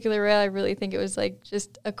that particular rail, I really think it was like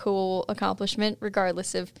just a cool accomplishment,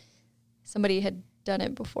 regardless if somebody had done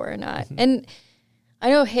it before or not. Mm-hmm. And I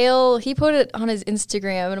know Hale, he put it on his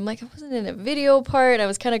Instagram, and I'm like, I wasn't in a video part. I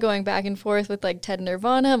was kind of going back and forth with like Ted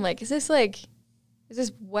Nirvana. I'm like, is this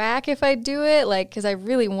whack if I do it? Like, because I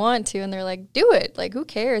really want to. And they're like, do it. Like, who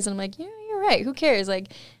cares? And I'm like, yeah, you're right. Who cares?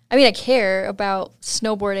 Like, I mean, I care about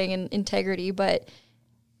snowboarding and integrity, but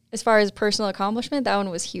as far as personal accomplishment, that one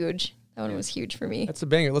was huge. That one was huge for me. That's a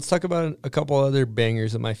banger. Let's talk about a couple other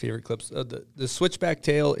bangers of my favorite clips. The switchback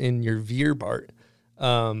tail in your veer part.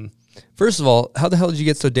 First of all, how the hell did you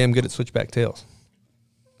get so damn good at switchback tails?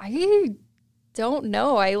 I don't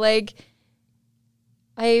know. I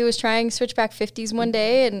was trying switchback 50s one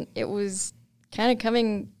day, and it was kind of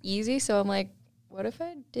coming easy. So I'm like, what if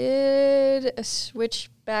I did a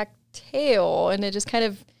switchback tail? And it just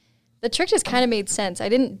the trick just kind of made sense. I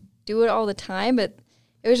didn't do it all the time, but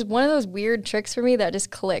it was one of those weird tricks for me that just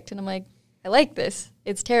clicked. And I'm like, I like this.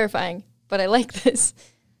 It's terrifying, but I like this.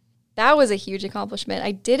 That was a huge accomplishment.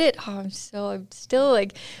 I did it. Oh, I'm still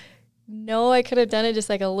like, no, I could have done it just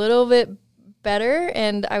like a little bit better.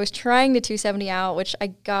 And I was trying the 270 out, which I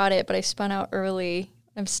got it, but I spun out early.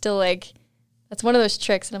 I'm still like, that's one of those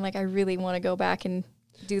tricks. And I'm like, I really want to go back and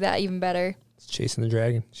do that even better. It's chasing the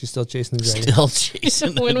dragon. She's still chasing the dragon. Still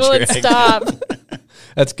chasing the when dragon. will it stop?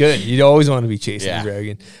 That's good. You always want to be chasing the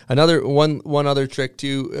dragon. Another one other trick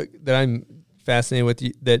too that I'm fascinated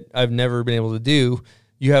with that I've never been able to do.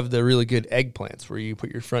 You have the really good eggplants where you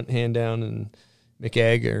put your front hand down and make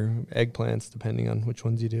egg or eggplants, depending on which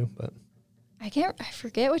ones you do. But I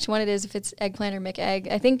forget which one it is, if it's eggplant or Mick egg.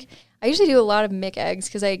 I think I usually do a lot of Mick eggs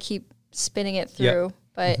because I keep spinning it through. Yep.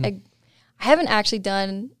 But I haven't actually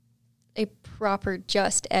done a proper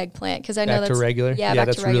just eggplant because I know that's regular. Yeah, back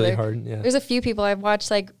that's to regular. Really hard. Yeah. There's a few people I've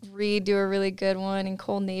watched, like Reed do a really good one and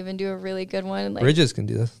Cole Navin do a really good one. And like Bridges can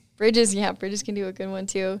do this. Bridges can do a good one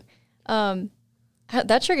too.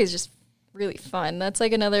 That trick is just really fun. That's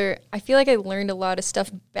like another, I feel like I learned a lot of stuff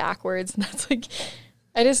backwards, and that's like,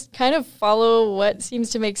 I just kind of follow what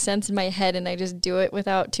seems to make sense in my head, and I just do it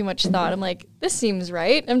without too much thought. I'm like, this seems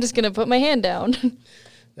right. I'm just going to put my hand down.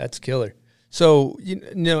 That's killer. So, you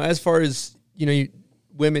know, as far as, you know,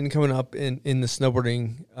 women coming up in the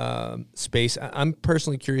snowboarding space, I'm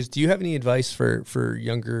personally curious, do you have any advice for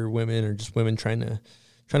younger women or just women trying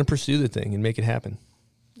to pursue the thing and make it happen?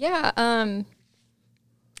 Yeah.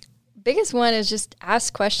 Biggest one is just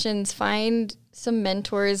ask questions, find some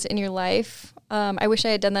mentors in your life. I wish I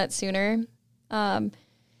had done that sooner.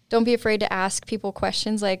 Don't be afraid to ask people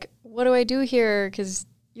questions like, what do I do here? Because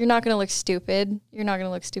you're not going to look stupid. You're not going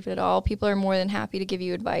to look stupid at all. People are more than happy to give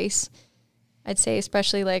you advice. I'd say,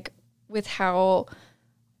 especially like with how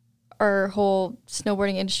our whole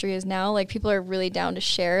snowboarding industry is now. Like, people are really down to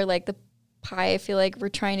share. Like, the pie, I feel like we're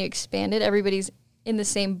trying to expand it. Everybody's in the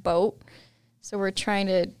same boat, so we're trying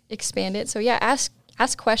to expand it. So, yeah,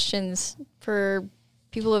 ask questions for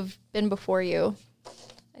people who have been before you.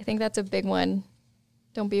 I think that's a big one.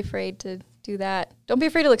 Don't be afraid to do that. Don't be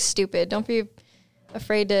afraid to look stupid. Don't be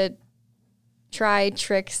afraid to try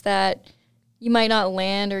tricks that you might not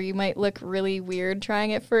land, or you might look really weird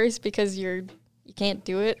trying it first because you can't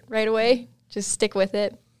do it right away. Just stick with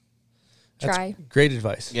it. Try. That's great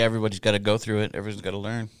advice. Yeah, everybody's got to go through it. Everyone's got to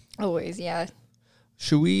learn. Always, yeah.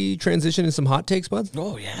 Should we transition to some hot takes, buds?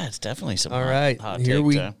 Oh, yeah, it's definitely some All hot, right, hot here take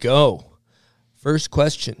we time. go. First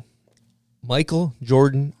question. Michael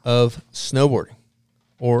Jordan of snowboarding,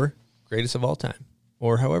 or greatest of all time,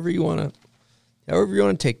 or however you want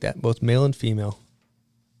to take that, both male and female.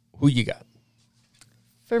 Who you got?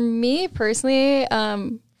 For me personally,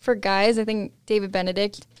 for guys, I think David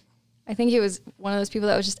Benedict. I think he was one of those people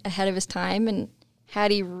that was just ahead of his time, and had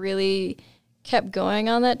he really kept going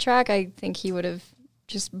on that track, I think he would have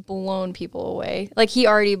just blown people away. Like, he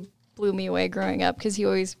already blew me away growing up because he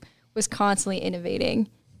always was constantly innovating.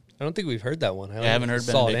 I don't think we've heard that one. I haven't heard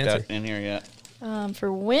Benedict in here yet.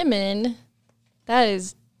 For women, that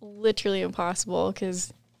is literally impossible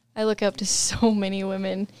because I look up to so many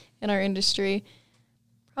women in our industry.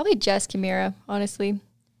 Probably Jess Kimura, honestly.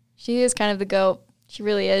 She is kind of the GOAT. She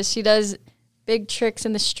really is. She does big tricks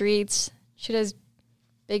in the streets. She does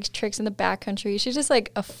big tricks in the backcountry. She's just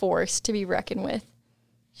like a force to be reckoned with.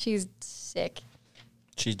 She's sick.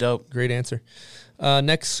 She's dope. Great answer.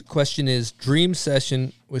 Next question is dream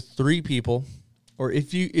session with 3 people, or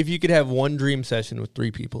if you could have one dream session with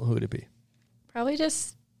 3 people, who would it be? Probably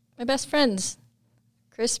just my best friends.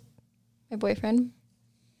 Chris, my boyfriend.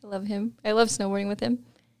 I love him. I love snowboarding with him.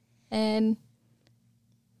 And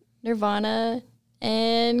Nirvana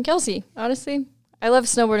and Kelsey. Honestly, I love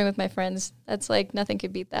snowboarding with my friends. That's like, nothing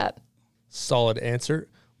could beat that. Solid answer.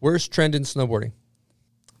 Worst trend in snowboarding?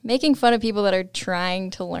 Making fun of people that are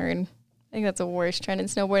trying to learn. I think that's the worst trend in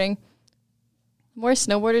snowboarding. The more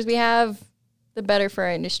snowboarders we have, the better for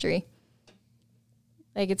our industry.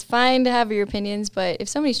 Like, it's fine to have your opinions, but if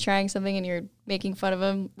somebody's trying something and you're making fun of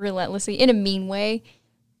them relentlessly in a mean way,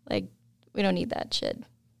 like, we don't need that shit.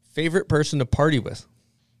 Favorite person to party with?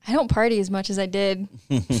 I don't party as much as I did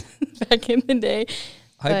back in the day.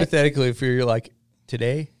 Hypothetically, if you're like,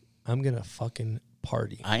 today, I'm going to fucking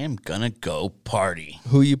party. I am going to go party.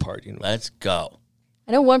 Who are you partying with? Let's go.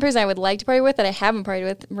 I know one person I would like to party with that I haven't partied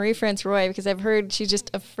with, Marie-France Roy, because I've heard she's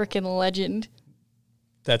just a freaking legend.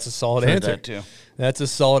 That's a solid Heard answer. that too. That's a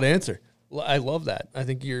solid answer. I love that. I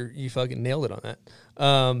think you fucking nailed it on that.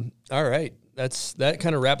 All right. That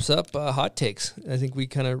kind of wraps up hot takes. I think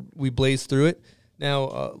we blazed through it. Now,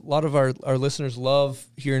 a lot of our listeners love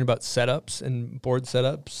hearing about setups and board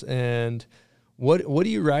setups. And what are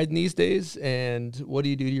you riding these days? And what do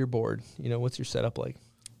you do to your board? You know, what's your setup like?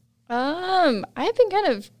 I've been kind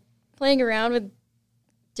of playing around with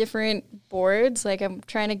different boards. Like, I'm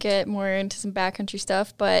trying to get more into some backcountry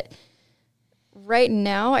stuff. But right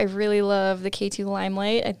now, I really love the K2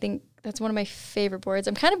 Limelight. I think that's one of my favorite boards.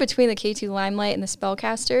 I'm kind of between the K2 Limelight and the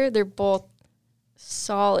Spellcaster. They're both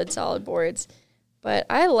solid boards. But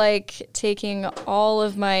I like taking all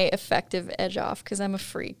of my effective edge off because I'm a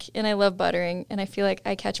freak and I love buttering, and I feel like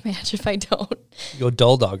I catch my edge if I don't. You go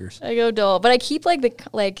dull doggers. I go dull, but I keep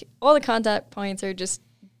like all the contact points are just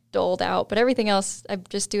dulled out, but everything else I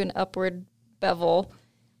just do an upward bevel.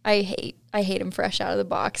 I hate them fresh out of the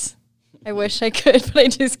box. I wish I could, but I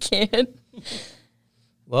just can't.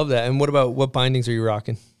 Love that. And what bindings are you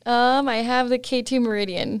rocking? I have the K2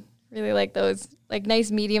 Meridian. Really like those. Like,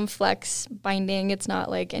 nice medium flex binding. It's not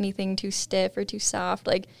like anything too stiff or too soft.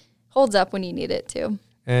 Like, holds up when you need it to.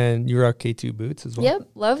 And you rock K2 boots as well? Yep.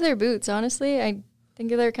 Love their boots, honestly. I think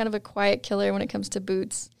they're kind of a quiet killer when it comes to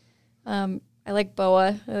boots. I like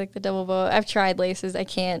boa. I like the double boa. I've tried laces. I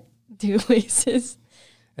can't do laces.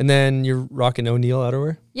 And then you're rocking O'Neill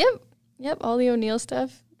outerwear? Yep. All the O'Neill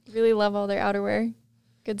stuff. Really love all their outerwear.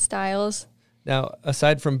 Good styles. Now,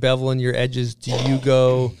 aside from beveling your edges, do you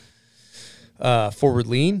go forward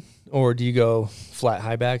lean, or do you go flat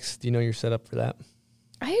high backs? Do you know your setup for that?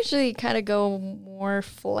 I usually kind of go more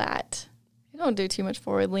flat. I don't do too much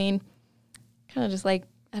forward lean. Kind of just like,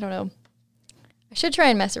 I don't know. I should try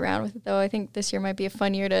and mess around with it, though. I think this year might be a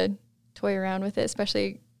fun year to toy around with it,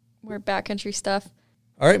 especially more backcountry stuff.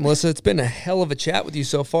 All right, Melissa, it's been a hell of a chat with you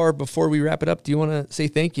so far. Before we wrap it up, do you want to say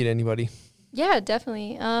thank you to anybody? Yeah,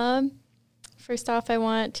 definitely. First off, I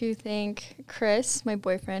want to thank Chris, my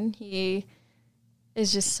boyfriend. He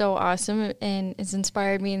is just so awesome and has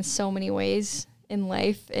inspired me in so many ways. in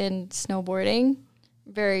life and snowboarding.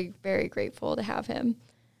 Very, very grateful to have him.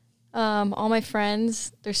 All my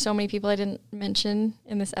friends, there's so many people I didn't mention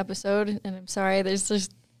in this episode, and I'm sorry.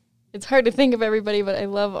 It's hard to think of everybody, but I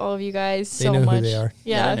love all of you guys so much. They know who they are.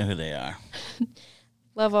 Yeah, I know who they are.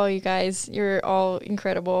 Love all you guys. You're all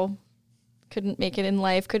incredible. Couldn't make it in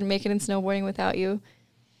life. Couldn't make it in snowboarding without you.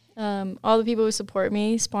 All the people who support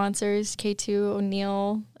me, sponsors, K2,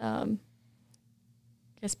 O'Neill,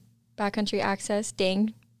 guess Backcountry Access,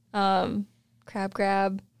 Ding, Crab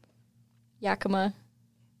Grab, Yakima.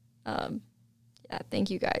 Thank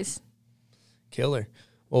you guys. Killer.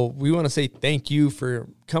 Well, we want to say thank you for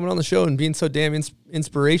coming on the show and being so damn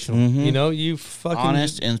inspirational. Mm-hmm. You know, you fucking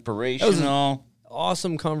honest, inspirational,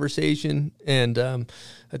 awesome conversation, and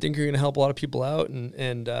I think you're going to help a lot of people out,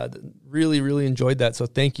 and really, really enjoyed that. So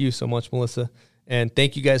thank you so much, Melissa, and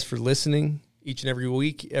thank you guys for listening each and every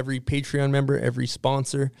week. Every Patreon member, every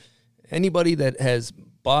sponsor, anybody that has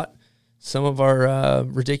bought some of our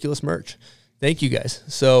ridiculous merch. Thank you guys.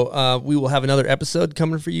 So we will have another episode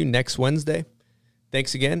coming for you next Wednesday.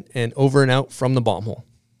 Thanks again, and over and out from the bomb hole.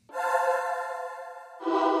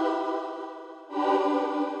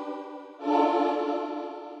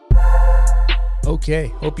 Okay,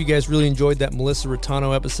 hope you guys really enjoyed that Melissa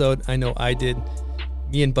Riitano episode. I know I did.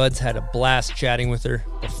 Me and Buds had a blast chatting with her.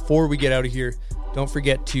 Before we get out of here, don't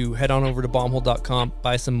forget to head on over to bombhole.com,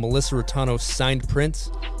 buy some Melissa Riitano signed prints,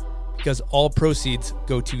 because all proceeds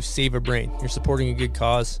go to Save a Brain. You're supporting a good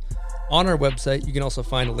cause. On our website, you can also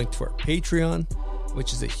find a link to our Patreon,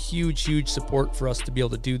 which is a huge, huge support for us to be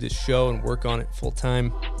able to do this show and work on it full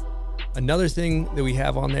time. Another thing that we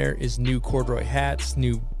have on there is new corduroy hats,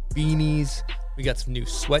 new beanies. We got some new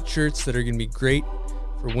sweatshirts that are going to be great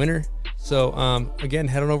for winter. So again,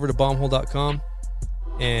 head on over to bombhole.com,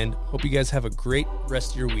 and hope you guys have a great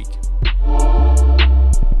rest of your week.